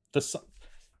 even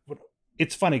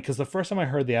it's funny because the first time I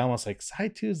heard the album, I was like,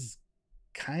 side 2 is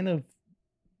kind of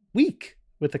weak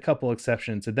with a couple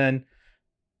exceptions. And then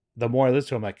the more I listen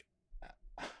to it, I'm like,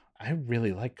 I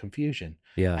really like Confusion.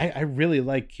 Yeah. I really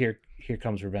like Here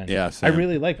Comes Revenge. Yeah, I same.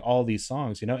 really like all these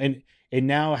songs, you know, and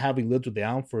now having lived with the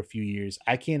album for a few years,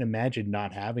 I can't imagine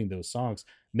not having those songs.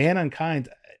 Man Unkind,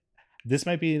 this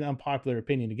might be an unpopular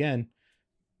opinion again.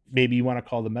 Maybe you want to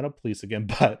call the Metal Police again,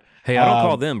 but hey, I don't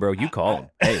call them, bro. You call them.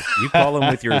 Hey, you call them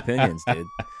with your opinions, dude.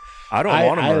 I don't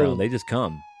want them around. They just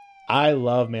come. I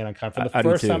love Man Unkind. From the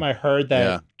first time I heard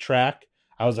that track,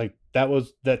 I was like,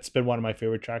 that's been one of my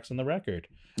favorite tracks on the record.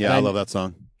 Yeah, and I love that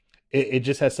song. It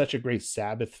just has such a great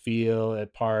Sabbath feel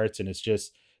at parts, and it's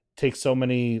just takes so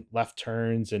many left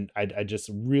turns, and I just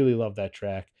really love that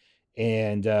track.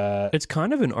 And it's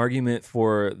kind of an argument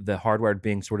for the Hardwired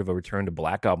being sort of a return to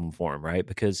Black Album form, right?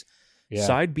 Because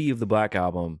side B of the Black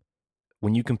Album,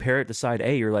 when you compare it to side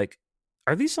A, you're like,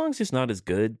 are these songs just not as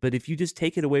good? But if you just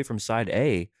take it away from side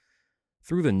A,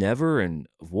 Through the Never and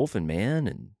Wolf and Man,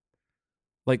 and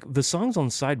like the songs on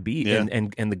side B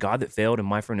and The God That Failed and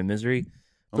My Friend in Misery,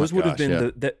 those would have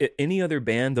been any other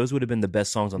band, those would have been the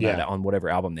best songs on that on whatever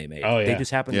album they made. They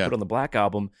just happened to put on the Black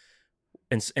Album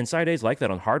and side A's like that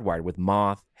on Hardwired with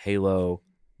Moth, Halo,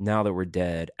 Now That We're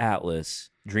Dead, Atlas,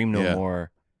 Dream No Yeah.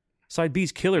 More. Side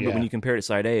B's killer, but when Yeah. you compare it to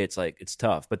side A, it's like it's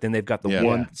tough. But then they've got the Yeah.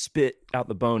 one Yeah. spit out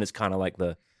the bone is kind of like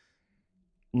the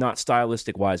not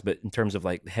stylistic wise, but in terms of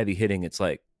like heavy hitting, it's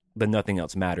like the Nothing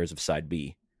Else Matters of side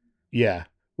B. Yeah.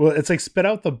 Well, it's like Spit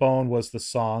Out the Bone was the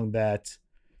song that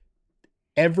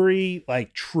everybody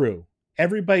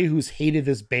who's hated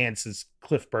this band since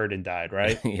Cliff Burton died,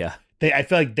 right? Yeah. I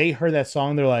feel like they heard that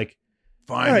song, they're like,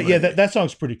 Finally. all right, yeah, that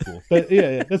song's pretty cool.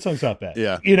 Yeah, that song's not bad.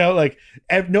 Yeah. You know, like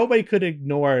nobody could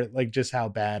ignore like just how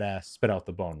badass Spit Out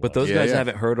the Bone was. But those Yeah, guys yeah.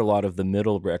 haven't heard a lot of the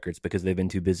middle records because they've been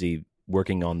too busy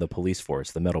working on the police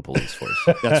force, the metal police force.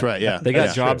 That's right. Yeah. They got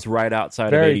Yeah. jobs right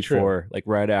outside Very of 84, like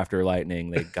right after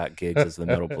Lightning. They got gigs as the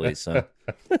metal police. So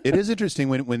It is interesting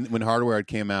when Hardwired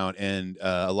came out, and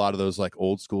a lot of those like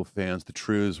old school fans, the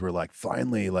Trues, were like,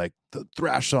 finally, like the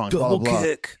thrash song, blah, blah, blah.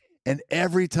 kick. And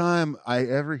every time I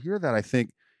ever hear that, I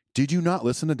think, did you not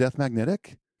listen to Death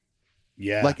Magnetic?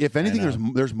 yeah. Like, if anything, I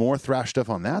know. there's more thrash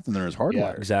stuff on that than there is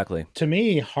Hardwired. Exactly. To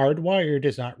me, Hardwired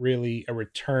is not really a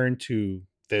return to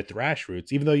the thrash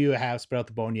roots, even though you have Spit Out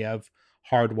the Bone, you have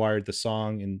Hardwired the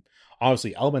song, and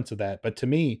obviously elements of that. But to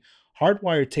me,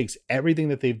 Hardwired takes everything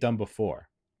that they've done before.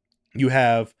 You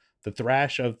have the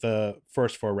thrash of the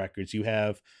first 4 records. You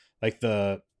have like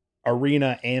the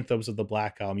arena anthems of the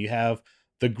Black Album. You have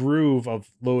the groove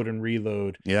of Load and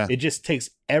Reload. Yeah. It just takes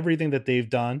everything that they've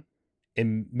done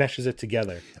and meshes it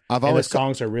together. I've And always the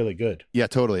songs are really good. Yeah,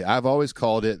 totally. I've always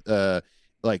called it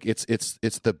like it's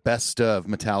the best of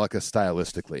Metallica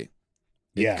stylistically.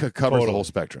 It Yeah, covers the totally. whole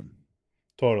spectrum.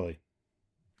 Totally.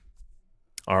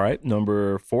 All right.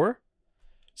 Number 4.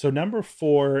 So number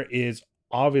 4 is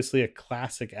obviously a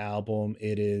classic album.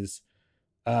 It is,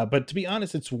 but to be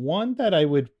honest, it's one that I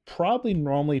would probably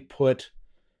normally put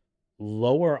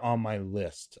lower on my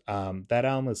list. That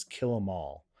album is Kill 'Em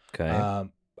All.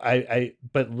 Okay.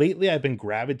 But lately I've been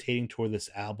gravitating toward this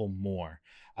album more.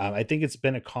 I think it's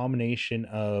been a combination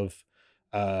of,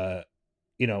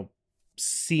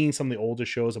 seeing some of the older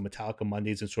shows on Metallica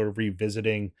Mondays and sort of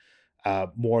revisiting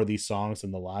more of these songs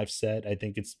in the live set. I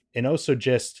think and also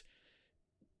just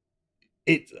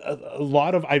a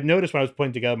lot of, I've noticed when I was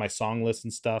putting together my song list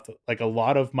and stuff, like a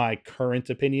lot of my current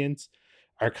opinions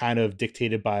are kind of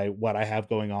dictated by what I have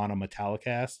going on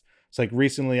Metallicast. So like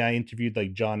recently I interviewed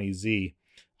like Johnny Z,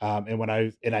 and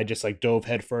I just like dove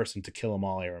headfirst into Kill 'Em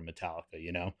All era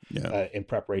Metallica, Yeah. in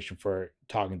preparation for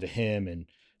talking to him. And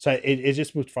so it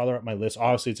just moved farther up my list.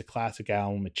 Obviously it's a classic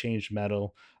album, it changed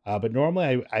metal, but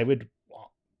normally I would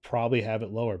probably have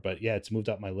it lower, but yeah, it's moved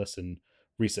up my list in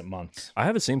recent months. I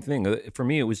have the same thing. For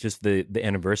me, it was just the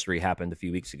anniversary happened a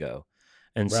few weeks ago.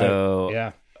 And Right. so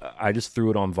Yeah. I just threw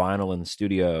it on vinyl in the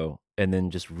studio and then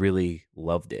just really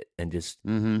loved it. And just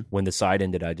when the side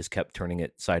ended, I just kept turning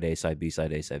it side A, side B,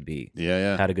 side A, side B. Yeah,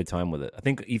 yeah. Had a good time with it. I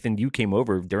think, Ethan, you came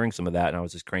over during some of that and I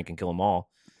was just cranking Kill 'Em All.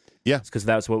 Yeah. Because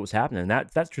that's what was happening.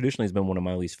 That traditionally has been one of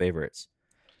my least favorites.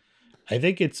 I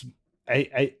think it's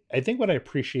I think what I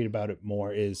appreciate about it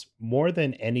more is more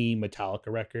than any Metallica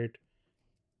record,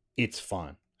 it's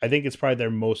fun. I think it's probably their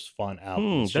most fun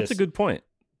album. It's That's a just good point.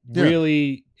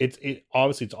 really it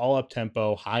obviously it's all up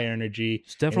tempo, high energy.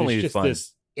 It's definitely and it's just fun.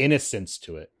 this innocence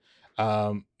to it.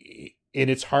 And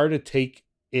it's hard to take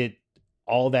it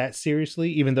all that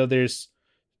seriously, even though there's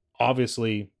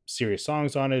obviously serious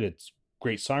songs on it. It's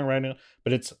great songwriting,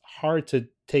 but it's hard to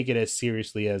take it as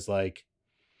seriously as like,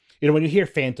 when you hear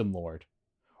Phantom Lord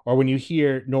or when you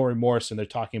hear No Remorse and they're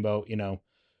talking about,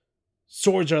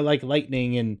 swords are like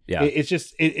lightning, and Yeah. it's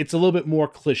just it's a little bit more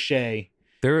cliche.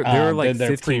 There are like than their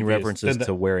 15 previous- references than the-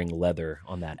 to wearing leather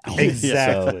on that album.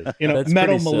 Exactly. So, Metal that's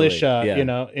pretty silly. Militia,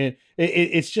 Yeah.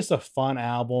 it's just a fun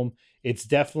album. It's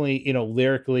definitely,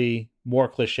 lyrically more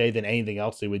cliche than anything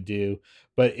else they would do,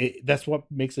 but that's what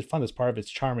makes it fun. That's part of its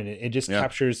charm. And it just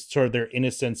captures sort of their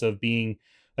innocence of being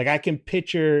like, I can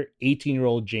picture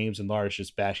 18-year-old James and Lars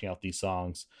just bashing out these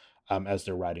songs as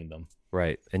they're writing them.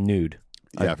 Right. And nude.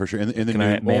 Yeah, for sure. In the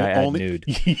nude, May I add only, nude?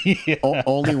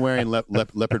 only wearing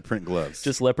leopard print gloves.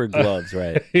 Just leopard gloves,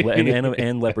 right?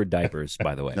 And leopard diapers,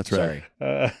 by the way. That's right.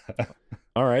 Sorry.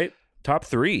 All right. Top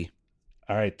 3.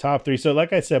 All right, top 3. So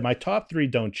like I said, my top 3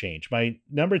 don't change. My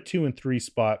number 2 and 3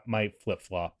 spot might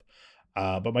flip-flop,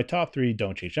 but my top 3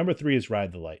 don't change. Number 3 is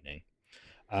Ride the Lightning.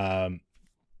 The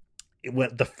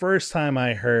first time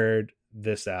I heard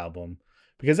this album,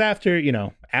 because after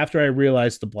I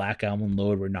realized the Black Album and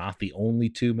Load were not the only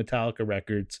 2 Metallica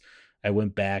records, I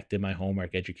went back, did my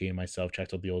homework, educated myself,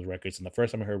 checked out the old records, and the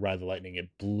first time I heard Ride the Lightning, it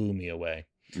blew me away.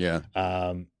 Yeah.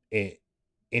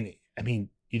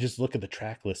 You just look at the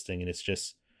track listing and it's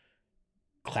just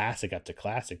classic after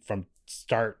classic from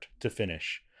start to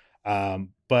finish.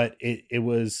 But it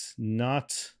was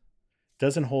not,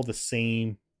 doesn't hold the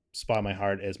same spot in my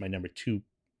heart as my number 2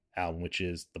 album, which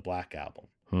is the Black Album.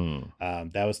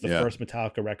 That was the first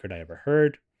Metallica record I ever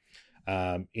heard.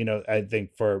 I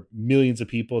think for millions of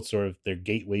people, it's sort of their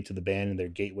gateway to the band and their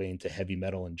gateway into heavy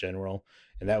metal in general.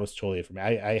 And that was totally it for me.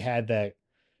 I had that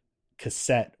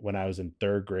cassette when I was in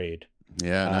 3rd grade.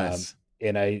 Yeah, nice.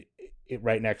 And it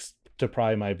right next to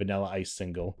probably my Vanilla Ice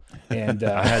single. And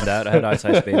I had that. I had Ice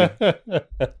Ice Baby.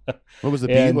 What was the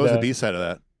B? What was the B side of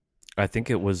that? I think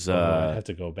it was. I have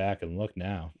to go back and look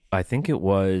now. I think it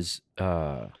was.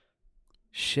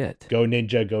 Shit. Go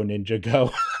Ninja,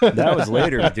 go. That was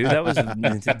later, dude. That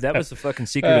was the fucking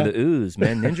Secret of the Ooze,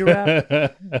 man. Ninja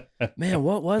Rap. Man,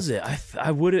 what was it?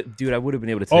 I would have been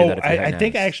able to tell you that. If I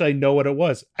think I actually know what it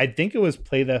was. I think it was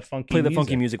Play the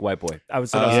Funky Music, White Boy. I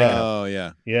was. Oh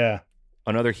yeah, yeah.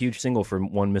 Another huge single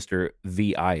from one Mr.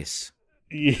 V Ice.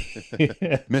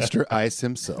 Mr. Ice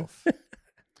himself,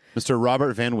 Mr.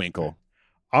 Robert Van Winkle.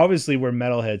 Obviously, we're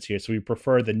metalheads here, so we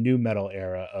prefer the new metal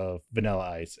era of Vanilla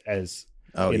Ice as.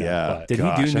 Did he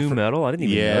do new metal? I didn't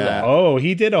even know that. Oh,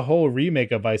 he did a whole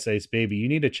remake of Ice Ice Baby. You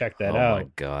need to check that out. Oh my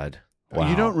god! Wow.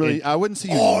 You don't really. I wouldn't say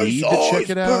you need to check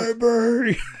it out.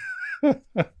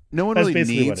 No one really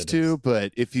needs to,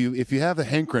 but if you have a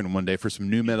hankering one day for some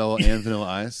new metal and Vanilla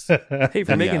Ice, hey,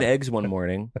 for making eggs one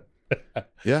morning,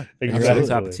 yeah,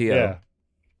 exactly. Yeah.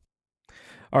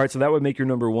 All right, so that would make your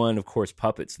number 1, of course,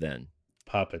 Puppets. Then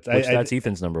Puppets. That's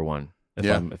Ethan's number 1. If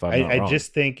I'm not wrong. I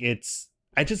just think it's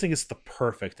the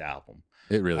perfect album.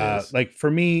 It really is. Like for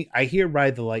me, I hear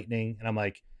Ride the Lightning and I'm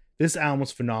like, this album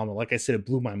was phenomenal. Like I said, it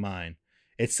blew my mind.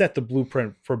 It set the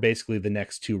blueprint for basically the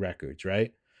next 2 records,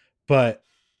 right? But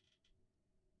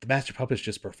the Master Puppets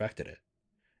just perfected it.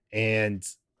 And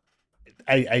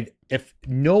I if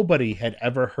nobody had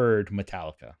ever heard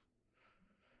Metallica,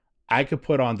 I could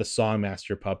put on the song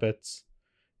Master Puppets.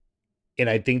 And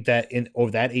I think that in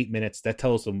over that 8 minutes, that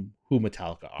tells them who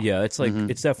Metallica are. Yeah, it's like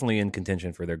it's definitely in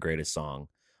contention for their greatest song,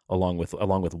 along with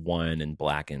One and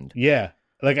Blackened. Yeah,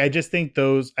 like I just think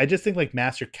like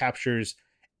Master captures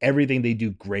everything they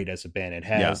do great as a band. It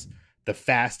has the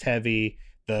fast heavy,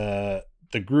 the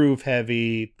groove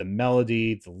heavy, the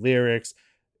melody, the lyrics,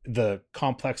 the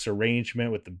complex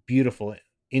arrangement with the beautiful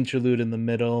interlude in the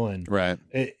middle, and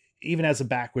it even has a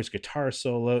backwards guitar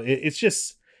solo.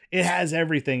 It has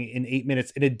everything in 8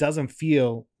 minutes, and it doesn't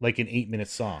feel like an 8-minute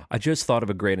song. I just thought of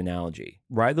a great analogy.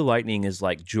 Ride the Lightning is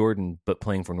like Jordan, but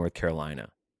playing for North Carolina.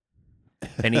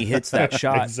 And he hits that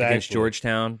shot against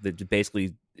Georgetown that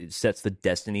basically sets the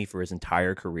destiny for his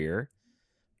entire career.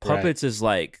 Puppets is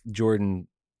like Jordan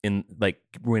in like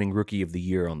winning Rookie of the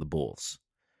Year on the Bulls.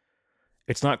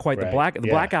 It's not quite the Black. The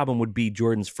Black Album would be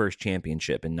Jordan's first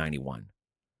championship in '91.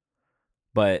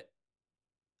 But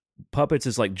Puppets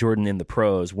is like Jordan in the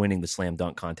pros winning the slam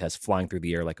dunk contest, flying through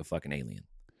the air like a fucking alien.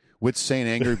 Would Saint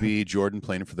Anger be Jordan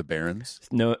playing for the Barons?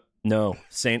 No.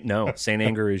 Saint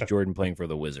Anger is Jordan playing for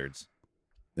the Wizards.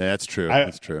 Yeah, that's true.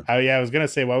 That's true. I was gonna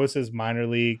say, what was his minor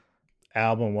league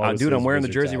album? Dude, I'm wearing the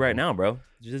jersey right now, bro.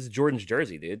 This is Jordan's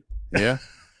jersey, dude. Yeah,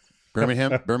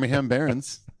 Birmingham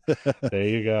Barons. There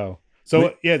you go.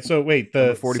 So wait,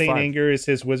 the 45. Saint Anger is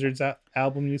his Wizards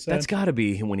album, you said? That's got to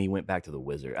be when he went back to the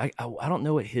Wizard. I don't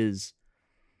know what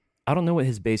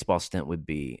his baseball stint would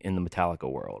be in the Metallica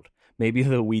world. Maybe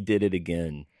the We Did It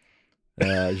Again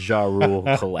Ja Rule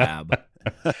collab.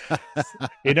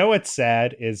 You know what's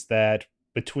sad is that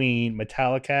between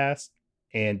Metallicast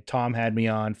and Tom had me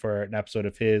on for an episode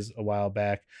of his a while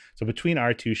back. So between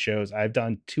our 2 shows, I've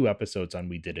done 2 episodes on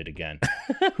We Did It Again.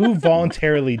 Who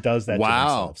voluntarily does that to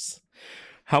themselves?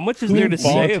 How much is there to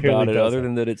say about it other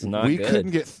than that it's not we good?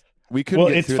 Couldn't get through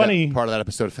that part of that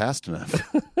episode fast enough.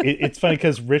 It's funny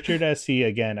because Richard S.C.,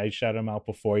 again, I shouted him out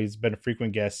before. He's been a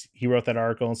frequent guest. He wrote that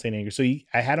article on Saint Anger. So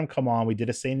I had him come on. We did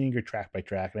a Saint Anger track by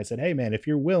track. And I said, hey, man, if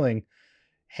you're willing,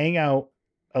 hang out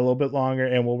a little bit longer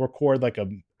and we'll record like a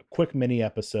quick mini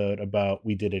episode about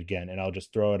We Did It Again. And I'll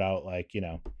just throw it out like,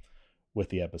 with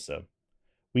the episode.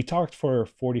 We talked for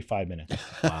 45 minutes.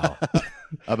 Wow.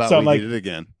 About so We Did It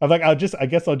Again. I'm like, I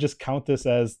guess I'll just count this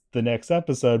as the next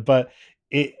episode. But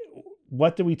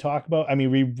what did we talk about? I mean,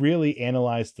 we really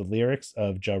analyzed the lyrics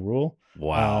of Ja Rule.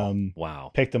 Wow.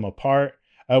 Wow. Picked them apart.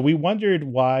 We wondered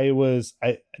why it was.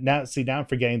 Now I'm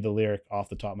forgetting the lyric off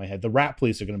the top of my head. The Rap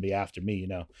Police are going to be after me,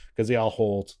 because they all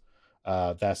hold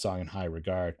that song in high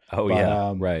regard. Oh,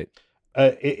 yeah. Right.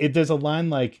 There's a line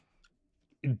like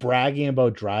bragging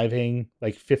about driving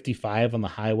like 55 on the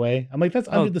highway. I'm like, that's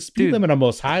under the speed limit on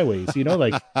most highways,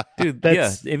 like, dude,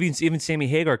 that's... yeah. Even Sammy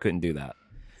Hagar couldn't do that.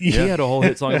 He had a whole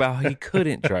hit song about how he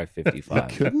couldn't drive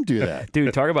 55. You couldn't do that.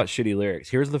 Dude, talk about shitty lyrics.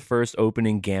 Here's the first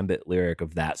opening gambit lyric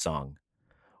of that song.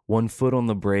 1 foot on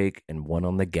the brake and 1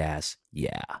 on the gas.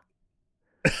 Yeah.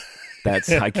 That's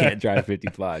I can't drive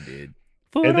 55, dude.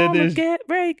 Foot And then on the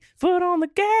brake, foot on the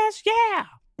gas. Yeah.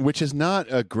 Which is not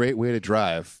a great way to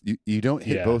drive. You don't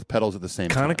hit both pedals at the same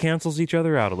time. Kind of cancels each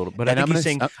other out a little. But And I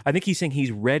think he's saying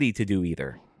he's ready to do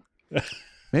either.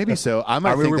 Maybe so. I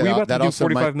might Were think we about that to do also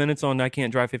 45 minutes on I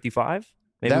Can't Drive 55?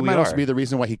 Maybe that we might also are. be the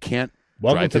reason why he can't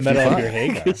Welcome drive to Metal 55. Under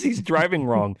Haga. Because he's driving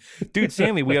wrong. Dude,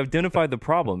 Sammy, we identified the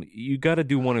problem. You got to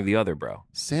do one or the other, bro.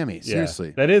 Sammy, Yeah,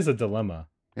 seriously. that is a dilemma.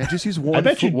 Yeah, just use I one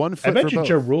bet foot, you. one foot I bet for you both.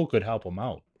 Joe Rule could help him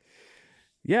out.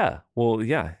 Yeah. Well,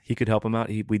 yeah, he could help him out.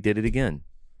 We did it again.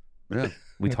 Yeah.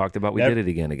 We talked about we Yep. did it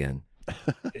again.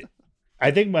 I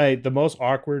think the most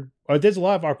awkward, or there's a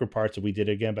lot of awkward parts that we did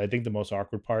again, but I think the most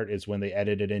awkward part is when they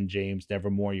edited in James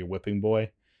Nevermore, Your Whipping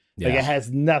Boy. Like, it has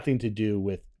nothing to do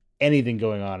with anything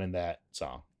going on in that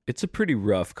song. It's a pretty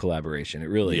rough collaboration. It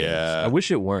really is. Yeah. I wish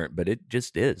it weren't, but it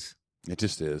just is. It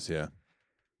just is, yeah.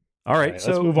 All right, Let's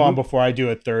so move on before I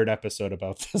do a third episode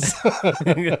about this.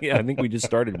 yeah, I think we just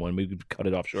started one. We could cut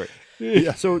it off short.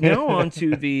 Yeah. So now on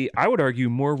to the, I would argue,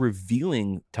 more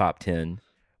revealing top 10,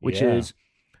 which Yeah. is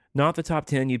not the top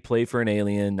 10 you'd play for an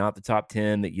alien, not the top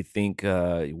 10 that you think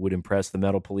would impress the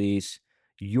Metal Police,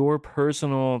 your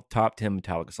personal top 10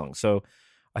 Metallica songs. So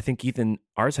I think, Ethan,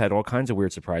 ours had all kinds of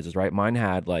weird surprises, right? Mine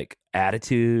had like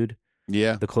Attitude,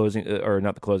 Yeah. the closing, or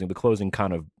not the closing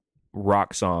kind of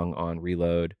rock song on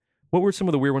Reload. What were some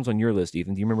of the weird ones on your list,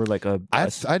 Ethan? Do you remember like I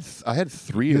had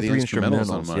three of the instrumentals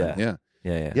on mine. yeah.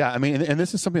 Yeah. Yeah, I mean, and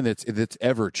this is something that's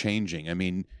ever changing. I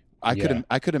mean, I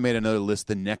could have made another list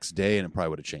the next day and it probably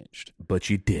would have changed. But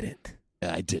you didn't.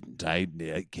 And I didn't.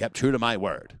 I kept true to my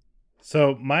word.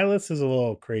 So my list is a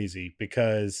little crazy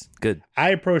because Good.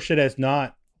 I approached it as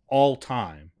not all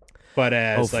time, but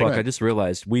as Oh, fuck. I just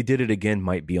realized We Did It Again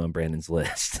might be on Brandon's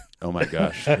list. Oh my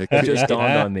gosh. It just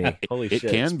dawned on me. Holy It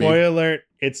shit. can be. spoiler alert,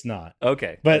 it's not.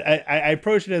 Okay. But I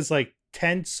approached it as like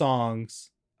 10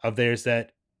 songs of theirs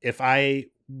that if I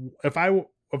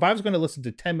was going to listen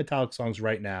to 10 Metallica songs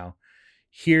right now,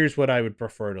 here's what I would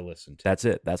prefer to listen to. That's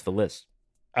it. That's the list.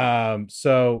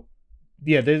 So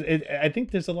yeah, I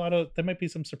think there might be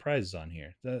some surprises on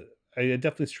here. I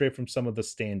definitely stray from some of the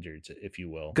standards, if you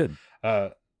will. Good.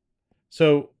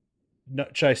 So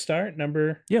should I start?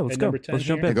 Yeah, let's go. Number 10 Let's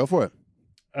jump here? Yeah, go for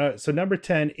it. So number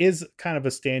 10 is kind of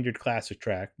a standard classic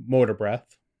track, Motor Breath.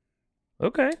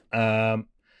 Okay.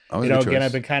 Always a Again, choice.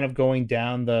 I've been kind of going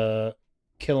down the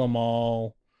Kill 'Em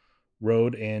All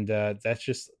road, and that's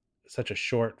just such a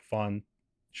short and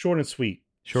sweet.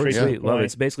 Short and Straight to sweet. the Love it. point.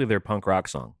 It's basically their punk rock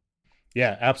song.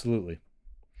 Yeah, absolutely.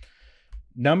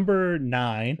 Number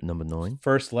 9, Number 9.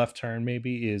 first left turn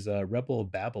maybe, is Rebel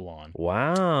of Babylon.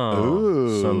 Wow.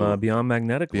 Ooh. Some Beyond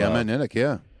Magnetic. Yeah, love. magnetic,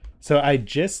 yeah. So I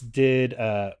just did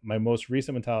my most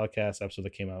recent Metallicast episode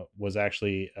that came out was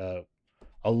actually a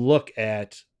look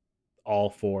at all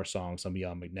 4 songs on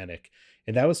Beyond Magnetic,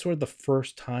 and that was sort of the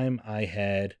first time I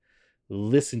had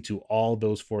listened to all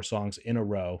those 4 songs in a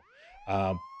row.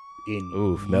 In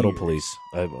Oof, Metal years. Police.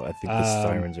 I think the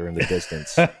sirens are in the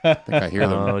distance. I think I hear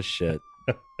them. Oh, shit.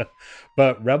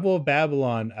 But Rebel of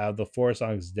Babylon, the 4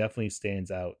 songs definitely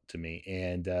stands out to me,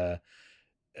 and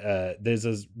there's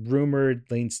this rumored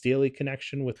Lane Staley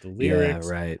connection with the lyrics.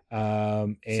 Yeah,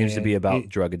 right. Seems to and be about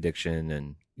drug addiction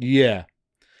and yeah.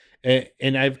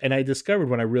 And I discovered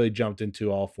when I really jumped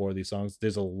into all 4 of these songs,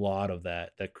 there's a lot of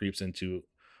that creeps into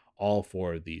all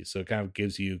 4 of these. So it kind of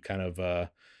gives you kind of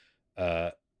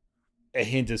a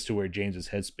hint as to where James's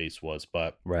headspace was.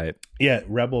 But right. yeah,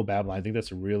 Rebel of Babylon, I think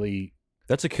that's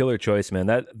That's a killer choice, man.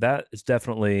 That is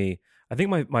definitely, I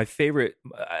think my favorite.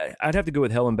 I'd have to go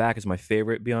with Hell and Back as my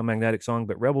favorite Beyond Magnetic song,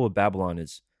 but Rebel of Babylon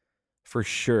is for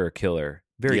sure killer.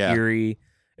 Very Yeah. eerie.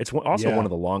 It's also Yeah. one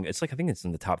of the long. It's like I think it's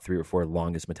in the top 3 or 4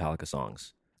 longest Metallica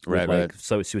songs. Right, With, right.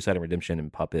 So Suicide and Redemption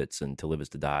and Puppets and To Live Is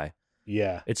to Die.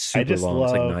 yeah. It's I super just long.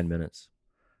 It's like love- 9 minutes.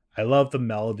 I love the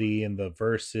melody and the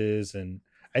verses, and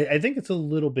I think it's a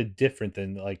little bit different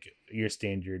than like your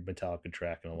standard Metallica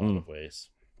track in a lot of ways.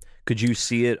 Could you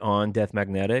see it on Death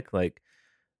Magnetic, like,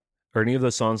 or any of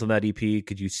those songs on that EP?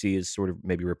 Could you see as sort of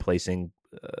maybe replacing,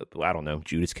 I don't know,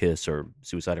 Judas Kiss or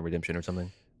Suicide and Redemption or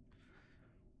something?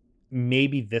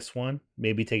 Maybe this one,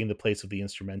 maybe taking the place of the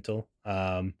instrumental,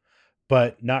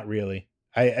 but not really.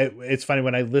 It's funny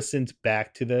when I listened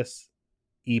back to this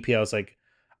EP, I was like,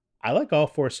 I like all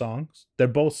 4 songs. They're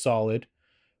both solid,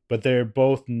 but they're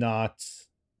both not,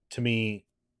 to me,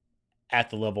 at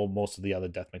the level most of the other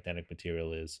Death Magnetic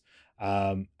material is.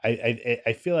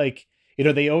 I feel like,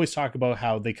 they always talk about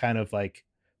how they kind of like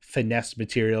finesse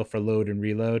material for Load and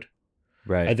Reload.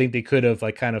 Right. I think they could have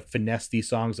like kind of finessed these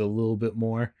songs a little bit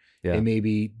more and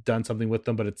maybe done something with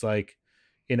them, but it's like,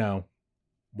 you know,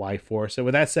 why force it?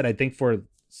 With that said, I think for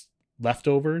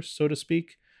leftovers, so to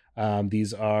speak,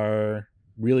 these are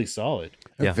really solid.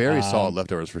 They're very solid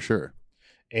leftovers for sure.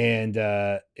 And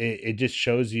it just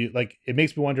shows you, like, it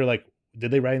makes me wonder, like, did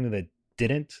they write anything that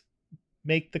didn't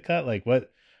make the cut? Like,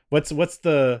 what's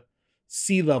the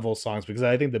C level songs? Because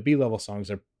I think the B level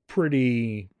songs are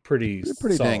pretty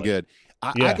solid. Dang good.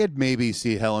 Yeah. I could maybe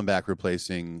see Hell Back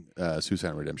replacing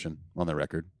Suicide Redemption on the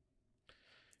record.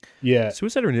 Yeah,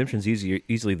 Suicide Redemption is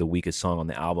easily the weakest song on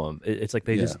the album. It's like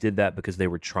they just did that because they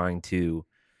were trying to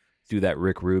do that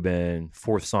Rick Rubin.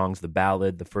 Fourth song's the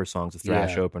ballad, the first song's a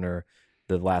thrash opener,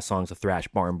 the last song's a thrash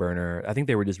barn burner. I think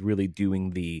they were just really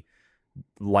doing the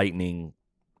Lightning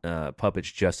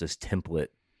Puppets Justice template.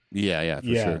 Yeah, for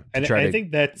sure. And I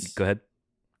think that's... Go ahead.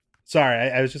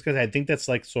 Sorry, I was just going to say, I think that's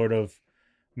like sort of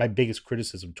my biggest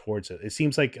criticism towards it. It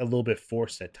seems like a little bit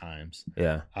forced at times.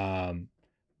 Yeah.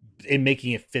 In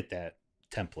making it fit that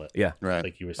template. Yeah. Right.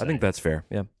 Like you were saying. I think that's fair.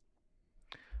 Yeah.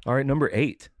 All right, number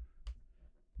 8.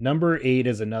 Number 8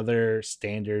 is another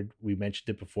standard. We mentioned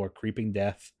it before, Creeping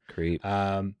Death. Creep.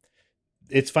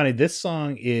 It's funny. This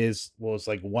song was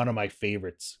like one of my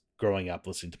favorites growing up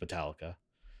listening to Metallica.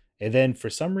 And then for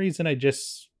some reason, I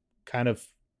just kind of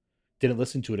didn't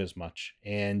listen to it as much.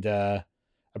 And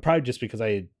probably just because I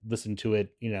had listened to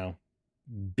it, you know,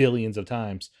 billions of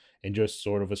times and just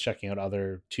sort of was checking out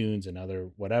other tunes and other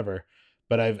whatever.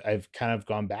 But I've kind of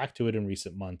gone back to it in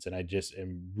recent months, and I just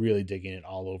am really digging it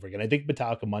all over again. I think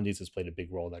Metallica Mondays has played a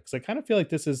big role in that, because I kind of feel like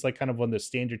this is like kind of one of the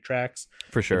standard tracks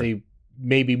For sure. they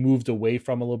maybe moved away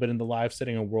from a little bit in the live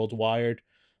setting on World Wired.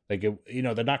 Like, you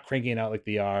know, they're not cranking it out like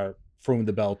they are from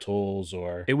The Bell Tolls,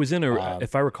 or It was in a,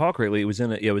 if I recall correctly, it was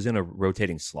in a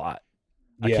rotating slot.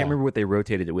 I can't remember what they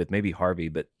rotated it with. Maybe Harvey,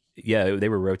 but yeah, they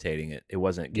were rotating it. It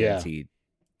wasn't guaranteed.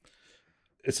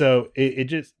 So it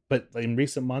just, but in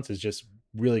recent months, it's just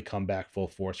really come back full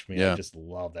force for me. Yeah. I just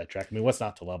love that track. I mean, what's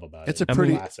not to love about it? It's a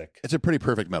pretty classic. It's a pretty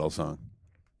perfect metal song.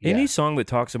 Any song that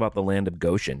talks about the land of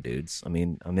Goshen, dudes. I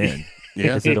mean, I'm in.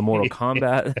 Yeah. Is it a Mortal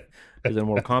Kombat? Is it a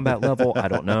Mortal Kombat level? I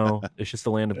don't know. It's just the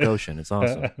land of Goshen. It's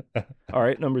awesome. All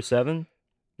right, number 7.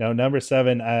 No, number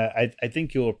 7. I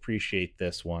think you'll appreciate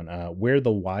this one. Where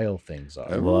the Wild Things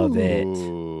Are. Love it.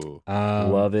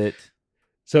 Love it.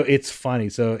 So it's funny.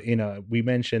 So, you know, we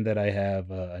mentioned that I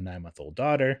have a 9-month-old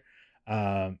daughter,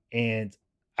 and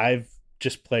I've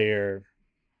just play her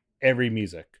every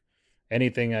music,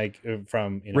 anything like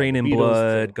from, you know, Rain and Beatles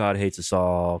Blood, God Hates Us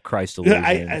All, Christ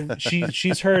Illusion.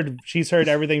 she's heard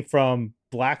everything from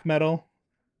black metal,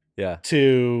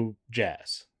 to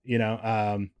jazz. You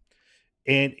know,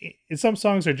 and some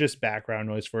songs are just background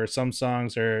noise for her. Some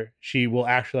songs she will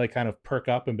actually like kind of perk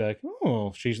up and be like,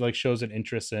 oh, she's like shows an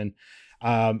interest in.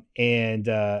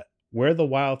 Where the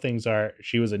Wild Things Are,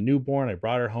 she was a newborn. I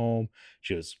brought her home.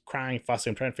 She was crying,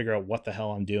 fussing. I'm trying to figure out what the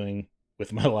hell I'm doing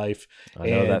with my life.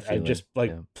 I know that feeling. I'm just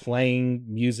like playing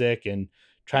music and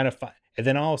trying to find. And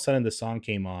then all of a sudden the song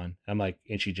came on. I'm like,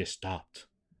 and she just stopped.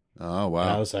 Oh, wow. And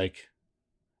I was like,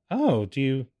 oh,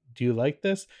 do you like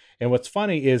this? And what's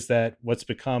funny is that what's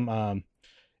become,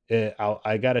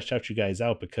 I got to shout you guys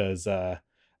out, because I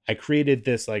created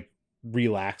this like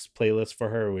relax playlist for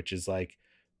her, which is like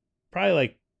probably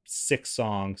like 6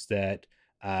 songs that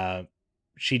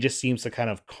she just seems to kind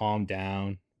of calm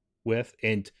down with.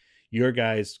 And your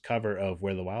guys' cover of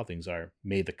Where the Wild Things Are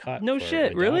made the cut. No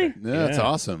shit, really? Yeah, that's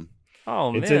awesome.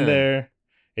 Oh, man.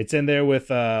 It's in there with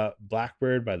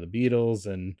Blackbird by the Beatles,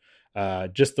 and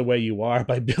Just the Way You Are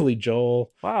by Billy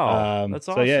Joel. Wow, that's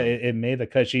awesome. So yeah, it made the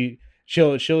cut.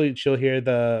 She'll hear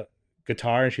the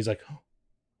guitar and she's like, oh.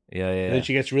 Yeah. And then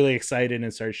she gets really excited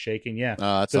and starts shaking. Yeah.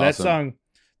 That's so awesome.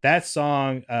 that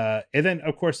song, and then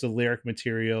of course the lyric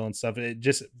material and stuff. It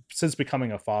just, since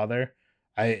becoming a father,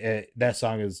 that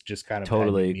song is just kind of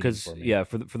totally, because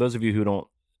for those of you who don't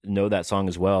know that song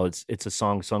as well, it's a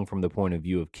song sung from the point of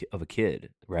view of a kid,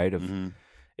 right?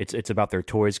 It's about their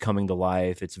toys coming to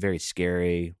life. It's very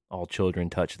scary. All children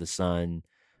touch the sun,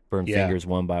 burn fingers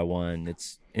one by one.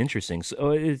 It's interesting.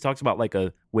 So it talks about like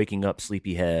a waking up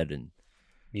sleepyhead, and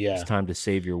it's time to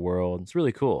save your world. It's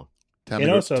really cool. Time to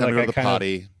go to the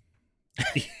potty.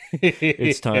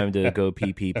 It's time to go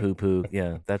pee pee poo poo.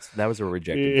 Yeah, that was a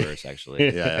rejected verse,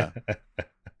 actually. Yeah.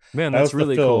 Man, that's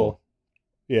really cool.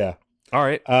 Yeah. All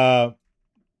right.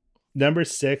 Number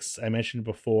 6, I mentioned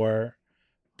before,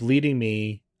 Bleeding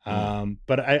Me.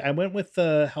 But I went with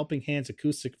the Helping Hands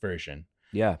acoustic version.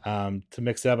 Yeah. To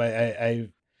mix it up. I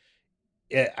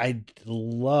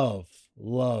love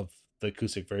the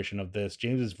acoustic version of this.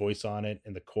 James's voice on it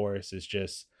and the chorus is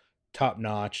just top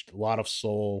notch. A lot of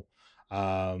soul.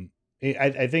 I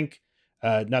think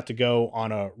not to go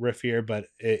on a riff here, but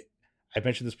I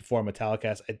mentioned this before on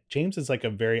Metallicast. James is like a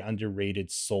very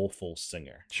underrated soulful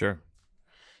singer. Sure.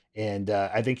 And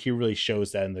I think he really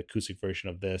shows that in the acoustic version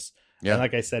of this. Yeah. And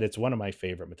like I said, it's one of my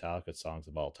favorite Metallica songs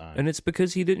of all time. And it's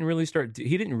because he didn't really start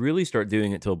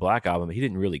doing it till Black Album, but he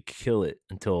didn't really kill it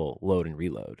until Load and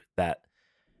Reload. That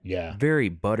very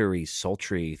buttery,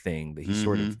 sultry thing that he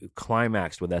sort of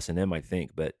climaxed with S&M, I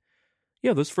think. But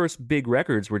yeah, those first big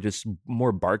records were just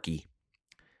more barky,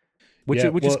 which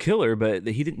is killer, but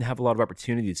he didn't have a lot of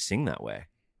opportunity to sing that way.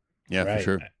 Yeah, right. for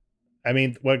sure. I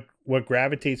mean, what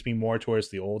gravitates me more towards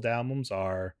the old albums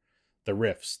are the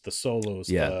riffs, the solos,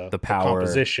 the power, the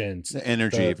compositions, the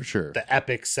energy, for sure, the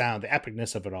epic sound, the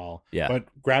epicness of it all. Yeah. What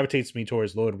gravitates me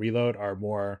towards Load and Reload are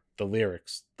more the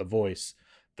lyrics, the voice,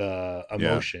 the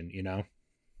emotion, you know?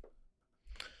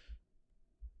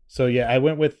 So yeah, I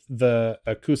went with the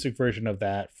acoustic version of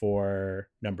that for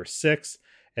number 6.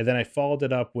 And then I followed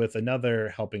it up with another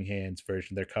Helping Hands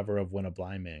version, their cover of When a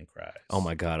Blind Man Cries. Oh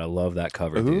my God, I love that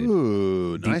cover, dude.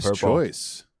 Ooh, nice Purple.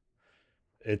 choice.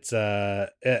 It's I'm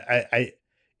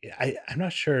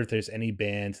not sure if there's any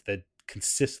band that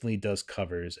consistently does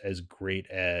covers as great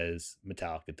as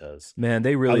Metallica does. Man,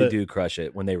 they really do crush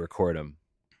it when they record them.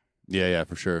 Yeah,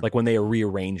 for sure. Like when they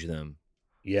rearrange them.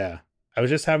 Yeah. I was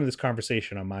just having this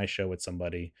conversation on my show with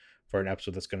somebody for an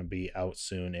episode that's going to be out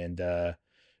soon. And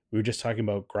we were just talking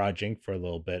about Garage Inc. for a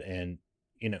little bit. And,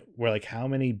 you know, we're like, how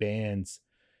many bands...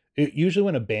 Usually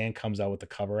when a band comes out with a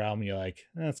cover album, you're like,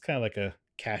 it's kind of like a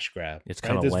cash grab. It's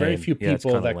kind of There's lame. very few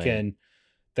people lame.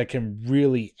 that can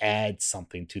really add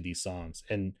something to these songs.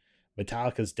 And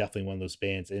Metallica is definitely one of those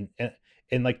bands.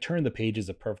 And like Turn the Page is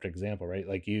a perfect example, right?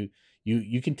 Like you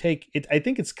can take it. I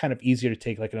think it's kind of easier to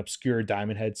take like an obscure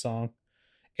Diamond Head song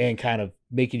and kind of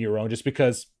make it your own just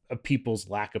because of people's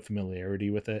lack of familiarity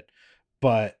with it.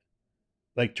 But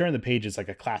like Turn the Page is like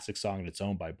a classic song in its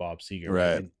own by Bob Seger.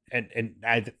 Right. And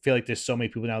I feel like there's so many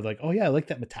people now like, oh yeah, I like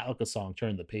that Metallica song,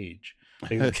 Turn the Page.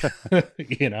 Like,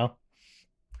 you know?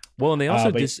 Well, and they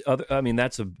also that's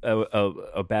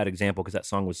a bad example because that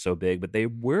song was so big, but they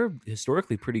were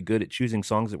historically pretty good at choosing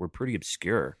songs that were pretty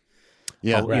obscure.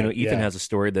 Yeah, you know, Ethan has a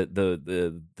story that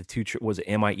the two was it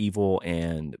Am I Evil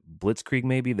and Blitzkrieg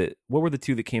maybe what were the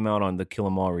two that came out on the Kill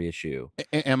 'Em All reissue?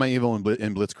 Am I Evil and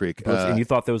Blitzkrieg? And you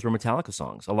thought those were Metallica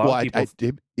songs? A lot of people. I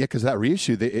did, because that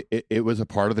reissue it was a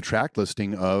part of the track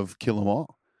listing of Kill 'Em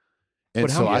All,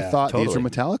 and so I thought these were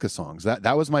Metallica songs.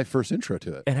 That was my first intro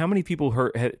to it. And how many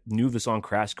people knew the song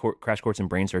Crash Course and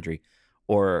Brain Surgery,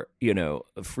 or you know,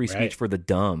 Free Speech for the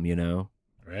Dumb? You know,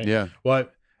 right? Yeah. Well,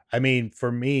 I mean,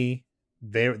 for me.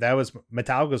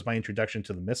 Metallica was my introduction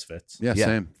to the Misfits. Yeah,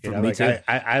 same. You know, me like too.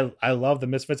 I love the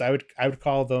Misfits. I would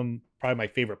call them probably my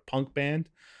favorite punk band.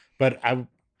 But I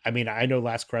mean I know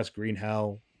Last Caress, Green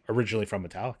Hell originally from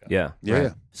Metallica. Yeah.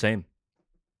 Yeah. Same.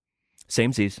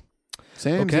 Samesies.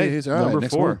 Okay. All right, number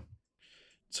next 4. one.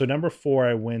 So number 4,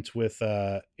 I went with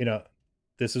you know,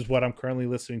 this is what I'm currently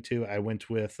listening to. I went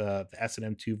with the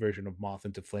S&M 2 version of Moth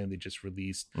into Flame they just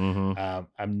released. Mm-hmm.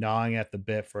 I'm gnawing at the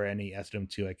bit for any S&M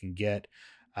 2 I can get.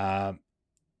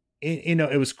 You know,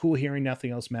 it was cool hearing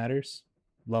Nothing Else Matters.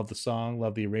 Love the song,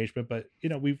 love the arrangement, but you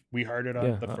know, we heard it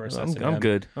on the first S&M. I'm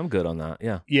good on that.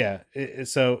 Yeah. Yeah.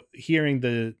 So hearing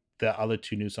the other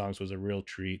 2 new songs was a real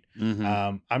treat.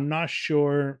 Mm-hmm. I'm not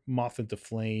sure Moth into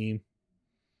Flame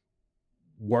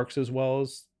works as well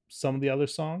as some of the other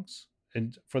songs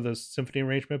and for the symphony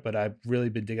arrangement, but I've really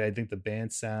been digging. I think the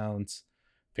band sounds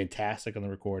fantastic on the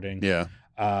recording. Yeah.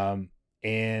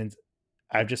 And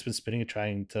I've just been spinning and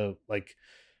trying to like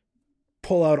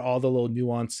pull out all the little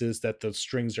nuances that the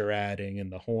strings are adding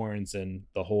and the horns and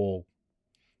the whole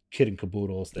kit and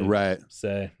caboodle, as they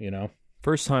say, you know.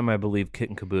 First time I believe Kit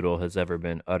and Caboodle has ever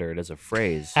been uttered as a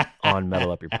phrase on Metal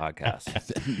Up Your Podcast. I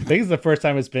think it's the first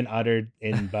time it's been uttered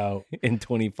in about in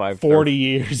 40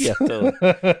 years. Yeah, totally.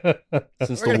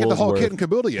 Since We're gonna get the whole Woolsworth. kit and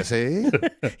caboodle, you see?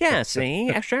 Yeah, see?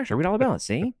 Extra, read all about it,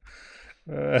 see?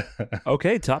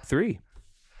 Okay, top 3.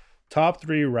 Top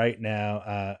 3 right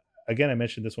now. Again, I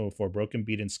mentioned this one before, Broken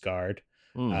Beat and Scarred.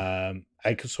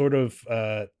 I could sort of,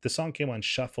 the song came on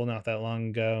shuffle not that long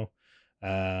ago.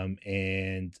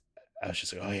 And I was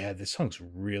just like, oh yeah, this song's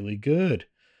really good.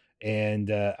 And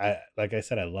like I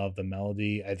said, I love the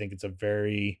melody. I think it's a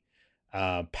very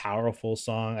powerful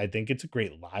song. I think it's a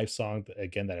great live song,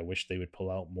 again, that I wish they would pull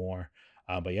out more.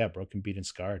 But yeah, Broken Beat and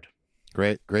Scarred.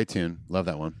 Great tune. Love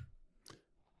that one.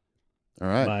 All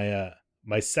right.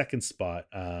 My second spot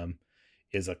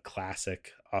is a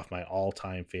classic off my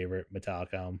all-time favorite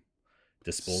Metallica album.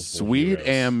 Disposable Sweet Heroes.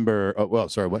 Amber. Oh, well,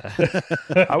 sorry. What?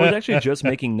 I was actually just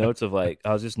making notes of I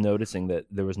was just noticing that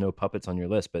there was no puppets on your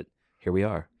list, but here we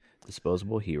are.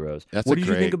 Disposable Heroes. That's what a did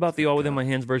you think great- about the All Within My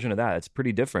Hands version of that? It's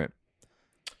pretty different.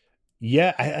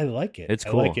 Yeah, I like it. It's I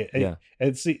like cool. it. Yeah.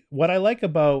 And see, what I like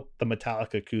about the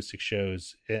Metallica acoustic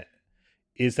shows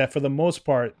is that for the most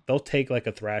part, they'll take like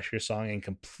a Thrasher song and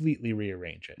completely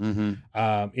rearrange it. Mm-hmm.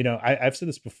 I've said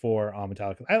this before on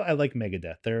Metallica. I like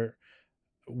Megadeth.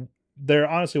 They're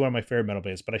honestly one of my favorite metal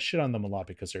bands, but I shit on them a lot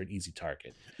because they're an easy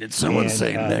target. Did someone And,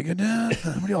 say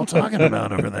Megadeth? What are y'all talking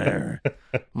about over there?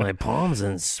 My palms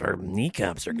and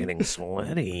kneecaps are getting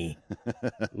sweaty.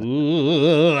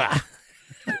 Ooh.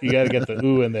 You got to get the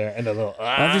ooh in there and the little.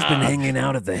 I've just been hanging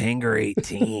out at the Hangar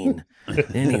 18.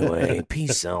 Anyway,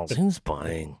 peace cells. Who's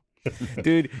buying?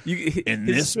 Dude, In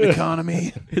this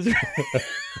economy, his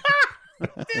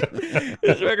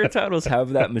record titles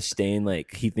have that Mustaine,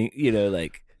 like he think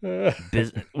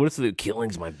what's the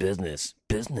killing's my business.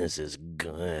 Business is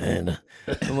good.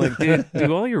 I'm like, dude,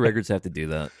 do all your records have to do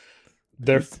that?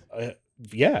 They're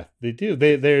yeah, they do.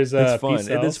 There's It's fun. Peace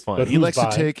It is Cells, fun. but he who's likes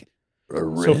buying? to take a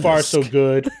So far, so risk.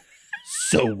 good.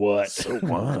 So what? So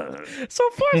what? So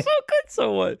far, so good.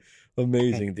 So what?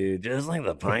 Amazing, dude. Just like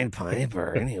the Pied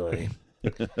Piper. Anyway.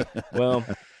 Well,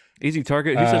 Easy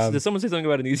Target. Did someone say something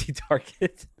about an Easy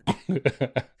Target?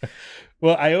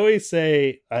 Well, I always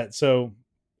say so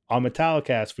on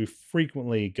Metallicast, we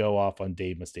frequently go off on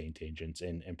Dave Mustaine tangents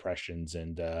and impressions.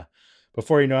 And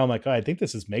before you know, I'm like, oh, I think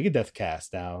this is Megadeth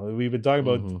cast now. We've been talking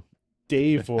about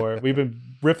Dave we've been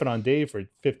riffing on Dave for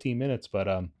 15 minutes,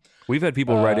 but We've had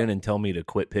people write in and tell me to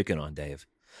quit picking on Dave.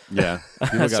 Yeah.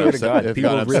 I swear to God,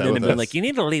 people have written in and been like, you, "You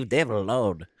need to leave Dave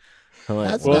alone." I'm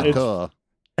like, that's Well, not it's- cool.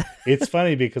 it's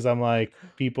funny because I'm like,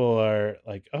 people are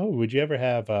like, oh, would you ever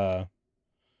have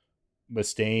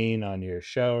Mustaine on your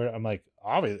show? I'm like,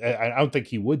 obviously, I don't think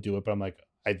he would do it, but I'm like,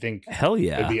 I think hell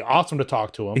yeah, it'd be awesome to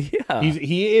talk to him. yeah.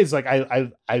 He is like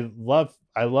I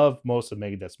love most of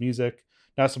Megadeth's music,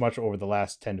 not so much over the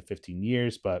last 10 to 15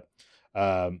 years, but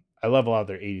I love a lot of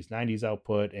their 80s 90s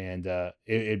output, and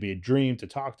it'd be a dream to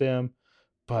talk to him.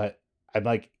 But I'm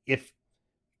like, if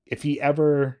he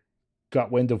ever got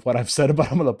wind of what I've said about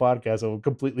him on the podcast, I would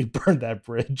completely burn that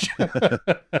bridge.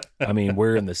 I mean,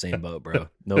 we're in the same boat, bro.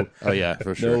 No, Oh yeah,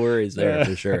 for sure. no worries there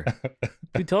for sure.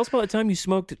 Dude, tell us about the time you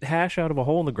smoked hash out of a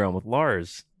hole in the ground with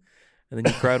Lars, and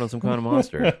then you cried on some kind of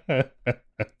monster.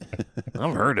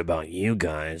 I've heard about you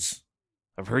guys.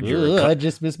 I've heard you're. I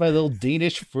just miss my little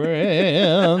Danish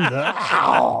friend.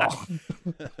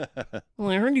 Well,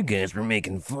 I heard you guys were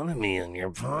making fun of me on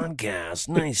your podcast.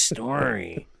 Nice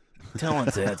story. Tell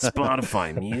it to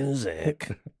Spotify Music.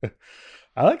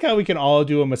 I like how we can all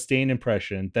do a Mustaine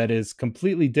impression that is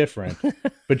completely different,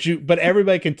 but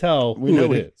everybody can tell We who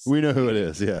know it is. we know who it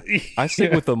is. Yeah, I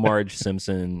stick with the Marge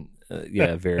Simpson,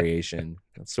 variation.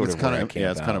 That's sort it's of where kind I of came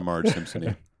it's kind of out. Marge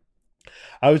Simpson.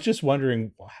 I was just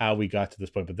wondering how we got to this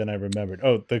point, but then I remembered.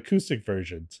 Oh, the acoustic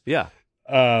versions. Yeah.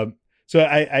 So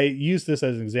I use this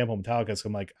as an example of Metallica. So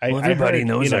I'm like, Everybody heard,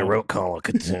 knows you I know- wrote Call of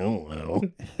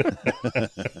Cthulhu.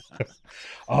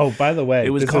 Oh, by the way, It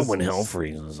was this called is- When Hell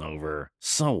Freezes Over.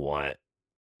 So what?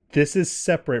 This is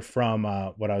separate from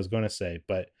what I was going to say,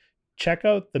 but check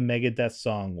out the Megadeth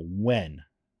song "When,"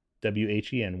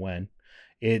 WHEN, when.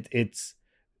 It's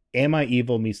 "Am I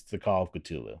Evil" meets the Call of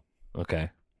Cthulhu. Okay.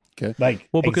 Like,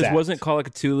 Well, because exact. wasn't Call of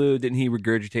Cthulhu, didn't he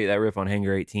regurgitate that riff on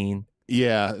Hangar 18?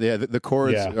 Yeah. The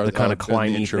chords Yeah. are The kinda in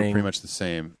climby the intro thing. pretty much the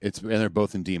same. And they're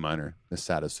both in D minor, the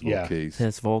saddest of all Yeah. keys.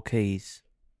 That's Volcase.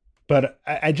 But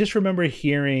I just remember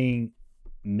hearing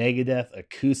Megadeth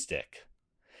acoustic.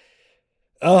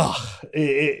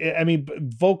 I mean,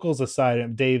 vocals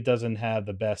aside, Dave doesn't have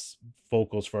the best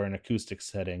vocals for an acoustic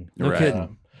setting. No Right.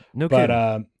 kidding. No But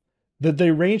kidding. the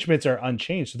arrangements are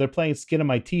unchanged. So they're playing "Skin of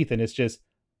My Teeth," and it's just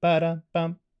ba-dum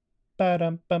bum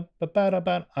ba-dum bum ba-da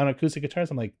bum on acoustic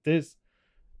guitars. I'm like, there's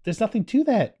nothing to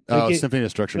that. Oh, Like, Symphony of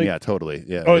Destruction. like- Yeah, totally.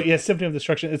 Yeah. oh yeah, Symphony of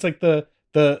Destruction. It's like the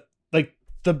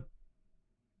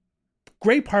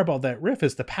great part about that riff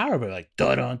is the power of it. Like,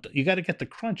 dun, you got to get the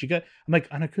crunch. I'm like,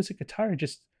 on acoustic guitar,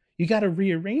 you got to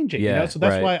rearrange it. Yeah, So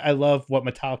that's right. why I love what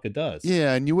Metallica does.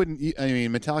 Yeah, and you wouldn't. I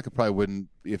mean, Metallica probably wouldn't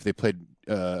if they played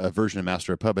a version of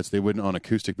Master of Puppets. They wouldn't on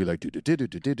acoustic be like They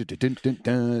would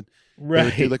do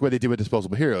Right. like what they did with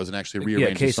Disposable Heroes and actually rearrange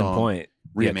Yeah, case the song. in point.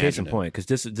 Yeah, case in reimagine it. point. Because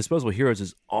Disposable Heroes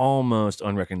is almost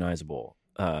unrecognizable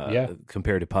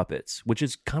compared to Puppets, which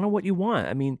is kind of what you want.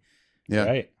 I mean, Yeah,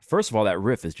 Right. first of all, that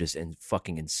riff is just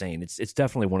fucking insane. It's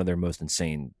definitely one of their most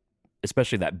insane,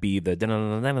 especially that B, that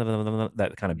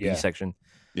kind of B Yeah. section.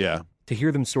 yeah. To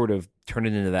hear them sort of turn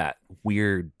it into that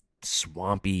weird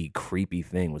swampy, creepy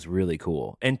thing was really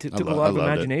cool, and took a I lot of loved it.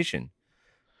 imagination.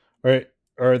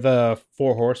 Or the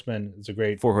Four Horsemen is a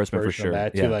great Four Horsemen for version sure. of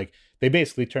that too. Yeah. Like they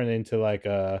basically turned it into like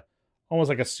almost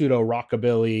like a pseudo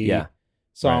rockabilly Yeah.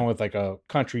 song Right. with like a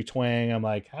country twang. I'm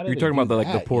like, how did You're they talking do about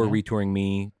the that, poor you know? retouring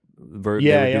me they Yeah, were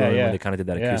yeah, doing yeah. when they kind of did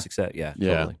that Yeah. acoustic set. Yeah,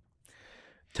 Yeah.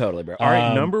 totally, bro. All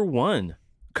right, number one,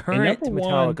 current number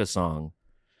Metallica one- song.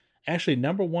 Actually,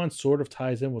 number one sort of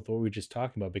ties in with what we were just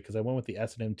talking about because I went with the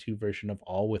S&M2 version of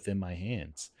All Within My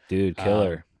Hands. Dude,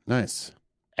 killer. Nice.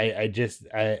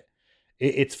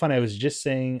 It's funny. I was just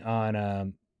saying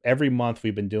on every month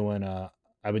I've been doing a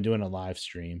live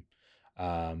stream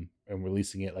and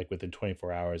releasing it like within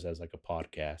 24 hours as like a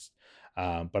podcast.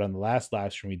 But on the last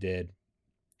live stream we did,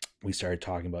 we started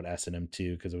talking about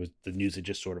S&M2 because it was the news had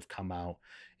just sort of come out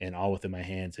and All Within My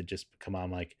Hands had just come out.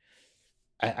 I'm like,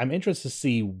 I'm interested to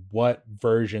see what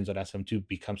versions of SM2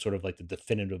 become sort of like the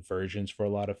definitive versions for a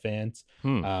lot of fans.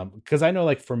 Because I know,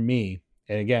 like for me,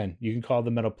 and again, you can call the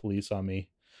Metal Police on me,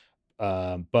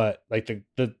 but like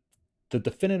the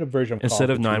definitive version of Instead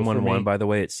Call of Cthulhu for 911, me- by the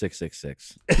way, it's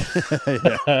 666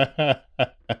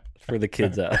 for the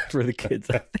kids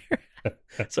out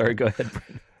there. Sorry, go ahead,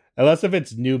 Brandon. Unless if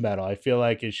it's new metal, I feel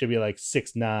like it should be like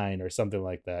 6-9 or something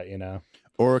like that, you know.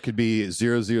 Or it could be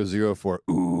 000 for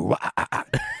ooh.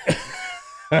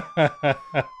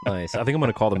 Nice. I think I'm going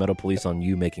to call the Metal Police on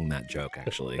you making that joke,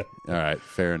 actually. All right,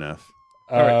 fair enough.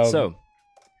 All right, so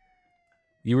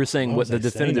you were saying what what was the I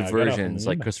saying definitive now? I got off on versions, the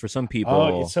like, email. because for some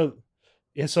people, so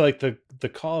like the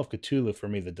Call of Cthulhu for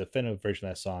me, the definitive version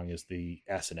of that song is the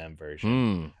S&M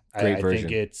version. Great I version.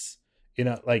 think it's, you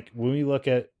know, like when I look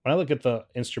at the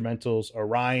instrumentals,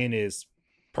 Orion is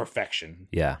perfection.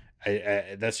 yeah,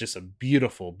 I that's just a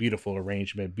beautiful, beautiful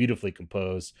arrangement, beautifully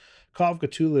composed. Call of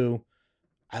Cthulhu,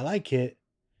 I like it,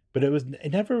 but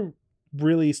it never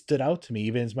really stood out to me,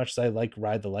 even as much as I like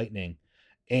Ride the Lightning.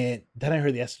 And then I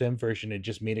heard the S&M version, it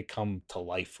just made it come to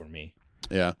life for me.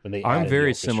 Yeah. When they I'm added the very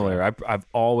orchestra. similar. I've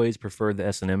always preferred the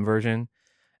S&M version,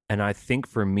 and I think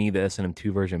for me, the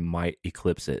S&M2 version might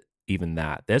eclipse it, even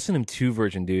that. The S&M2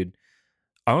 version, dude,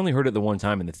 I only heard it the one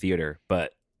time in the theater,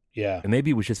 but Yeah. and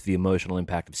maybe it was just the emotional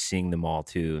impact of seeing them all,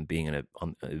 too, and being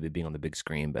on the big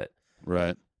screen, but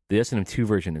Right. the S&M2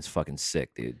 version is fucking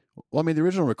sick, dude. Well, I mean, the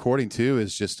original recording too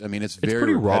is just, I mean, it's very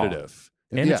pretty raw. repetitive.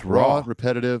 And yeah, it's raw.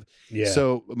 repetitive. Yeah.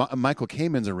 So Michael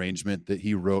Kamen's arrangement that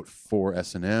he wrote for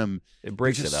S&M, It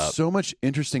breaks there's it just up. so much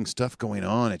interesting stuff going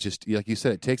on. It just, like you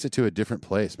said, it takes it to a different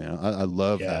place, man. I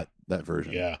love Yeah. that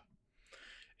version. Yeah.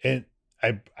 And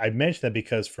I mentioned that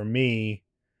because for me,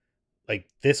 like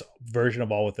this version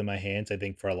of All Within My Hands, I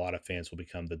think for a lot of fans will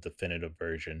become the definitive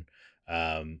version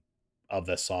of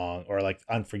the song, or like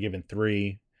Unforgiven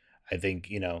 3. I think,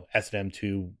 you know,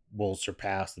 S&M2 will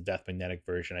surpass the Death Magnetic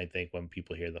version, I think, when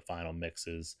people hear the final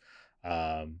mixes.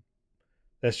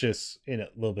 That's just, you know,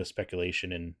 a little bit of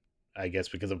speculation, and I guess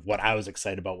because of what I was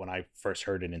excited about when I first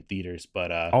heard it in theaters.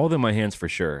 But All of my hands for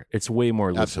sure. It's way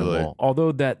more Absolutely. listenable.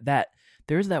 Although that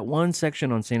there's that one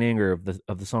section on Saint Anger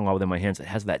of the song All Within My Hands that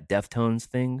has that Deftones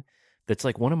thing that's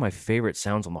like one of my favorite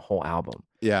sounds on the whole album.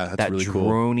 Yeah, that's that really cool.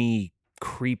 drony,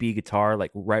 creepy guitar,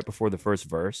 like right before the first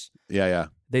verse. Yeah.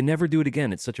 They never do it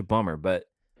again. It's such a bummer. But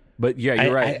yeah,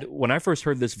 you're right. When I first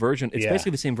heard this version, it's Yeah.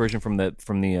 basically the same version from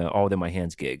the All Within My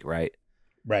Hands gig, right?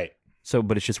 right. So,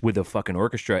 but it's just with a fucking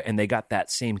orchestra, and they got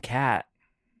that same cat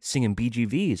singing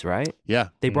BGVs, right? Yeah.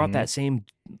 They brought Mhm. that same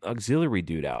auxiliary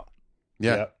dude out.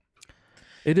 Yeah. Yep.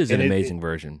 It is And an it- amazing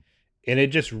version. And it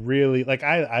just really, like,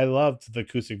 I loved the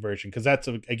acoustic version because that's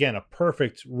again a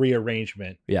perfect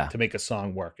rearrangement Yeah. to make a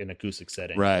song work in acoustic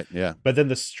setting. Right. Yeah. But then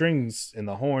the strings and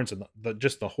the horns and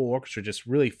just the whole orchestra just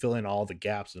really fill in all the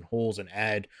gaps and holes and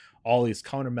add all these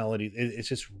counter melodies. It's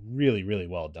just really, really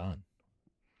well done.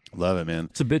 Love it, man.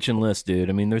 It's a bitchin' list, dude.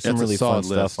 I mean, there's some It's a really fun solid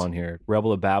stuff list. on here.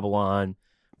 Rebel of Babylon,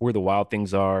 Where the Wild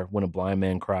Things Are, When a Blind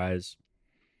Man Cries,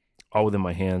 All Within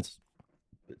My Hands.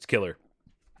 It's killer.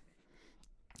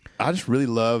 I just really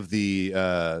love the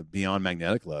Beyond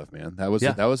Magnetic Love, man. That was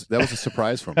Yeah. that was a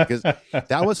surprise for me because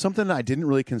that was something I didn't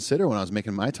really consider when I was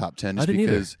making my top 10, I just didn't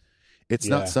either. because it's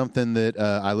Yeah. not something that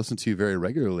I listen to very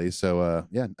regularly. So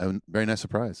yeah, a very nice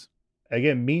surprise.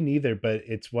 Again, me neither, but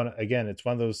it's one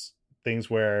of those things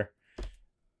where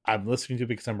I'm listening to it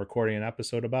because I'm recording an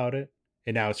episode about it,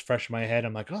 and now it's fresh in my head.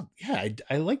 I'm like, oh yeah,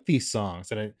 I like these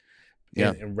songs, and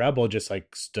and Rebel just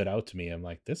like stood out to me. I'm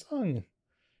like, this song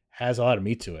has a lot of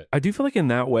meat to it. I do feel like in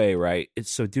that way, right? It's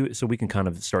so we can kind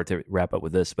of start to wrap up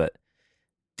with this, but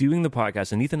doing the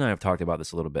podcast, and Ethan and I have talked about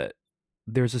this a little bit.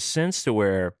 There's a sense to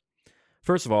where,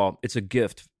 first of all, it's a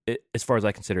gift, as far as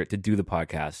I consider it, to do the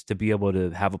podcast, to be able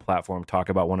to have a platform, talk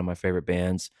about one of my favorite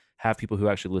bands, have people who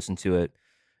actually listen to it.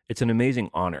 It's an amazing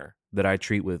honor that I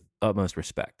treat with utmost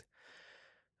respect.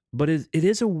 But it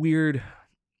is a weird,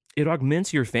 it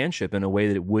augments your fanship in a way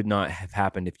that it would not have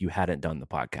happened if you hadn't done the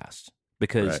podcast.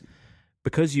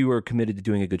 Because you are committed to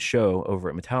doing a good show over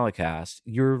at Metallicast,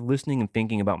 you're listening and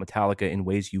thinking about Metallica in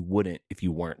ways you wouldn't if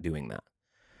you weren't doing that.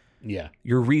 Yeah.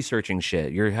 You're researching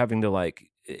shit. You're having to, like,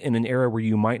 in an era where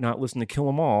you might not listen to Kill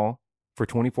 'Em All for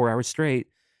 24 hours straight,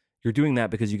 you're doing that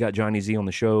because you got Johnny Z on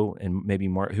the show and maybe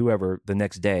whoever the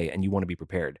next day, and you want to be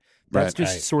prepared. That's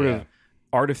just sort of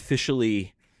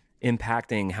artificially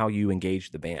impacting how you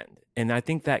engage the band. And I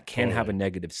think that can have a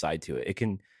negative side to it.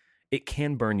 It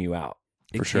can burn you out.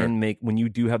 It can make, when you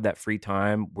do have that free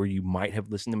time where you might have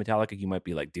listened to Metallica, you might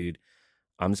be like, dude,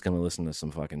 I'm just going to listen to some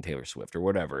fucking Taylor Swift or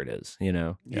whatever it is, you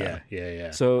know?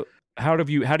 Yeah. So how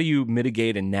do you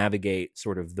mitigate and navigate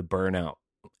sort of the burnout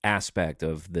aspect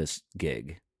of this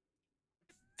gig?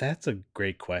 That's a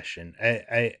great question.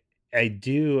 I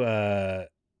do,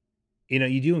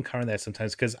 you do encounter that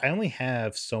sometimes because I only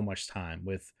have so much time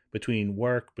between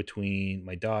work, between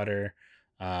my daughter,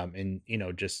 and,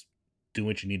 just do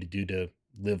what you need to do to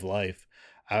live life.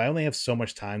 I only have so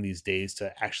much time these days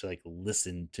to actually like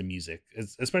listen to music,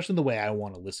 especially the way I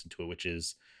want to listen to it, which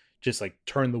is just like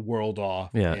turn the world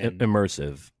off. Yeah. And,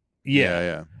 immersive.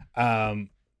 Yeah.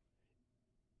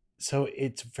 So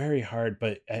it's very hard,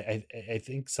 but I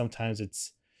think sometimes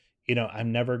it's,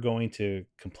 I'm never going to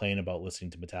complain about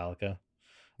listening to Metallica.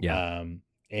 Yeah.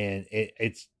 And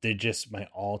they're just my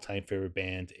all-time favorite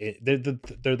band. They're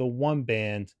the one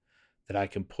band that I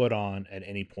can put on at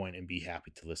any point and be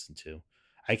happy to listen to.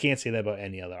 I can't say that about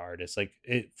any other artist. Like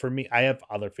for me, I have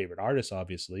other favorite artists,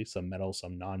 obviously, some metal,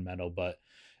 some non-metal, but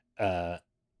like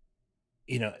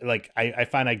I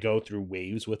find I go through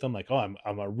waves with them. Like, oh,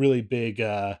 I'm a really big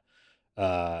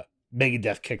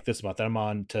Megadeth kick this month. I'm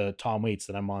on to Tom Waits,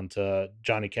 then I'm on to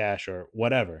Johnny Cash or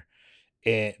whatever.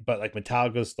 But like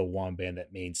Metallica's the one band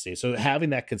that mainstays. So having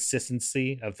that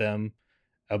consistency of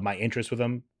my interest with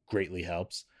them greatly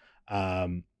helps. But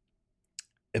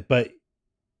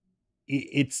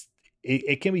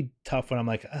it can be tough when I'm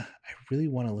like, I really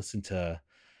want to listen to,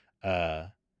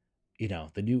 the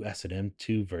new S&M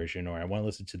 2 version, or I want to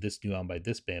listen to this new album by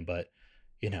this band, but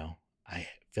I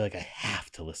feel like I have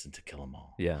to listen to Kill 'Em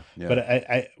All. Yeah. But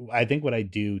I think what I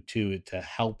do too to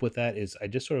help with that is I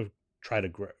just sort of try to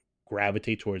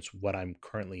gravitate towards what I'm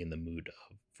currently in the mood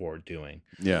for doing.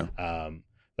 Yeah.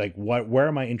 Like where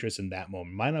are my interests in that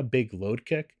moment? Am I a big load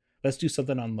kick? Let's do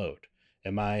something on load.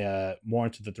 Am I more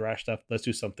into the thrash stuff? Let's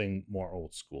do something more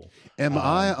old school. Am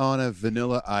I on a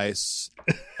Vanilla Ice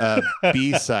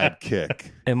B-side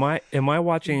kick? Am I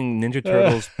watching Ninja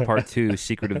Turtles Part 2,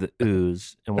 Secret of the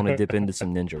Ooze, and want to dip into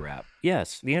some ninja rap?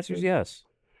 Yes. The answer is yes.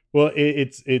 Well,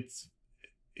 it's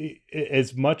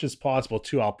as much as possible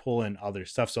too. I'll pull in other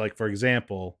stuff. So like, for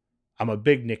example, I'm a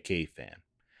big Nick Cave fan,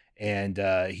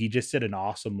 and he just did an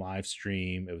awesome live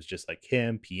stream. It was just like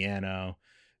him, piano.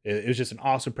 It was just an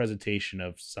awesome presentation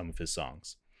of some of his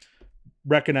songs.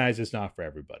 Recognize it's not for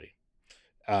everybody.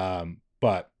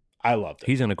 But I loved it.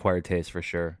 He's an acquired taste for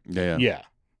sure. Yeah.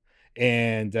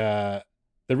 And the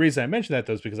reason I mentioned that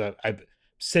though is because I've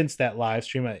since that live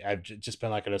stream, I've just been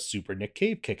like on a super Nick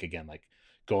Cave kick again, like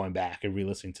going back and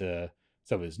re-listening to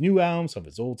some of his new albums, some of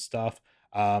his old stuff.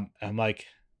 I'm like,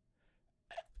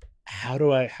 can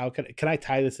I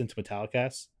tie this into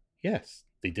Metallicast? Yes,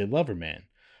 they did Loverman.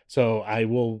 So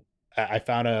I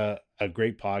found a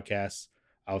great podcast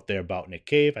out there about Nick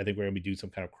Cave. I think we're going to be doing some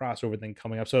kind of crossover thing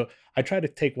coming up. So I try to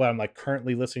take what I'm like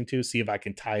currently listening to, see if I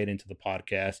can tie it into the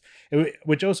podcast,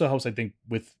 which also helps, I think,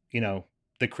 with,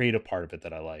 the creative part of it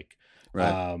that I like.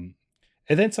 Right.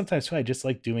 And then sometimes too, I just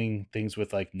like doing things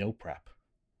with like no prep,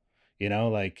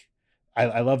 like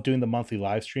I love doing the monthly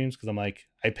live streams because I'm like,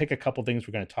 I pick a couple things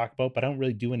we're going to talk about, but I don't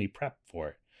really do any prep for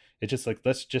it. It's just like,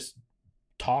 let's just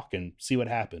talk and see what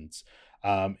happens.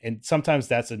 And sometimes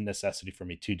that's a necessity for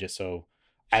me too, just so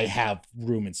I have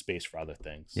room and space for other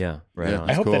things. Yeah, right. Yeah. On.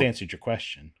 I hope cool. that answered your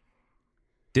question.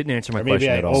 Didn't answer my Or maybe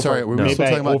question I at all. Sorry, we were still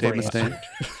talking about Dave over-answered.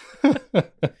 Mustaine.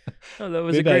 No, that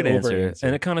was Maybe a I great answer. over-answered.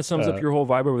 And it kind of sums up your whole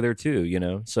vibe over there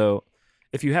too, So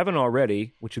if you haven't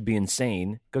already, which would be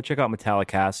insane, go check out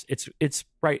Metallicast. It's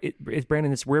right. It's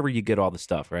Brandon. It's wherever you get all the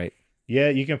stuff, right? Yeah,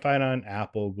 you can find on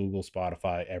Apple, Google,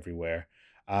 Spotify, everywhere.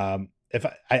 If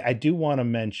I do want to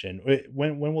mention,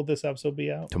 when will this episode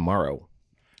be out? Tomorrow.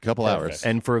 Couple Perfect. hours.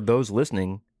 And for those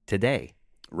listening, today.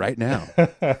 Right now.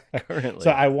 Currently.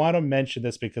 So I want to mention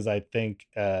this because I think,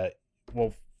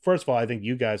 well, first of all, I think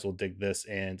you guys will dig this,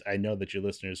 and I know that your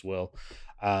listeners will.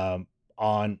 I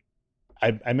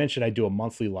mentioned I do a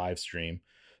monthly live stream.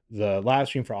 the live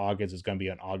stream for August is going to be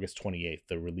on August 28th,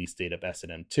 the release date of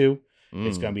S&M 2.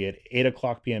 It's going to be at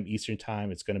 8:00 p.m. Eastern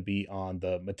time. It's going to be on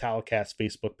the Metallicast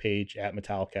Facebook page at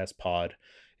Metallicast Pod.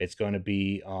 It's going to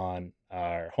be on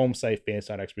our home site,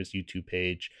 Fans.Experts YouTube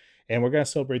page. And we're going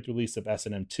to celebrate the release of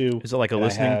S&M 2. Is it like a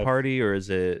listening party, or is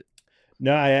it?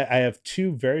 No, I have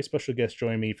two very special guests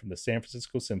joining me from the San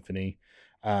Francisco Symphony.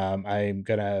 I'm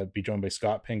going to be joined by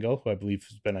Scott Pingle, who I believe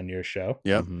has been on your show.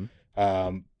 Yeah.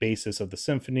 Bassist of the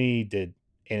Symphony, did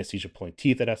Anesthesia Pulling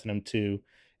Teeth at S&M 2.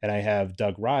 And I have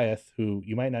Doug Ryeth, who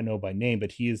you might not know by name,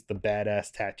 but he is the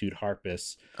badass tattooed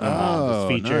harpist. That's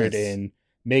featured in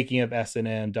Making of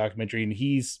S&M documentary, and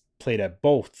he's played at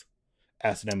both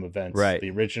S&M events, right, the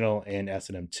original and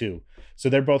S&M 2. So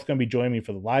they're both going to be joining me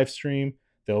for the live stream.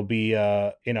 There'll be,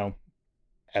 as the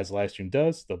live stream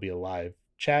does, there'll be a live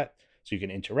chat, so you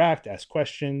can interact, ask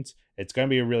questions. It's going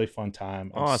to be a really fun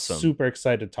time. I'm awesome. Super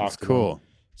excited to talk to cool. them.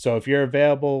 So if you're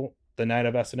available the night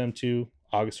of S&M 2,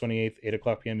 August 28th,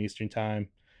 8:00 p.m. Eastern time,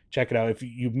 check it out. If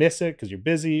you miss it because you're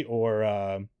busy or,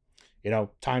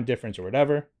 time difference or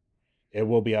whatever, it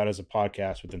will be out as a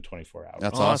podcast within 24 hours.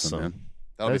 That's awesome, man.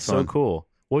 That's so cool.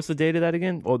 What's the date of that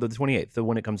again? Oh, the 28th, the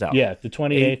when it comes out. Yeah, the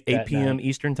 28th. 8 p.m.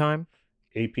 Eastern time?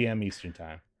 8 p.m. Eastern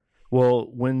time. Well,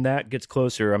 when that gets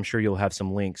closer, I'm sure you'll have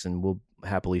some links, and we'll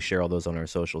happily share all those on our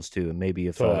socials too. And maybe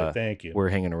if thank you. We're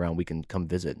hanging around, we can come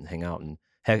visit and hang out and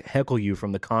heckle you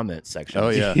from the comments section. Oh,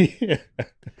 yeah.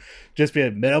 Just be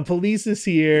like, Metal Police is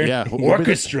here. Yeah.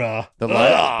 Orchestra. The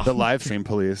live stream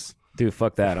police. Dude,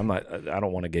 fuck that. I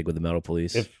don't want to gig with the Metal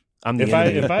Police.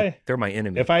 They're my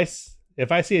enemy. If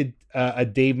I see a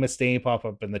Dave Mustaine pop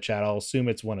up in the chat, I'll assume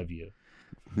it's one of you.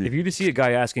 If you just see a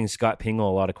guy asking Scott Pingle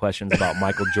a lot of questions about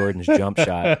Michael Jordan's jump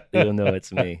shot, you'll know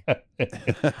it's me.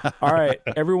 All right,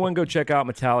 everyone go check out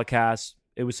Metallicast.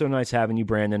 It was so nice having you,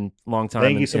 Brandon. Long time.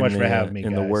 Thank you so much for having me,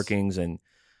 in the workings, and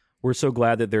we're so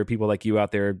glad that there are people like you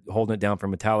out there holding it down for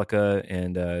Metallica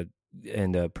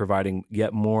and providing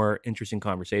yet more interesting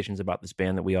conversations about this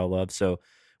band that we all love. So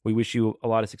we wish you a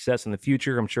lot of success in the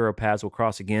future. I'm sure our paths will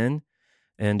cross again,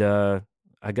 and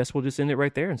I guess we'll just end it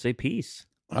right there and say peace.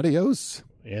 Adios.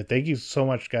 Yeah, thank you so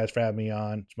much, guys, for having me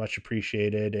on. It's much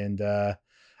appreciated, and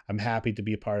I'm happy to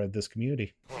be a part of this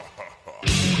community.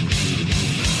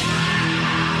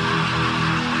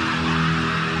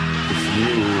 If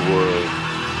you were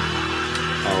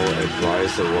our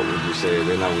advisor, what would you say?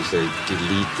 Then I would say,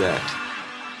 delete that.